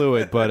 amniotic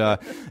fluid.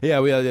 But yeah,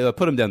 we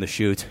put him down the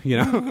chute. You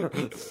know,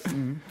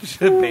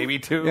 Baby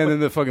too. and then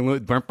the fucking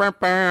it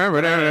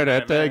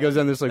goes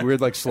down this like weird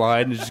like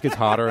slide and it just gets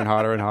hotter and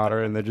hotter and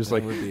hotter, and they're just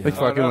like fucking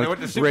no, they went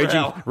to super raging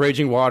hell.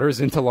 raging waters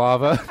into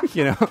lava.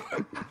 You know.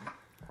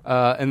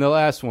 And the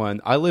last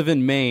one, I live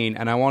in Maine,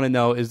 and I want to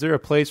know, is there a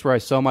place where I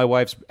sell my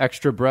wife's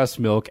extra breast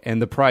milk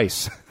and the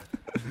price?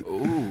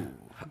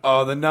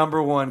 Oh, the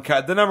number one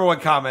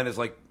comment is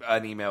like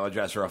an email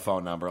address or a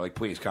phone number. Like,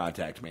 please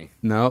contact me.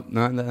 No,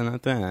 not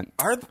that.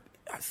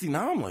 See,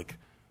 now I'm like,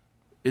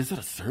 is it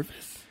a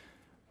service?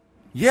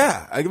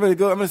 Yeah. I'm going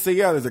to say,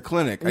 yeah, there's a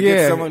clinic. I Yeah.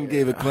 guess someone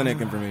gave a clinic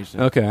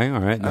information. Okay, all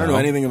right. I don't know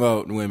anything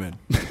about women.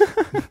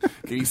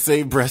 Can you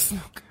save breast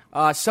milk?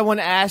 Someone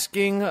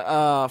asking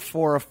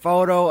for a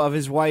photo of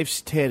his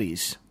wife's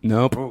titties.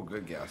 Nope. Oh,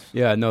 good guess.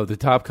 Yeah, no, the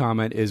top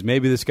comment is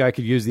maybe this guy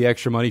could use the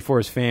extra money for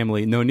his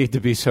family. No need to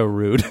be so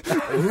rude.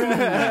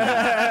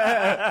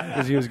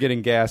 Because he was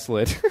getting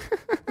gaslit.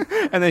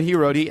 And then he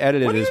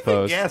edited his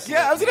post. Guess.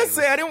 Yeah, I was going to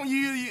say, I don't,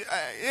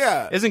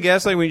 yeah. Isn't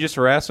gaslighting when you just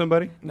harass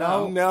somebody?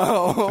 No.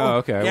 Oh,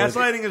 okay.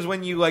 Gaslighting is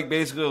when you like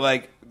basically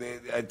like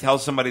tell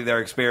somebody their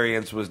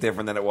experience was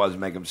different than it was,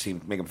 make them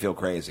feel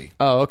crazy.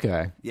 Oh,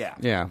 okay. Yeah.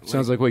 Yeah.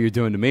 Sounds like what you're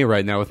doing to me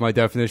right now with my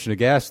definition of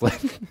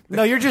gaslighting.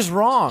 No, you're just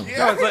wrong.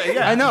 No, it's like,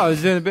 yeah. I know, I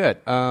was doing a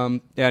bit. Yeah,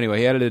 anyway,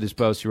 he edited his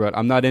post. He wrote,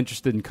 I'm not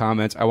interested in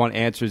comments. I want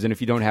answers, and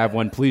if you don't have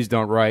one, please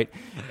don't write.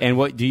 And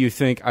what do you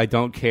think? I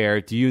don't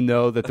care. Do you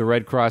know that the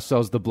Red Cross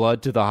sells the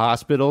blood to the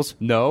hospitals?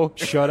 No?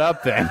 Shut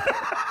up, then.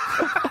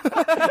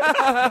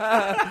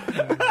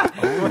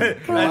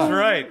 That's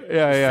right.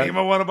 Yeah.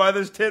 Seema want to buy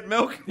this tit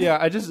milk? Yeah,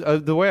 I just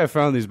the way I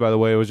found these, by the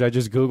way, was I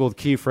just Googled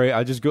key phrase.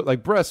 I just go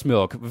like breast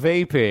milk,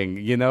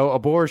 vaping,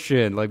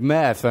 abortion, like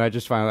meth, and I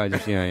just found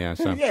yeah.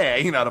 So Yeah,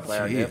 you know how to play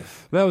our game.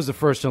 that was the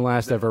first and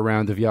last ever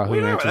round of Yahoo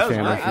Well, Answers that was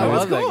Family nice. Feud. I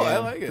love that Cool, game. I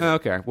like it.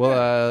 Okay,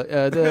 well,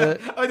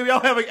 We all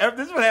have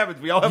this is what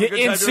happens. We all have You a good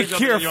time doing insecure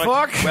something, and you're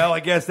like, fuck. well, I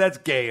guess that's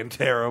gay and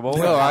terrible.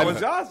 No, that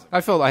was awesome.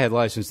 I felt I had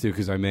license to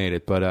because I made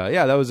it, but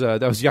yeah, that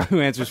was Yahoo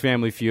Answers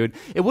Family Feud.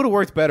 It would have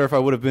worked better if I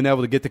would have been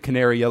able to get the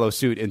canary yellow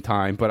suit in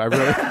time, but I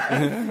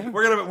really,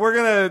 We're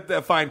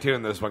gonna fine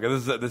tune this one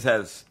because this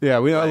has yeah,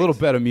 we a little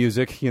bit of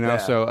music, Yeah.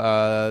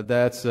 So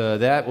that's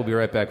that. We'll be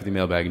right back with the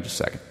mailbag in just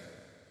a second.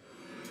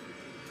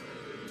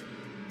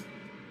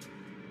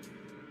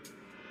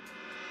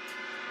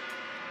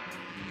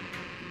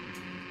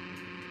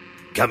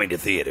 Coming to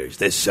theaters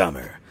this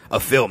summer, a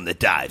film that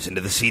dives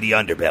into the seedy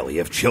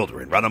underbelly of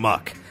children run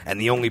amok and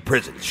the only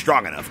prison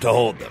strong enough to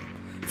hold them.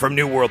 From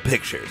New World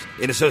Pictures,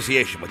 in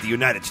association with the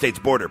United States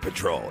Border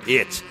Patrol,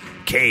 it's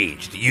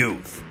Caged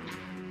Youth.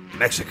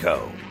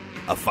 Mexico,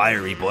 a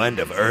fiery blend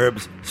of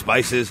herbs,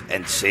 spices,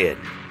 and sin.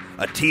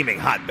 A teeming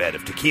hotbed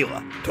of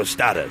tequila,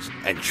 tostadas,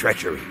 and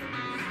treachery.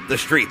 The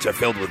streets are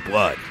filled with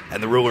blood,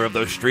 and the ruler of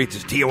those streets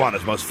is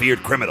Tijuana's most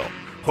feared criminal,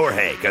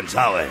 Jorge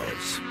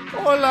Gonzalez.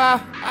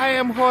 Hola, I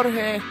am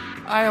Jorge.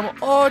 I am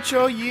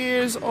 8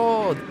 years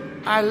old.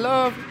 I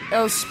love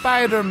El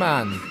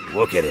Spider-Man.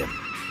 Look at him.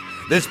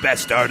 This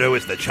bastardo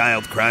is the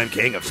child crime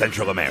king of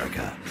Central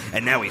America,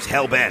 and now he's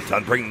hell-bent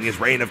on bringing his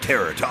reign of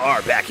terror to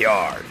our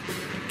backyard.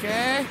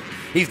 Okay?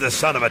 He's the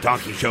son of a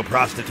donkey show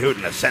prostitute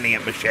and a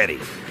sentient machete.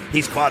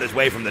 He's clawed his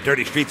way from the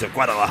dirty streets of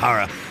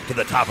Guadalajara to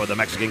the top of the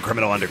Mexican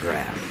criminal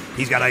underground.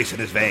 He's got ice in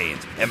his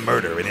veins and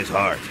murder in his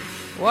heart.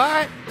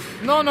 What?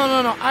 No.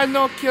 I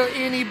don't kill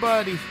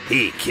anybody.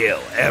 He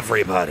kill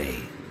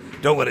everybody.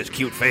 Don't let his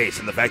cute face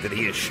and the fact that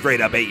he is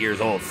straight up 8 years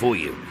old fool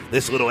you.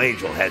 This little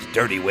angel has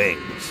dirty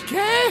wings.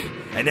 Okay?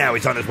 And now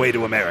he's on his way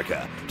to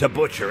America to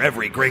butcher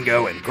every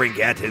gringo and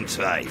gringat in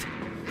sight.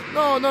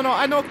 No.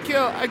 I don't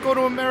kill. I go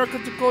to America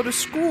to go to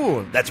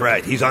school. That's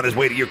right, he's on his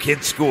way to your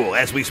kid's school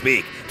as we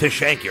speak to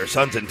shank your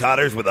sons and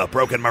daughters with a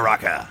broken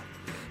maraca.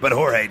 But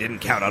Jorge didn't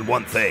count on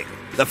one thing: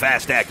 the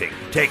fast-acting,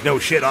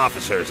 take-no-shit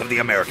officers of the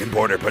American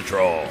Border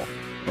Patrol.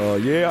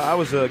 Yeah, I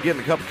was getting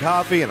a cup of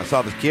coffee, and I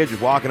saw this kid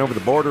just walking over the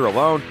border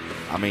alone.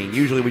 I mean,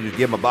 usually we just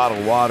give him a bottle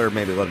of water,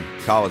 maybe let him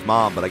call his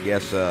mom, but I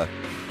guess,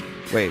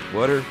 wait,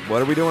 what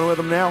are we doing with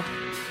him now?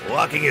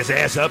 Locking his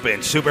ass up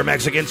in Super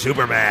Mexican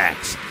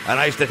Supermax, an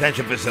ICE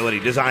detention facility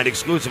designed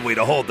exclusively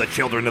to hold the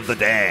children of the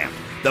damned,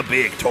 the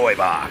big toy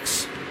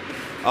box.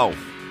 Oh,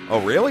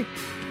 really?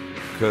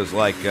 Because,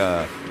 I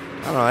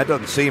don't know, that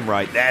doesn't seem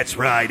right. That's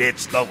right,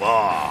 it's the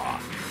law.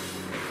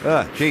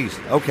 Jeez,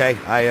 okay,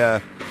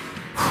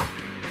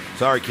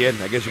 sorry,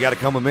 kid, I guess you gotta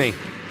come with me.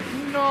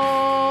 No.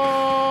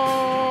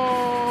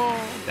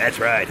 That's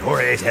right,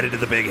 Jorge's headed to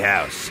the big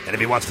house, and if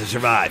he wants to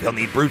survive, he'll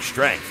need brute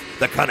strength,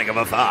 the cunning of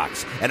a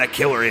fox, and a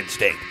killer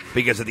instinct.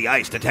 Because at the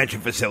ICE detention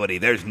facility,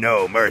 there's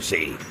no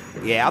mercy.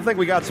 Yeah, I think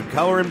we got some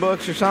coloring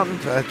books or something.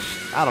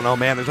 I don't know,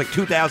 man, there's like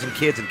 2,000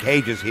 kids in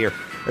cages here.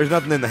 There's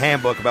nothing in the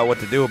handbook about what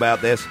to do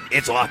about this.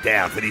 It's locked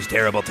down for these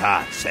terrible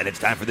tots, and it's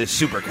time for this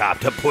super cop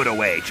to put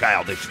away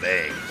childish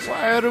things.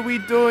 Why are we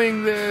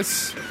doing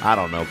this? I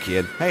don't know,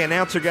 kid. Hey,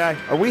 announcer guy,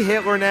 are we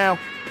Hitler now?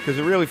 Because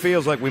it really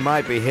feels like we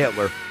might be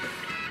Hitler.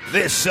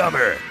 This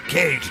summer,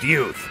 caged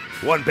youth.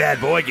 One bad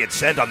boy gets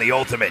sent on the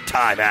ultimate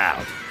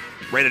timeout.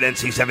 Rated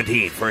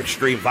NC-17 for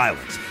extreme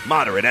violence,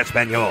 moderate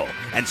Espanol,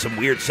 and some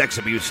weird sex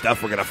abuse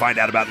stuff we're going to find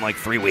out about in like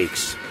 3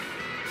 weeks.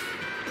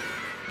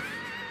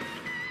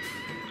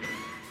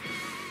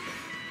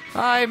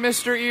 Hi,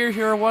 Mr. Ear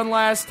here one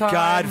last time.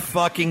 God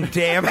fucking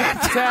damn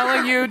it.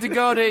 Telling you to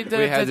go to...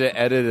 We had to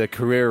edit a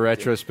career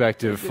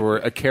retrospective for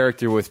a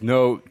character with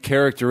no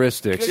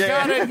characteristics.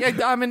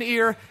 I'm an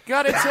ear.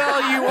 Gotta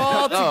tell you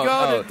all to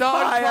go to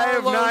Don Hi, I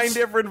have Carlos. 9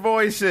 different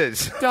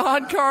voices.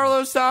 Don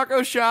Carlos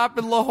Taco Shop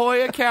in La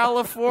Jolla,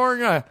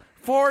 California.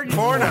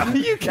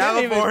 You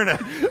California.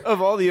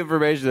 Of all the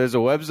information, there's a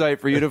website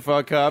for you to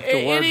fuck up,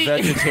 the word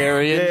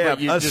vegetarian. Yeah, but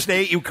you a just,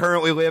 state you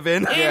currently live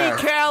in.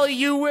 Any Cali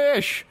you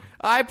wish.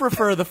 I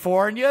prefer the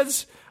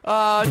Fornias.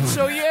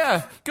 So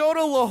yeah, go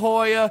to La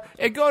Jolla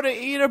and go to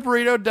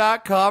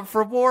eataburrito.com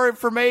for more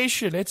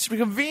information. It's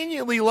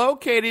conveniently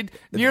located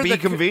near the...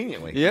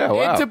 conveniently. Yeah,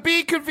 wow. To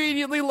be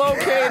conveniently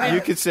located.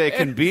 You could say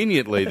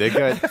conveniently. They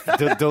got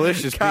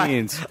delicious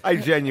beans. I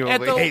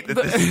genuinely hate that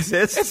this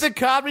exists. It's the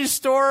Comedy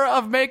Store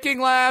of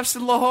Making Laughs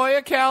in La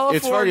Jolla, California.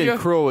 It's fucking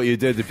cruel what you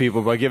did to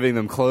people by giving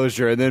them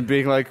closure and then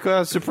being like,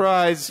 oh,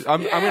 surprise,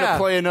 I'm going to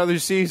play another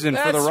season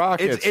for the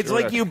Rockets. It's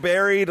like you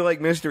buried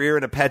Mr. Ear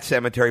in a pet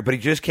cemetery, but he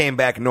just came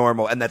back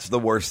normal, and that's the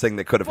worst thing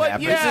that could have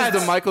happened. Yeah, this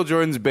is the Michael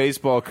Jordan's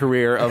baseball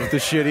career of the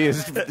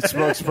shittiest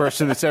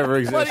spokesperson that's ever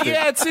existed. But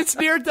yeah,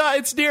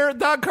 it's near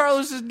Don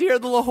Carlos is near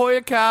the La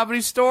Jolla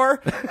Comedy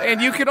Store, and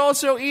you can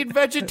also eat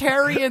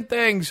vegetarian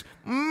things.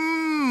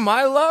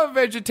 I love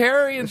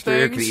vegetarian Mr.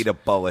 Ear things. could eat a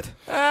bullet.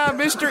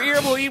 Mr.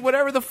 Ear will eat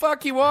whatever the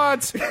fuck he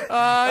wants.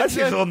 That's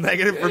just a little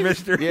negative for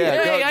Mr.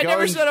 Yeah, Hey, I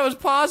never said I was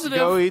positive.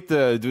 Go eat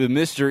the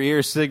Mr.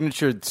 Ear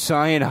signature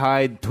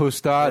cyanide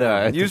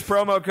tostada. Use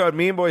promo code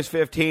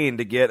MEANBOYS15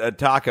 to get a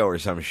taco or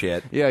some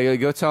shit. Yeah,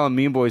 go tell him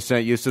Mean Boy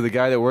sent you, so the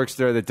guy that works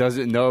there that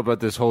doesn't know about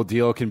this whole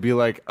deal can be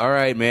like, all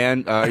right,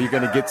 man, are you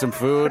going to get some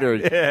food, or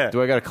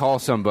do I got to call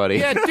somebody?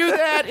 Yeah, do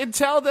that and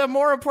tell them,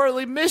 more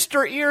importantly,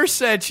 Mr. Ear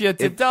sent you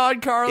to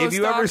Don Carlos. If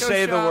you ever Taco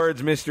say the Shop.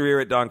 words Mr. Ear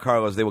at Don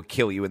Carlos, they will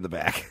kill you in the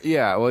back.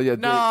 Yeah, well, yeah.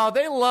 No,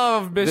 they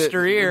love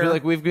Mr. Ear.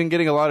 Like, we've been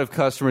getting a lot of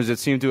customers that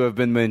seem to have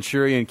been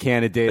Manchurian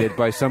candidated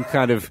by some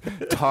kind of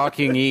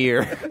talking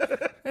ear.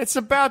 It's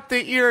about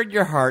the ear in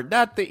your heart,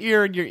 not the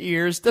ear in your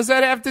ears. Does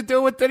that have to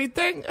do with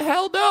anything?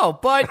 Hell no.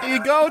 But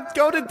you go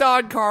to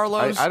Don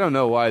Carlos. I don't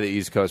know why the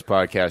East Coast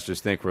podcasters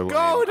think we're lame.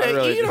 Go to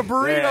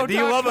eataburrito.com. Do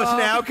you love us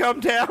now? Come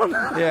down.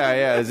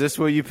 Yeah. Is this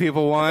what you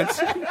people want?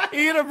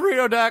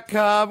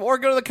 Eataburrito.com or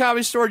go to the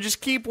Comedy Store. Just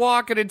keep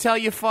walking until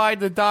you find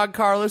the Don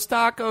Carlos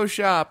Taco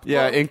Shop.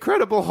 Yeah,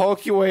 Incredible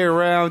Hulk your way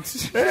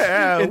around.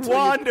 Yeah,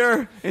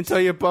 Wander. Until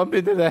you bump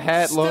into the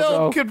hat Still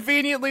logo.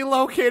 conveniently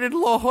located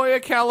in La Jolla,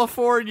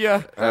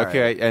 California.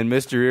 Okay, and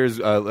Mr. Ear's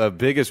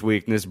biggest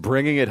weakness,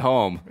 bringing it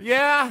home.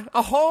 Yeah,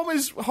 home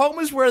is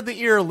where the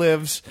ear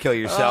lives. Kill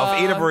yourself.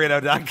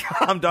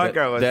 Eataburrito.com. Don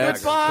Carlos.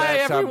 Goodbye,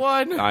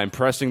 everyone. I'm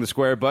pressing the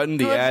square button.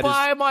 The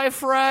Goodbye, my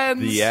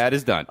friends. The ad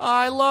is done.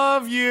 I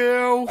love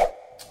you.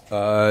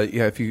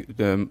 Yeah, if you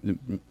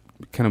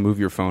kind of move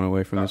your phone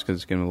away from this because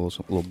it's getting a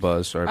little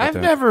buzz. Sorry about I've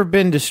that. never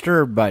been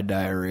disturbed by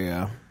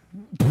diarrhea.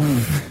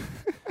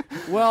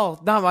 Well,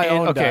 not my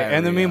own diarrhea.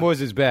 And the Mean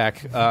Boys is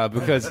back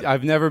because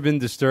I've never been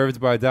disturbed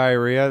by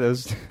diarrhea.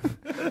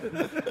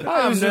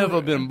 I've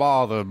never been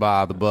bothered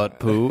by the butt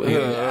poo.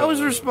 I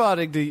was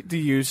responding to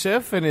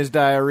Yusuf and his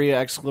diarrhea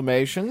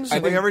exclamations. I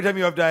think every time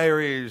you have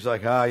diarrhea, he's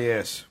like,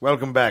 yes,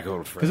 welcome back,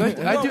 old friend.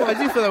 Because I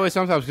do feel that way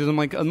sometimes because I'm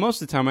like,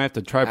 most of the time I have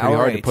to try pretty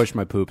hard to push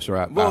my poops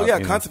out. Well, yeah,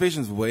 you know?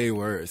 constipation's way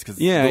worse because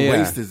the Yeah.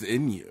 waste is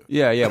in you.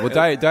 Yeah. Well,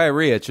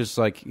 diarrhea, it's just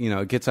like,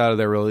 it gets out of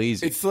there real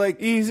easy. It's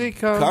like easy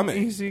come, coming.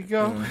 easy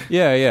go.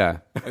 Yeah.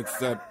 It's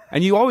that.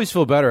 And you always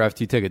feel better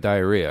after you take a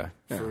diarrhea.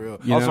 For real.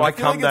 You know? I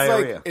feel come like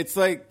diarrhea. It's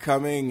like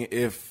coming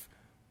if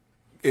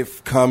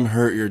cum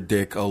hurt your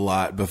dick a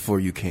lot before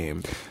you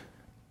came.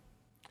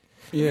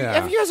 Yeah.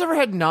 Have you guys ever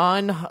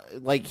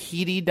had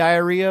heaty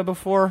diarrhea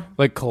before?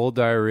 Like cold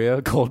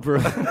diarrhea, cold brew.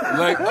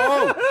 Like,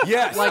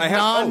 yes, Like I have.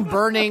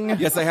 non-burning?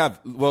 Yes, I have.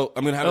 Well,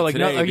 I'm gonna have it Like,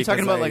 today. are you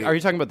talking because about are you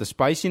talking about the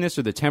spiciness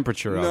or the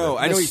temperature of No,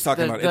 it? I know what he's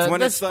talking about. It's when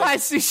the it's like.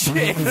 spicy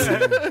shit.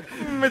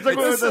 it's like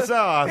with the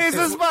sauce. It's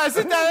a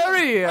spicy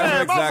diarrhea. I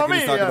know exactly what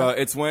he's Mamma talking mia. about.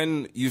 It's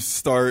when you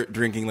start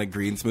drinking like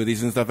green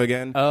smoothies and stuff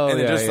again. Oh, and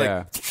it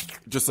yeah,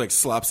 just like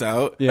slops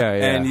out. Yeah.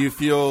 And you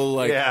feel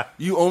like Yeah.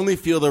 you only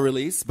feel the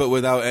release, but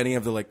without any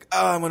of the like,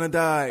 I'm gonna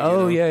die. you Oh,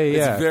 know? yeah.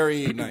 It's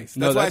very nice.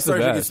 No, That's why I that's the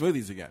started drinking best.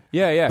 smoothies again.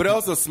 Yeah. But it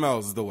also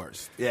smells the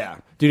worst. Yeah.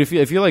 Dude,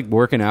 if you're like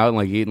working out and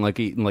like eating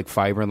like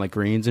fiber and like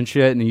greens and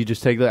shit, and you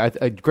just take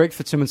that. Greg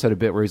Fitzsimmons had a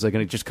bit where he's like,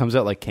 and it just comes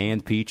out like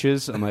canned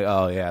peaches. I'm like,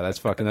 oh yeah, that's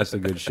the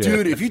good shit.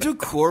 Dude, if you do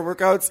core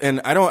workouts,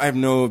 and I have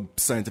no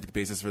scientific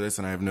basis for this,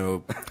 and I have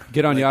no.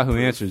 Get on Yahoo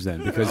Answers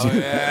then, because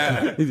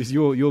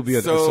you'll be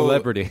a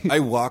celebrity. I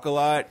walk a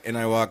lot, and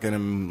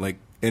I'm like,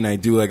 and I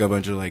do like a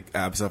bunch of like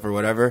ab stuff or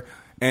whatever,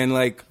 and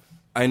like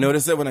I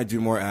notice that when I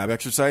do more ab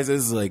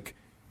exercises, like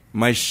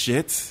my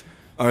shits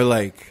are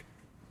like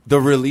the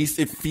release.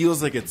 It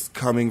feels like it's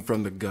coming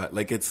from the gut,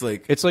 like it's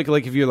like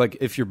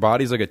if your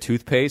body's like a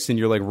toothpaste and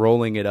you're like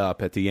rolling it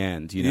up at the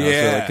end, you know?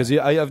 Yeah. Because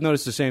I've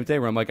noticed the same thing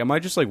where I'm like, am I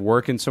just like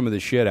working some of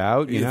the shit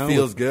out? You know? it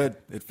feels good.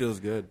 It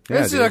feels good. Yeah,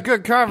 This is dude. a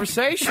good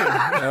conversation.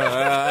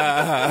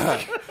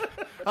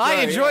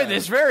 I enjoy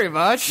this very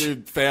much.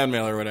 Dude, fan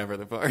mail or whatever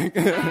the fuck. It's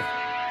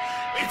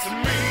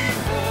me,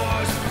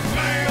 boys,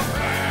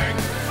 mailbag,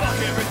 fuck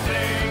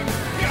everything,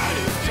 God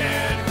is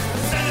dead,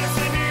 send us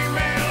an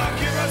email or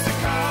give us a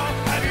call,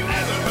 have you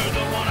ever heard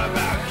the one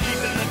about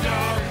keeping the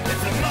dog?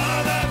 It's a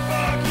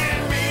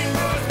motherfucking mean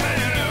boys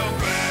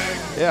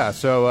mailbag. Yeah,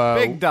 so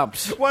Big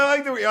dumps. Well, I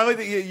like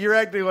that you're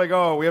acting like,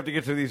 we have to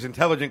get to these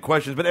intelligent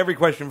questions, but every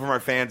question from our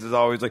fans is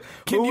always like,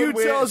 Can who you would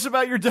win? tell us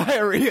about your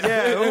diarrhea?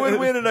 Yeah, who would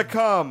win in a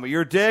cum?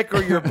 Your dick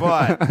or your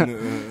butt?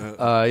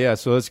 yeah,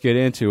 so let's get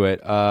into it.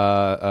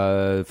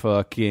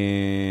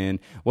 Fucking,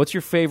 what's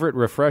your favorite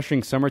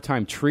refreshing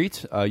summertime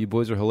treat? You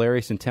boys are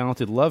hilarious and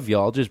talented. Love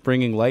y'all. Just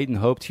bringing light and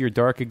hope to your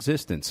dark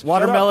existence.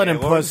 Watermelon and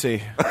Gaylord.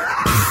 pussy.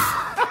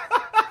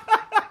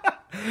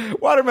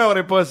 Watermelon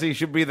and Pussy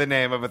should be the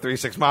name of a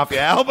 3-6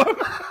 Mafia album.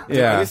 Are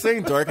Yeah. you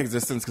saying dark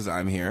existence because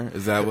I'm here?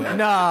 Is that what?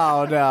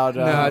 No. No,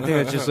 I think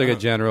it's just like a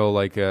general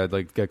like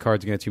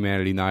Cards Against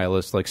Humanity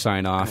nihilist like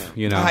sign off.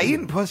 You know.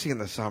 Eating pussy in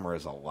the summer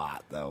is a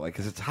lot though, like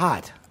because it's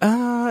hot.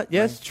 Yeah,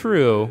 it's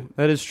true.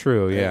 That is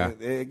true. Yeah.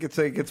 It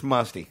gets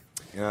musty.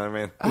 You know what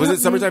I mean? Was it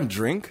summertime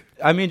drink?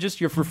 I mean, just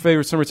your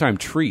favorite summertime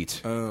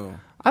treat. Oh.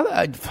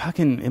 I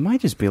fucking, it might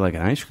just be like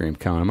an ice cream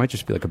cone. It might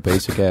just be like a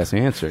basic ass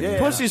answer.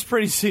 Pussy's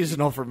pretty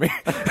seasonal for me.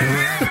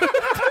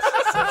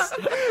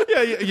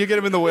 Yeah, you get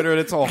them in the winter and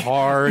it's all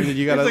hard, and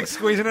you gotta. It's like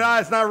squeezing it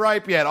out. It's not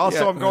ripe yet.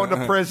 Also, Yeah. I'm going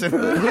to prison.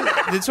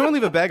 Did someone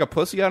leave a bag of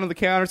pussy out on the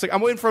counter? It's like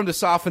I'm waiting for them to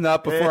soften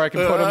up before I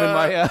can put them in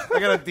my. I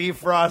gotta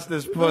defrost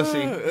this pussy.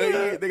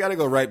 They got to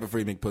go right before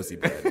you make pussy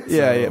bad.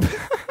 Yeah.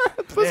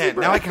 Yeah,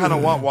 now I kind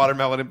of want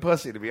watermelon and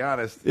pussy, to be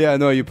honest. Yeah,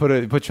 no, you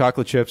put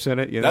chocolate chips in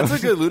it. You know,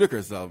 That's a good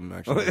Ludacris album,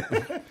 actually.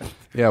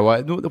 yeah.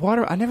 Well, the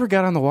water. I never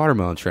got on the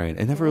watermelon train.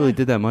 It never really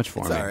did that much for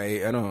It's me. all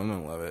right. I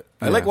don't love it.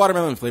 I like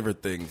watermelon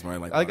flavored things more. I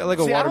like a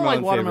See, I don't watermelon,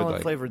 like watermelon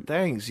flavored, flavored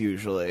things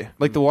usually.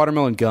 like the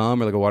watermelon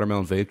gum or like a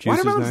watermelon vape juice.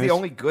 Watermelon's is nice. the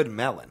only good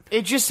melon.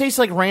 It just tastes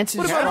like rancid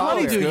What about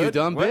strawberry. honeydew, you Good.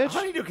 dumb What? bitch?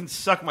 Honeydew can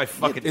suck my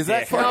fucking Is that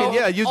dick. fucking- Fucking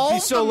yeah, you'd All be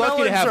so the lucky to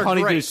melons have are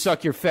honeydew great.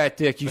 suck your fat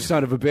dick, you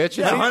son of a bitch.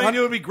 Yeah,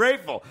 honeydew would be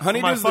grateful. for my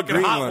Honeydew's the fucking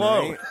green hot one,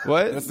 load. right?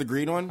 What? That's the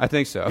green one? I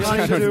think so.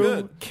 Honeydew,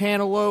 good.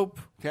 cantaloupe,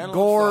 Cantaloupe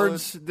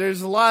gourds.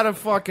 There's a lot of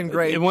fucking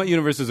great. In what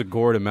universe is a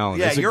gourd a melon?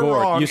 Yeah, it's a you're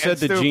gourd. wrong You said and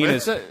the stupid.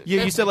 genus.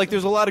 You said like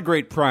there's a lot of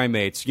great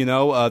primates. You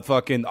know,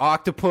 fucking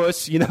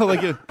octopus. You know,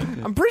 like.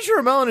 I'm pretty sure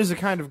a melon is a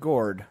kind of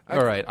gourd.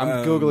 All right,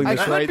 I'm googling I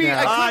this could right be-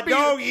 now. I could be-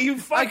 No, you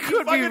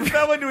fucking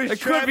fell into his I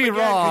could trap be again,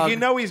 'cause wrong. You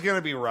know he's going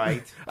to be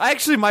right. I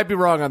actually might be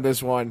wrong on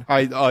this one.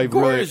 I Gourd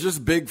really. is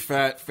just big,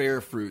 fat,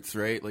 fair fruits,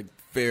 right? Like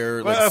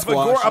fair, Well, like if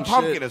squash a and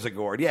pumpkin shit. is a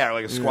gourd. Yeah, or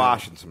like a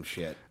squash and some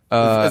shit.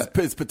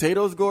 Is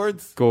potatoes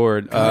gourds?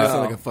 Gourd. I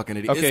sound like a fucking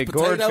idiot. Okay, Is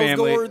gourd potatoes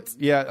family. gourds?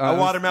 Yeah, A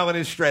watermelon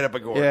is straight up a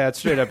gourd. Yeah, it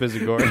straight up is a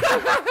gourd.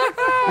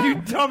 You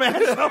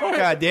dumbass.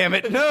 God damn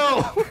it!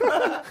 No.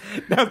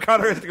 Now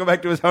Connor has to go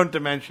back to his own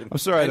dimension. I'm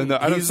sorry. I don't know.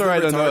 I'm He's sorry. I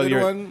the don't know retarded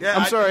your. one? Yeah,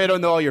 I'm sorry. I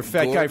don't know all your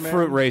fat Gourd guy man?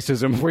 fruit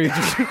racism, where you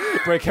just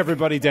break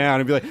everybody down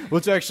and be like, "Well,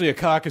 it's actually a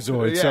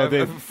caucasoid." Yeah, so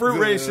they, fruit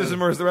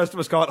racism, or as the rest of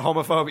us call it,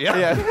 homophobia.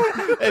 yeah.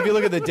 If you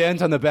look at the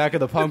dent on the back of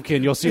the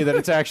pumpkin, you'll see that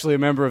it's actually a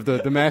member of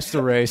the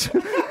master race.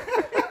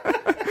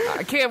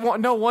 I can't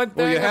know one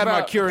thing. Well, you had my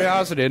about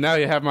curiosity, and now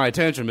you have my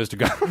attention, Mr.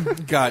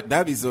 God. God,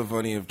 that'd be so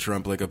funny if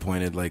Trump like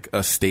appointed like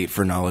a state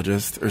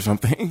phrenologist or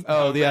something.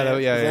 Oh, yeah,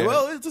 He's yeah. like,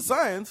 well, it's a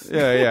science.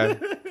 Yeah.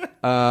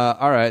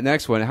 All right,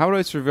 next one. How do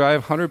I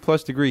survive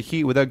 100-plus degree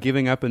heat without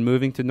giving up and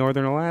moving to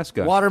northern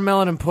Alaska?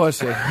 watermelon and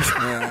pussy.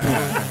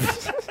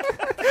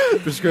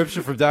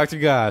 Prescription from Dr.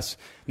 Goss.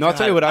 No, I'll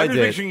tell you what I I'm just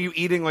did. picturing you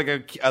eating like a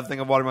thing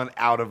of watermelon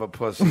out of a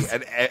pussy,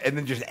 and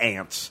then just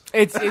ants.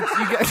 It's you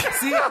got,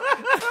 see.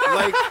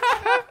 Like,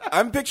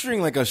 I'm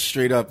picturing like a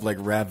straight up like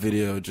rap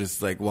video,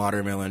 just like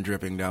watermelon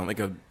dripping down, like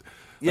a.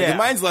 Yeah. Like,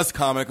 mine's less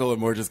comical and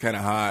more just kind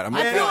of hot. I'm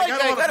I feel like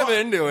I'm kind of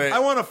into it. I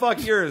want to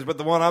fuck yours, but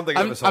the one I'm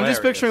thinking of is I'm just hilarious.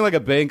 picturing like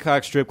a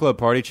Bangkok strip club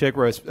party chick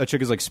where a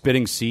chick is like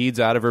spitting seeds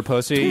out of her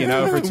pussy, you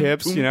know, for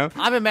tips, you know.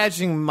 I'm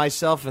imagining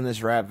myself in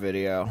this rap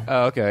video.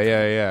 Oh, okay,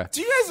 yeah.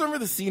 Do you guys remember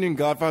the scene in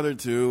Godfather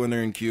 2 when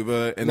they're in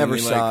Cuba and Never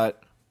then they, saw like,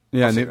 it.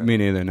 Yeah, me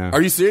neither, no.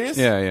 Are you serious?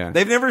 Yeah.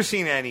 They've never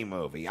seen any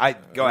movie.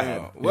 Go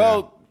ahead.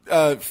 Well,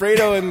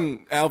 Fredo and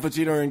Al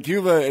Pacino are in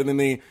Cuba, and then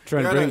they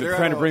Trying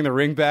to bring the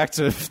ring back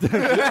to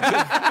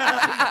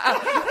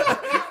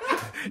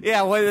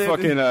Yeah,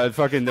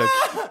 fucking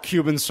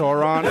Cuban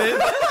Sauron.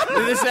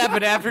 Did this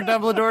happen after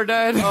Dumbledore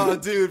died? Oh,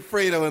 dude,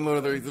 Fredo and Lord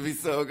of the Rings would be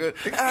so good.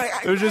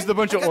 There's just a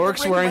bunch of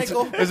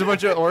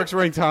orcs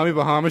wearing Tommy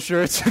Bahama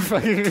shirts and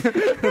fucking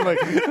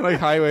like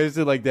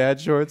high-waisted like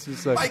dad shorts.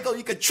 It's like, Michael,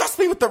 you can trust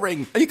me with the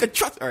ring. You can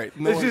trust. All right,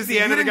 This is the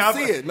end of the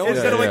Godfather. Godfather. See it. No one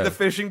Instead of Yeah. like the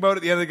fishing boat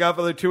at the end of the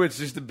Godfather 2, it's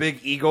just a big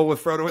eagle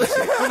with Frodo and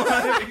Sam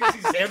on it. You can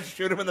see Sam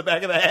shoot him in the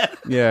back of the head.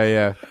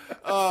 yeah.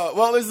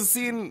 Well, there's a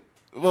scene.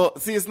 Well,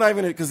 see, it's not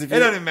even because if It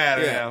doesn't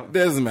matter now. It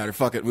doesn't matter.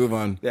 Fuck it. Move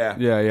on.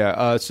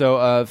 Yeah.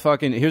 So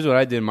fucking here's what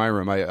I did in my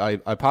room. I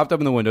popped up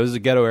in the window. This is a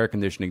ghetto air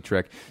conditioning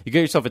trick. You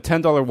get yourself a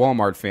 $10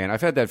 Walmart fan. I've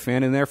had that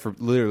fan in there for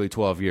literally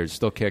 12 years,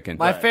 still kicking.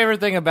 My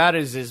favorite thing about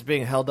it is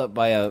being held up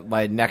by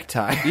a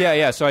necktie.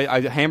 Yeah. So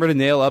I hammered a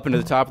nail up into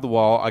the top of the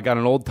wall. I got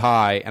an old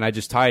tie, and I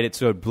just tied it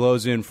so it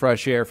blows in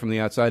fresh air from the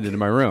outside into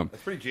my room.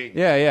 That's pretty genius.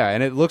 Yeah.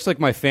 And it looks like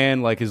my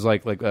fan is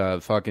like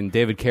fucking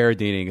David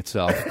Carradining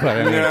itself. But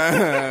I mean,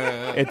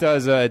 it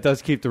does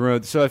keep the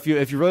room. So if you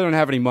really don't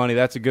have any money,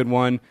 that's a good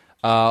one.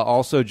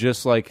 Also,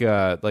 just like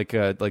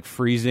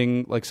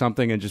freezing like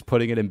something and just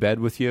putting it in bed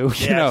with you.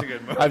 You know, that's a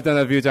good move. I've done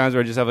that a few times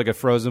where I just have like a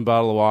frozen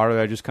bottle of water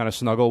that I just kind of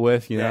snuggle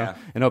with, you know, Yeah.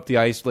 and hope the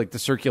ice, like the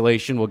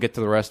circulation, will get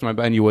to the rest of my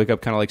bed. And you wake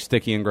up kind of like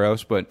sticky and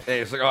gross, but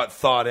Hey, it's like, it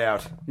thawed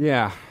out.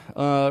 yeah.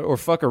 Or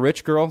fuck a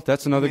rich girl.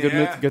 That's another good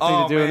Yeah. thing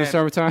to do in the man.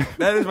 summertime.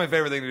 That is my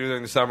favorite thing to do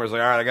during the summer. Is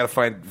like, all right, I got to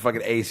find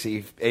fucking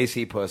AC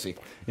pussy.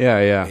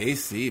 Yeah.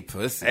 AC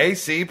pussy.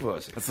 AC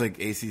pussy. That's like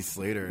AC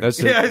Slater.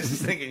 That's Yeah, I the, was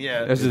just thinking,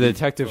 yeah. that's the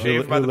detective who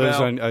Saved by the lives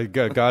Bell. on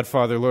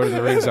Godfather, Lord of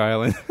the Rings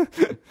Island.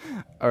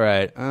 All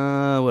right.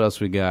 What else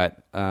we got?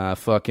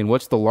 Fucking,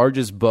 what's the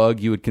largest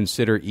bug you would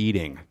consider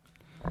eating?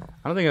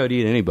 I don't think I would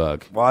eat any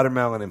bug.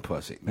 Watermelon and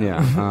pussy. No.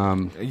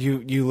 Yeah.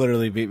 You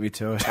literally beat me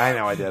to it. I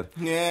know I did.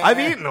 Yeah. I've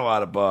eaten a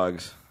lot of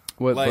bugs.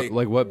 What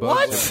what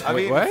bugs? What? I've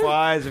Wait, eaten what?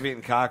 flies. I've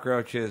eaten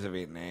cockroaches. I've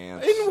eaten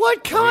ants. In what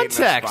I've eaten a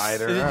context?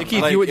 spider.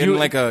 Keith, like, you- in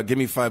like a give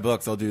me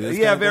 $5, I'll do this.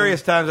 Yeah, kind of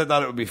various times I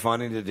thought it would be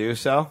funny to do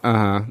so.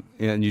 Yeah,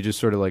 and you just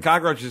sort of like.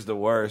 Cockroach is the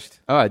worst.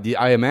 I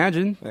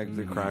imagine. Like,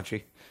 they're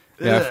crunchy.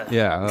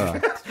 Yeah.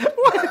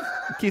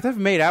 Keith, I've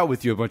made out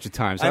with you a bunch of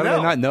times. How I did I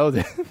know. not know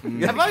that?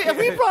 Have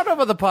we brought up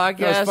on the I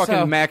podcast? was fucking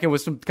how macking with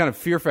some kind of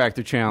Fear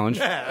Factor challenge.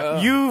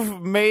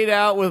 You've made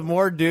out with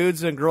more dudes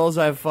than girls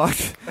I've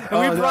fucked.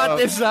 Have we brought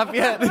this up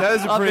yet? That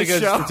is a on pretty the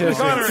good show? statistic.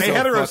 Connor, a so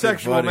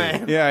heterosexual fucking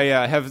man.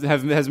 Yeah.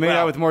 Has made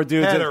out with more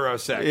dudes. than-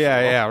 Heterosexual.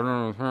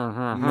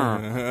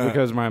 Yeah.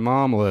 Because my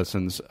mom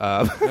listens.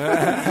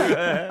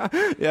 Yeah.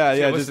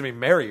 Listen Just to me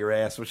marry your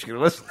ass. What you gonna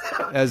listen?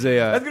 as a.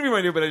 That's gonna be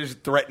my new, but I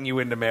just threaten you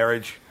into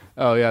marriage.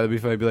 Oh yeah, that'd be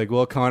funny. Be like,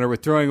 well, Connor, we're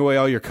throwing away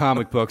all your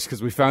comic books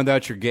because we found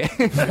out you're gay.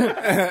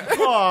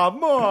 Aw,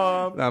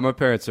 mom. Nah, my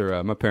parents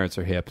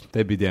are hip.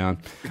 They'd be down.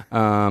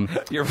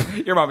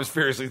 Your mom is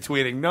furiously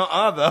tweeting. No,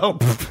 though.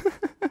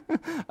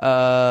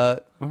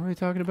 What were we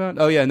talking about?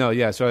 Oh yeah, no,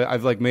 yeah. So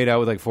I've like made out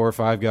with like 4 or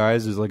 5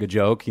 guys as like a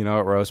joke, you know,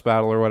 at roast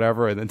battle or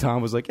whatever. And then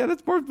Tom was like, "Yeah,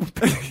 that's more."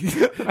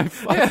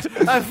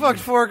 I fucked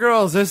 4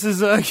 girls. This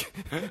is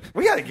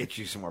We gotta get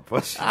you some more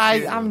pussy.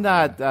 I'm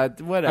not.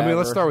 Whatever. I mean,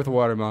 let's start with the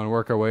watermelon and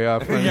work our way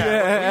up.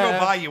 Yeah, we go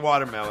buy you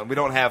watermelon. We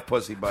don't have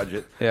pussy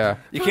budget. Yeah.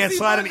 You can't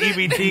slide an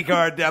EBT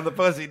card down the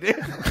pussy, dude.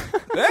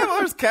 Yeah, well,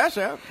 there's cash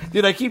out.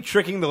 Dude, I keep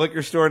tricking the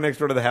liquor store next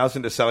door to the house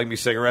into selling me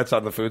cigarettes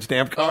on the food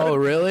stamp card. Oh,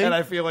 really? And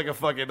I feel like a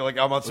fucking, like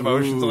I'm on some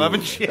Ocean's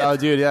 11 shit. Oh,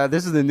 dude, yeah.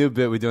 This is the new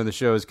bit we do on the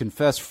show: is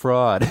confess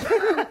fraud.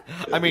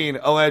 I mean,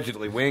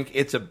 allegedly, wink.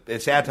 It's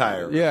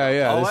satire.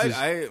 yeah. Oh, This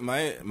is,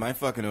 my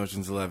fucking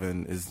Ocean's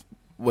 11 is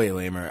way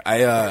lamer.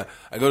 I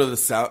go to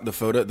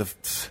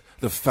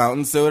the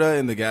fountain soda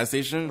in the gas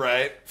station.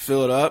 Right.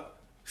 Fill it up,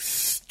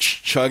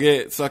 chug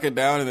it, suck it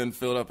down, and then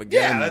fill it up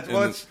again. Yeah, that's And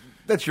what's.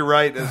 that you're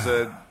right.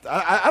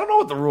 I don't know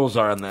what the rules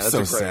are on that. That's So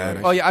a great sad.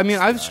 idea. Oh yeah, I mean,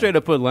 I've straight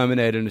up put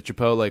lemonade in a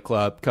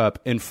Chipotle cup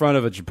in front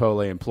of a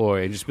Chipotle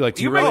employee and just be like,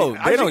 "Do you really?"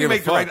 I think don't you give a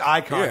make the right fuck.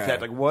 eye contact.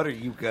 Yeah. Like, what are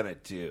you gonna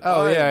do?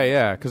 Oh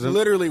yeah, because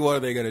Literally, what are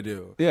they gonna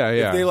do? Yeah,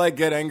 yeah. If they like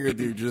get angry with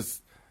you,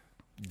 just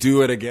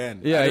do it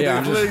again. Yeah, yeah,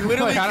 I'm just-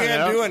 Literally I don't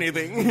can't know. do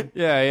anything.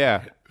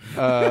 yeah.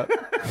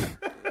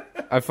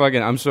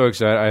 I'm so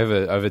excited. I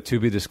have a to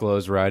be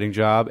disclosed writing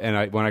job,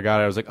 and when I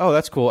got it, I was like, oh,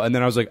 that's cool. And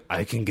then I was like,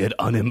 I can get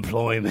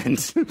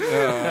unemployment. Like,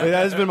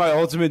 that has been my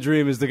ultimate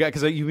dream. Is the guy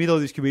because you meet all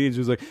these comedians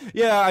who's like,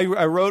 yeah,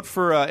 I wrote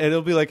for, and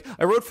it'll be like,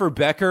 I wrote for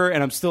Becker,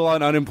 and I'm still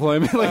on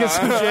unemployment. Like it's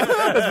some shit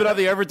that's been out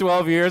there for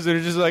 12 years, and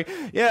it's just like,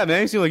 yeah,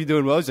 man, you seem like you're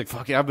doing well. He's like,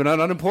 fuck yeah, I've been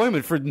on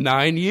unemployment for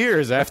 9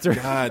 years after.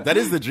 God, that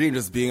is the dream,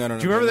 just being on. Do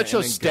you remember that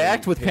show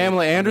Stacked with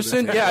Pamela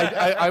Anderson?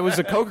 Yeah, I was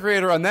a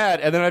co-creator on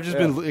that, and then I've just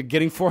been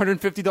getting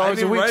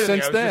 $450 a week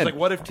since then. Like,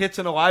 what if tits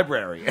in a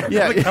library?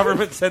 Yeah. The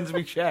government sends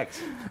me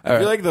checks. I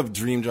feel like the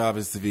dream job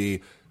is to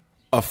be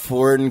a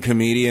foreign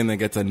comedian that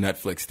gets a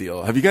Netflix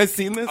deal. Have you guys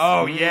seen this?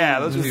 Oh yeah,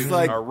 those It's dudes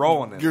like are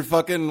rolling it. You're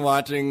fucking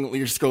watching.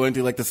 You're scrolling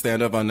through like the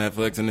stand up on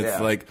Netflix, and it's Yeah.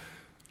 like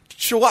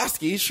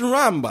Shawaski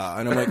Sharamba,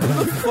 and I'm like,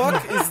 what the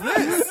fuck is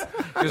this?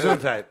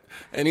 Gesundheit.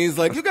 And he's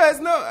like, you guys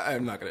know.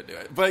 I'm not gonna do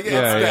it, but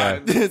yeah, Yeah,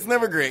 it's, it's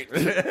never great.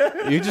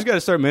 You just got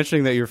to start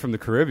mentioning that you're from the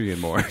Caribbean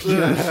more. You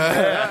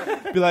know?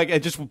 Be like,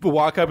 and just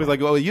walk up and be like,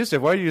 well,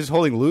 Yusuf, why are you just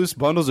holding loose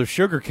bundles of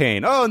sugar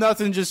cane? Oh,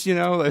 nothing, just, you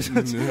know. Having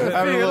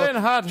a little- Feeling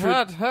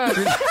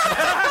hot.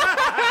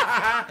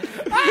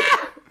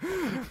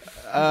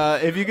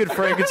 if you could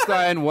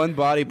Frankenstein one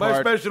body My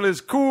part. special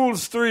is cool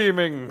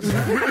streamings.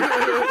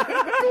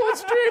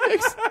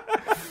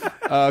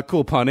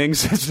 Cool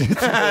punnings.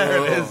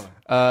 There it is.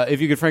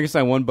 If you could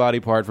Frankenstein one body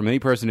part from any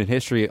person in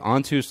history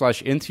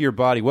onto/into your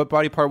body, what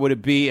body part would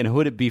it be and who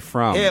would it be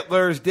from?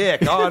 Hitler's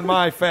dick on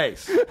my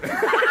face.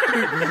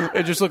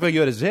 It just looked like you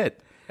had a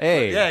zit.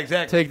 Hey, Yeah,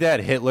 exactly. Take that,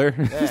 Hitler.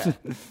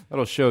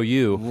 That'll show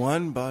you.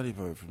 One body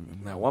part from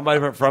him. Now, one body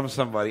part from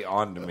somebody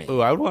onto me.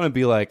 Ooh, I would want to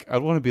be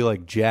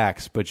like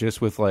Jax, but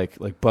just with like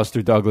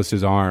Buster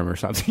Douglas's arm or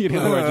something. You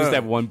know, where I just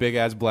have one big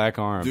ass black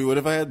arm. Dude, what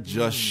if I had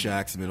just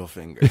Shaq's middle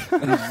finger?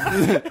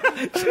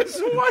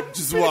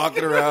 just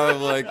walking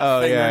around like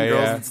fingering yeah,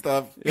 girls yeah. and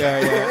stuff.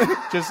 Yeah,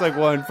 just like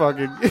one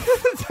fucking.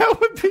 That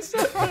would be so.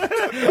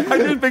 I'm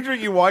just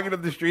picturing you walking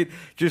up the street,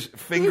 just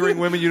fingering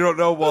women you don't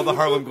know while the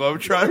Harlem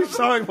Globetrotters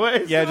song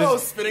plays. Yeah, Oh,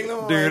 just spinning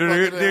them.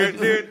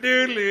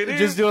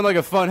 just doing like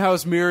a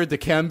funhouse mirror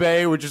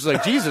Dikembe, which is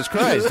like Jesus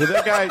Christ. Did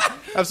that guy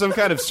have some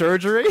kind of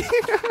surgery?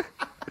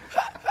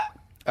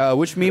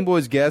 Which Mean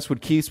Boys guest would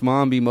Keith's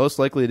mom be most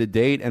likely to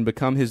date and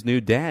become his new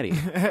daddy?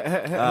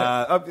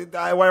 Why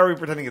are we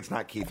pretending it's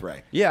not Keith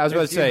Ray? Yeah, I was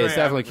about to Keith say Ray, it's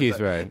definitely 100%. Keith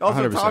Ray.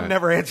 Also, 100%. Tom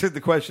never answered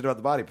the question about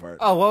the body part.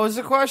 Oh, what was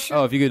the question?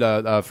 Oh, if you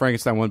could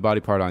Frankenstein one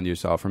body part on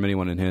yourself from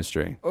anyone in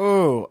history.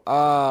 Ooh,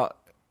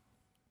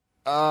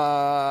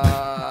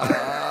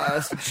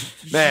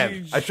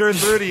 Man, I sure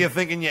threw to you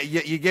thinking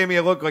you gave me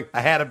a look like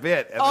I had a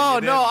bit. and then Oh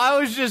you no, didn't. I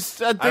was just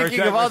thinking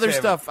retract of my other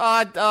statement. stuff.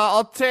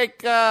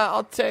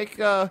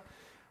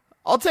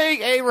 I'll take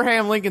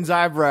Abraham Lincoln's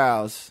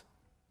eyebrows.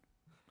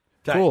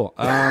 Tight. Cool.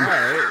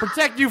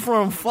 Protect you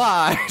from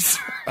flies.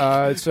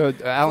 So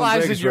Alan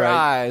Flies Briggs, in your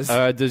right?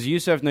 eyes. Does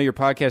Yusuf know your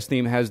podcast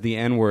theme has the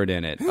N word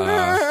in it?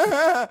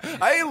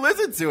 I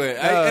listened to it,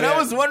 Oh, and yeah. I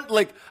was wondering,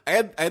 like, I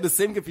had the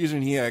same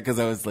confusion here because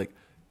I was like,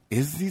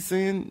 is he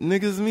saying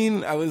niggas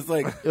mean? I was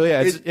like, Oh,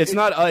 yeah, it's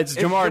not. It's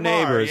Jamar Jamar,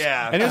 Neighbors.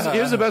 yeah. And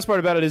here's the best part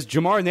about it is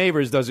Jamar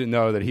Neighbors doesn't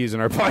know that he's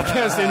in our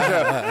podcast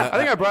intro. I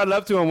think I brought it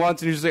up to him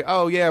once, and he's just like,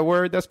 "Oh yeah,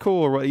 word, that's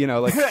cool," or what, you know,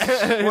 like. One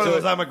of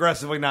those I'm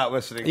aggressively not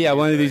listening. Yeah,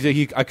 one of these.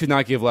 I could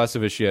not give less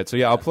of a shit. So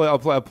yeah, I'll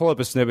pull up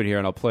a snippet here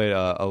and I'll play it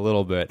a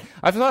little bit.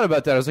 I've thought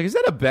about that. I was like, is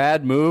that a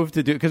bad move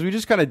to do? Because we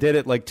just kind of did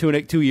it like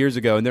 2 years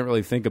ago and didn't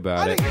really think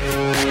about it.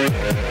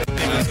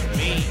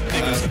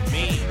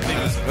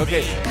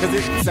 okay, because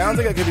it sounds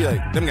like it could be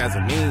like, them guys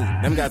are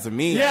mean, them guys are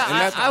mean. Yeah, and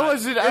that's, I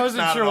wasn't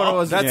not sure at what all. it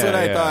was. that's Yeah, what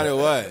I yeah. thought it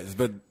was,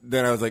 but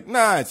then I was like,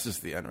 nah, it's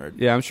just the N word.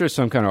 Yeah, I'm sure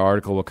some kind of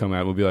article will come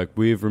out. We'll be like,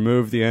 we've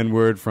removed the N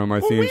word from our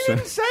theme we song.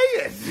 didn't say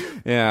it.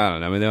 Yeah, I don't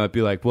know. I mean, they might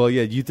be like, well,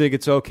 yeah, you think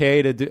it's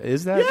okay to do?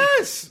 Is that?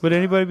 Yes. Would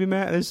anybody be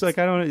mad? It's like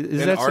I don't.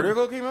 Is An that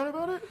article came out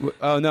about it?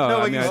 Oh no. No, I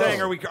like mean, you're I-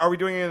 saying, are we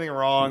doing anything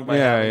wrong by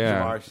Yeah, having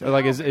yeah. Jamar say,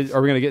 Like,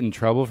 are we gonna get in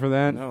trouble for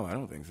that? No, I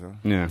don't think so.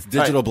 Yeah. It's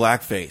digital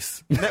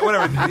blackface.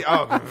 whatever.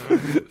 Oh,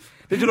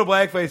 Digital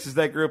Blackface is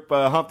that group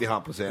Humpty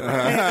Hump was in.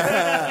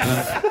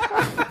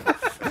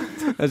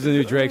 That's the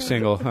new Drake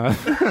single. Huh?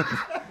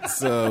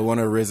 It's one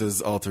of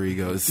RZA's alter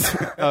egos.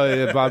 Oh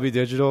yeah, Bobby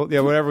Digital. Yeah,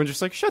 when everyone's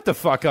just like, shut the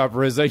fuck up,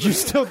 RZA.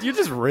 You're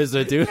just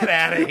RZA, dude. Get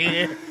out of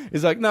here.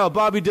 He's like, no,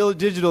 Bobby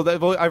Digital.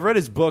 I've read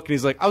his book, and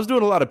he's like, I was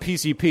doing a lot of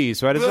PCP,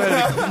 so I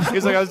decided.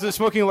 He's like, I was just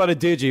smoking a lot of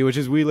Digi, which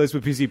is weed laced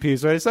with PCP,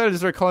 so I decided to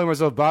start calling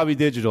myself Bobby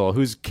Digital,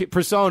 whose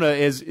persona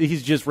is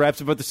he's just raps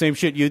about the same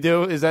shit you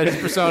do. Is that his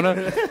persona?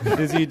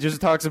 Is he just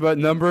talks about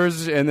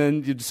numbers and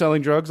then you're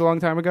selling drugs a long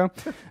time ago?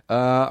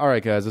 All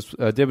right, guys,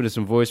 let's dip into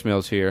some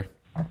voicemails here.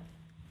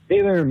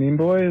 Hey there, Mean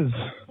Boys.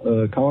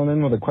 Calling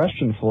in with a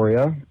question for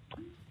you.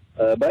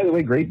 By the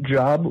way, great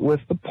job with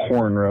the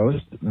porn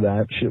roast.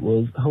 That shit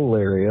was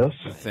hilarious.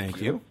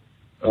 Thank you.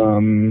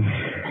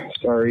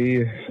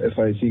 Sorry if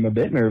I seem a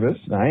bit nervous.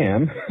 I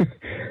am.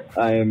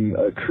 I am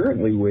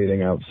currently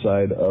waiting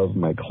outside of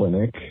my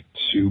clinic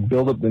to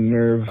build up the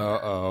nerve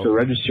to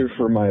register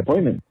for my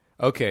appointment.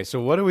 Okay, so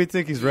what do we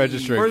think he's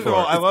registering First for? of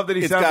all, I love that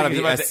he It's sounds got to like be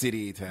he's about to,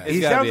 STD test. he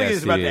gotta sounds be like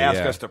he's about to STD, ask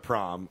yeah. us to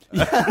prom.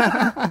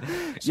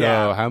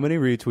 So, how many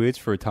retweets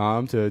for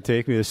Tom to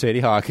take me to Sadie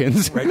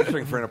Hawkins?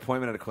 Registering for an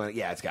appointment at a clinic.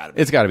 Yeah, it's got to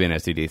be. It's got to be an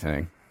STD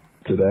thing.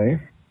 Today,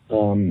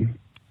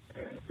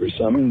 for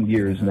some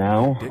years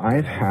now,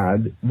 I've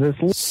had this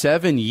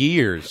 7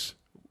 years.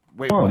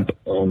 Wait, lump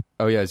what? on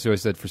Oh, yeah, so I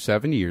said for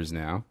 7 years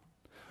now.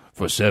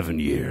 For 7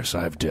 years,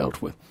 I've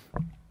dealt with.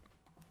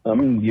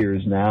 some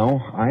years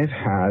now, I've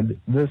had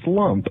this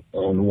lump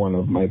on one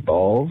of my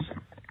balls,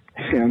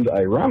 and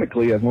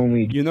ironically, I've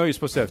only You know you're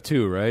supposed to have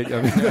two, right?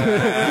 I mean,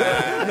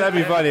 that'd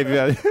be funny if you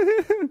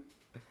had...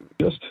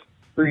 just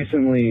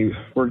recently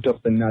worked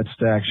up the nuts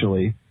to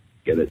actually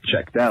get it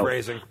checked out.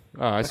 Phrasing.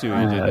 Oh, I see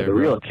what you did there, The bro.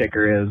 real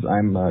kicker is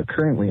I'm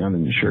currently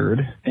uninsured,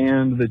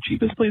 and the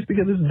cheapest place to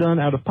get this done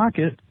out of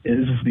pocket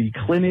is the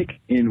clinic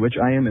in which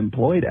I am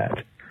employed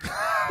at.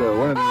 So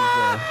one of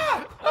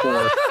these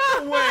four.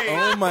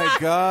 Oh my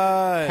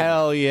god!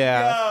 Hell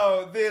yeah.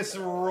 Oh, this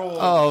rules.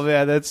 Oh,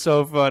 man, that's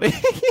so funny.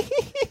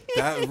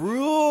 That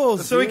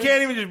rules. So he dude.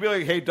 can't even just be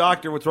like, "Hey,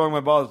 doctor, what's wrong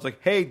with my balls?" It's like,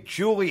 "Hey,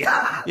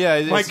 Julia."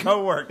 Yeah, my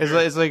coworker.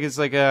 It's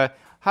like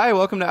hi,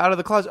 welcome to Out of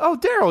the Closet. Oh,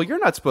 Daryl, you're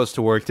not supposed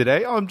to work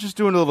today. Oh, I'm just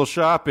doing a little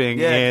shopping.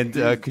 Yeah. And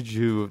could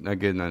you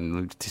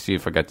again to see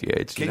if I got the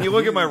AIDS? Can you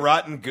look at my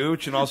rotten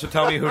gooch and also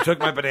tell me who took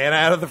my banana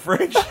out of the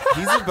fridge?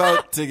 He's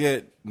about to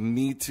get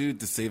Me Too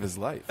to save his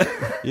life.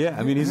 Yeah,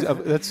 I mean he's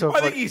that's so. I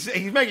think funny.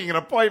 he's making an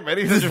appointment.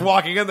 He's just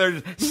walking in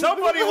there.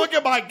 Somebody look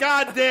at my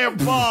goddamn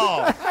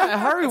ball.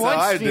 Harvey how I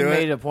Weinstein do it.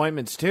 made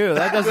appointments too.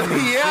 That doesn't mean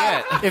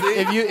shit.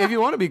 If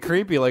you want to be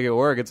creepy like at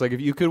work, it's like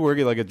if you could work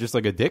at like just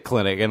like a dick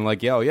clinic and like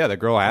the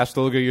girl has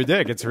to look at your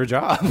dick. It's her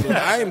job.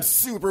 I am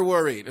super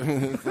worried.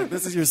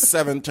 This is your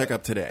 7th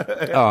checkup today.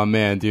 Oh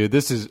man, dude,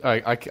 this is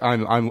I'm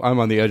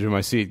on the edge of my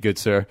seat, good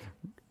sir.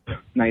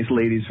 Nice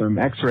ladies from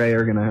X-Ray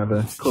are going to have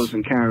a close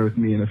encounter with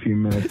me in a few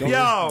minutes.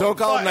 Yo, Don't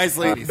call them nice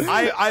ladies.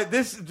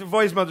 This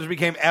voicemail just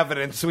became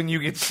evidence when you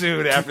get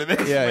sued after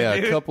this. Yeah,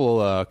 dude. a couple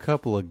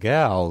of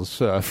gals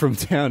from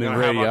down in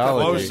Gonna have a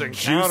close radiology.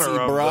 encounter Juicy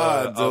of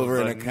broads the,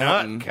 over of an the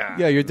accountant. nut kind.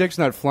 Yeah, your dick's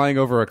not flying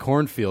over a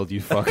cornfield, you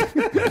fuck.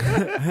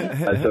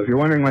 So if you're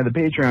wondering why the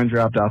Patreon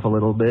dropped off a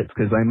little bit, it's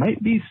because I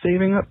might be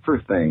saving up for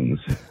things.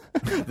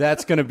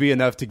 That's going to be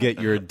enough to get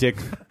your dick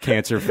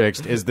cancer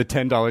fixed, is the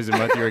 $10 a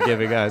month you're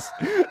giving us.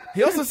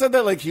 He also said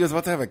that like he was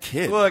about to have a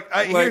kid. Look,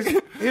 here's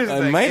the I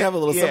thing. might have a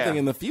little Yeah. something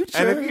in the future.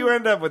 And if you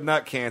end up with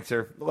nut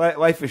cancer,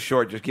 life is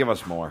short. Just give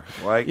us more.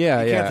 Like,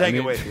 Yeah, you yeah. can't take I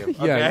mean, it with you.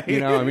 Yeah,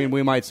 Okay?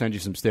 we might send you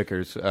some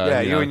stickers.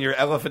 yeah, you and your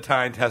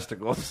elephantine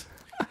testicles.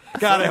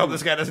 God, I hope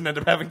this guy doesn't end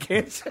up having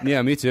cancer.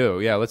 Yeah, me too.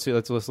 Yeah, let's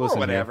listen. Or here.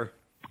 whatever.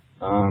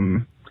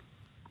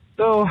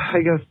 So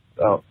I guess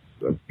I'll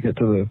get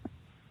to the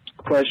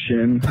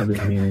question of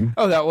this meeting.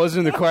 Oh, that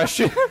wasn't the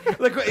question.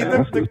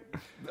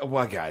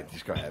 Well, guy,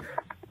 just go ahead.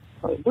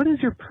 What is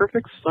your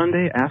perfect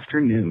Sunday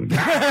afternoon?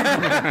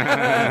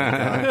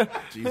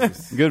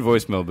 Jesus. Good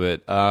voicemail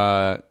bit.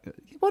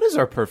 What is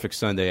our perfect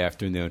Sunday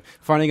afternoon?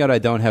 Finding out I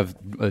don't have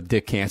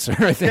dick cancer,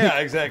 I think. Yeah,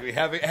 exactly.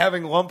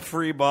 Having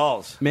lump-free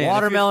balls. Man,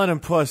 Watermelon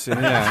and pussy.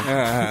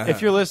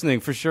 if you're listening,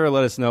 for sure,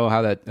 let us know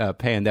how that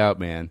panned out,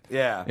 man.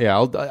 Yeah. Yeah,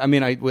 I'll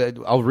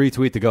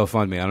retweet the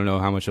GoFundMe. I don't know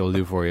how much it'll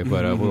do for you,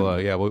 but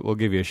we'll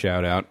give you a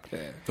shout out.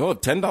 Oh,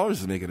 $10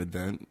 is making a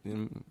dent.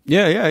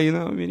 Yeah, we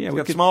He's could,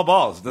 got small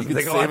balls. It doesn't You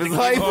take a could lot save to his keep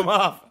life. them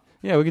off.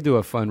 yeah, we could do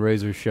a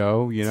fundraiser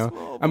show.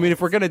 I mean, if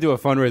we're gonna do a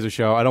fundraiser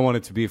show, I don't want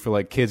it to be for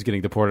like kids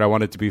getting deported. I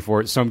want it to be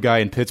for some guy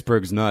in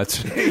Pittsburgh's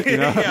nuts.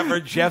 Yeah, for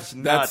Jeff's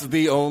That's nuts.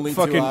 the only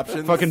two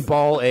options. fucking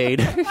ball aid.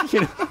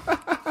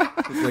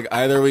 It's like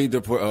either we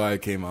deport. Oh, I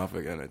came off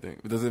again. I think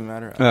it doesn't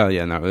matter. Oh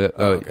yeah, no.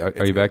 okay. Are It's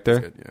you good. back there?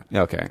 It's good,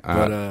 yeah. Okay.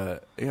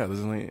 But yeah, there's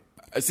only.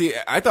 See,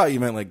 I thought you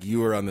meant like you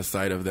were on the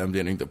side of them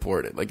getting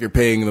deported. Like you're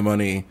paying the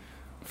money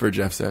for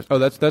Jeff Sessions. Oh,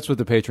 that's what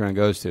the Patreon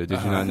goes to.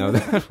 Did you not know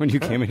that when you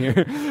came in here?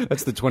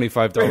 That's the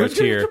 $25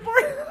 tier.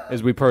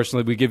 Is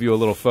we give you a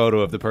little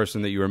photo of the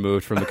person that you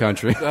removed from the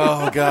country.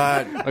 Oh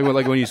God,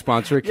 like when you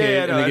sponsor a kid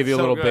Yeah, and no, they give that's you a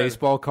so little good.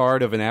 baseball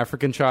card of an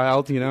African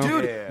child. dude,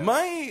 Yeah.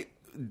 my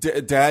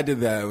dad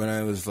did that when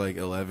I was like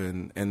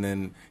 11, and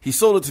then he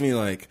sold it to me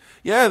like,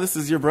 yeah, this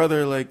is your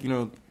brother, like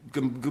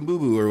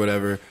Gumbubu or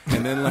whatever,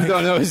 and then like.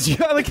 No,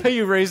 I like how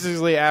you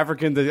racistly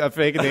African a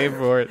fake name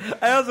for it.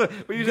 I also,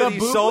 when you said he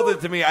sold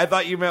it to me, I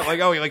thought you meant like,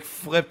 oh, he like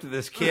flipped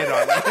this kid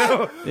on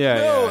you. Yeah,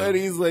 No, yeah. and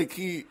he's like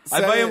I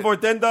I buy him for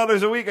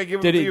 $10 a week. I give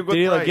him Did to he you a good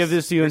did he like price. give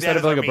this to you Your instead dad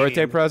of like a is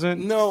birthday mean.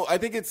 present? No, I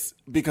think it's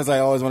because I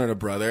always wanted a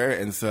brother,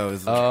 and so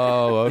it's like,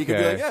 Oh, he could be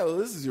okay. like, yeah, well,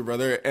 this is your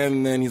brother,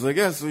 and then he's like,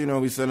 yeah, so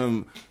we send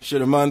him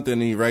shit a month,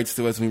 and he writes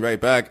to us, and we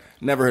write back.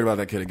 Never heard about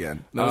that kid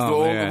again. That was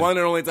Oh, the man. one and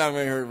only time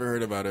I ever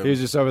heard about him. He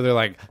was just over there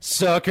like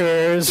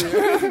suckers.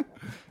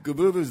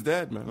 Gabubu's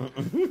dead, man.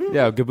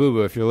 Yeah,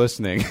 Gabubu, if you're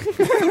listening.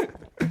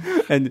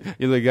 And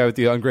you're the guy with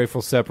the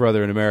ungrateful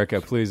stepbrother in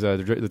America. Please, the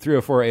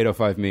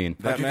 304-805-MEAN.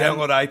 Why don't you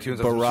download iTunes as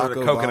some Barack sort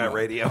of coconut Obama.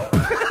 radio?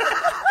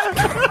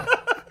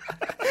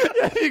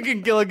 You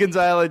can Gilligan's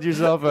Island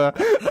yourself a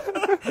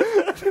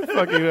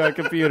fucking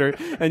computer,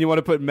 and you want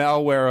to put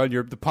malware on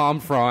the palm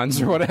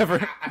fronds or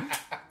whatever.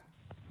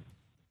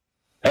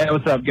 Hey,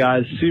 what's up,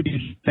 guys? Super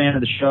fan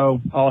of the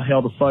show. All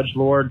hail the Fudge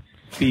Lord.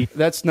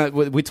 That's not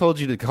what we told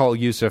you to call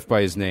Yusuf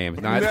by his name.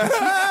 Not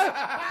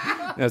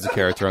as a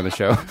character on the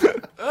show.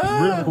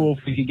 Really cool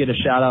if we could get a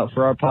shout out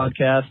for our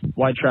podcast,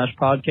 White Trash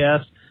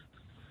Podcast.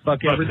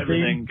 Fuck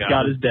everything.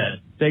 God is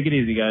dead. Take it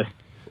easy, guys.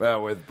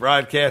 Well, with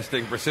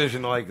broadcasting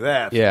precision like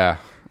that. Yeah.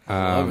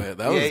 Love it.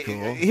 That was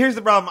cool. Here's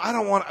the problem. I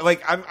don't want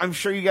I'm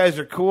sure you guys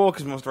are cool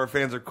because most of our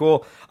fans are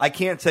cool. I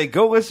can't say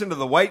go listen to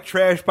the White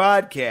Trash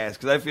Podcast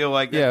because I feel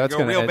like that's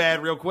going to go real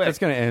bad real quick. That's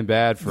going to end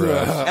bad for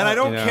us. And I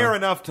don't care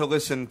enough to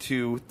listen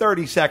to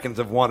 30 seconds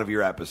of one of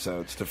your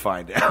episodes to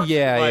find out.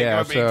 Yeah,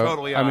 I'm being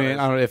totally honest. I mean,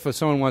 I don't know if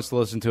someone wants to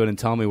listen to it and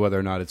tell me whether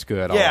or not it's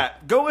good.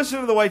 Go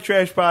listen to the White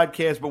Trash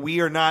Podcast, but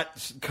we are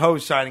not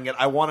co-signing it.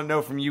 I want to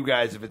know from you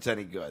guys if it's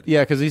any good.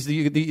 Yeah, because and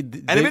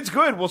if it's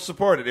good, we'll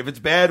support it. If it's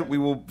bad, we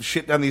will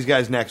shit down these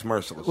guys' necks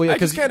mercilessly. Well, yeah, I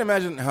just can't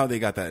imagine how they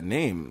got that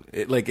name.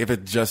 If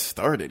it just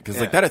started, because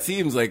that it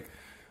seems like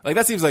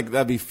that seems like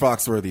that'd be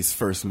Foxworthy's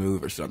first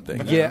move or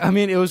something. Yeah, I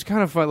mean, it was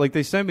kind of fun. Like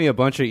they sent me a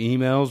bunch of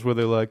emails where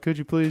they're like, "Could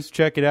you please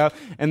check it out?"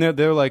 And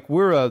they're like,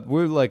 "We're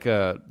like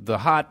the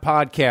hot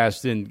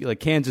podcast in like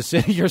Kansas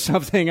City or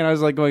something." And I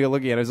was like going and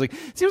looking at it. I was like,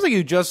 "It seems like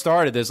you just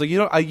started this. Like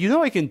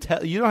I can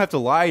tell. You don't have to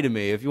lie to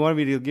me if you want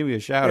me to give me a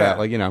shout out.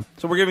 Like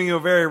So we're giving you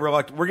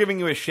We're giving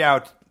you a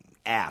shout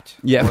at.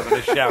 Yeah. More than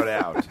a shout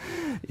out.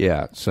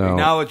 Yeah. So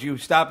acknowledge you.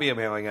 Stop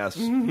emailing us.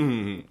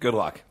 Good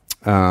luck.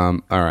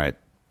 All right.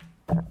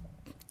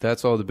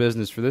 That's all the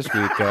business for this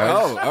week, guys.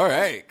 Oh, all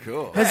right,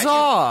 cool.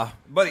 Huzzah!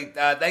 Buddy,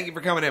 thank you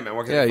for coming in, man.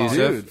 We're Yeah, gonna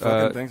follow Yusuf. you.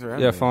 Fucking thanks for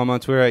having me. Follow him on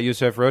Twitter at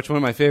Yusuf Roach. One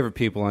of my favorite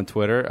people on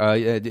Twitter.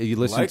 You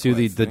listen to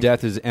Likewise, the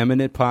Death is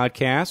Imminent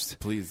podcast.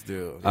 Please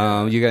do.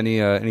 You got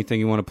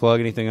anything you want to plug?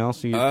 Anything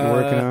else you're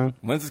working on?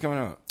 When's this coming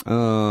out?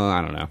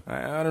 I don't know.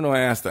 I don't know. I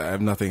asked that. I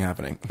have nothing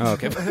happening. Oh,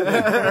 okay.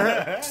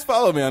 Just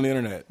follow me on the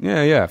internet.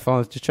 Yeah.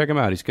 Just check him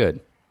out. He's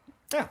good.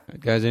 Yeah.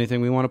 Guys,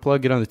 anything we want to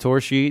plug? Get on the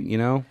tour sheet,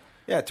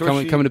 Yeah, tour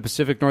coming sheet. to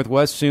Pacific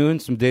Northwest soon.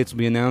 Some dates will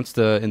be announced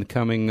in the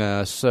coming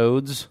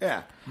sods.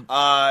 Yeah.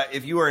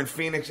 If you are in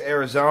Phoenix,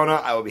 Arizona,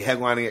 I will be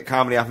headlining at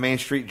Comedy Off Main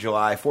Street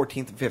July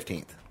 14th and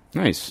 15th.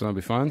 Nice. That'll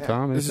be fun.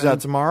 Tom, This is anything? out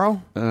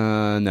tomorrow?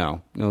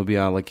 No. It'll be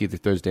out like either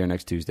Thursday or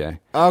next Tuesday.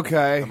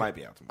 Okay. It might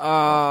be out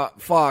tomorrow.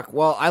 Fuck.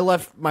 Well, I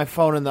left my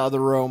phone in the other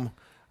room.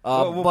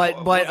 We'll put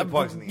the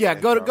plugs in the yeah,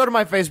 end, go to bro.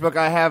 my Facebook.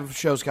 I have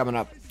shows coming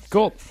up.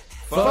 Cool.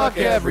 Fuck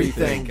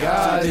everything.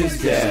 God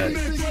is dead.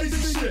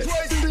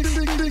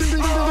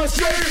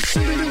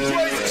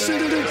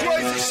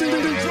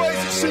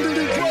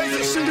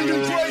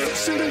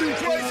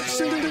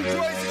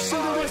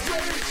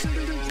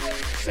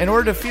 In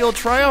order to feel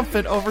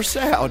triumphant over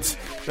sounds.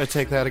 Should I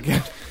take that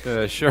again?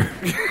 Sure.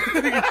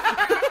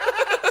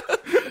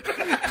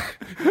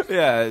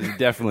 Yeah, it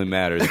definitely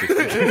matters.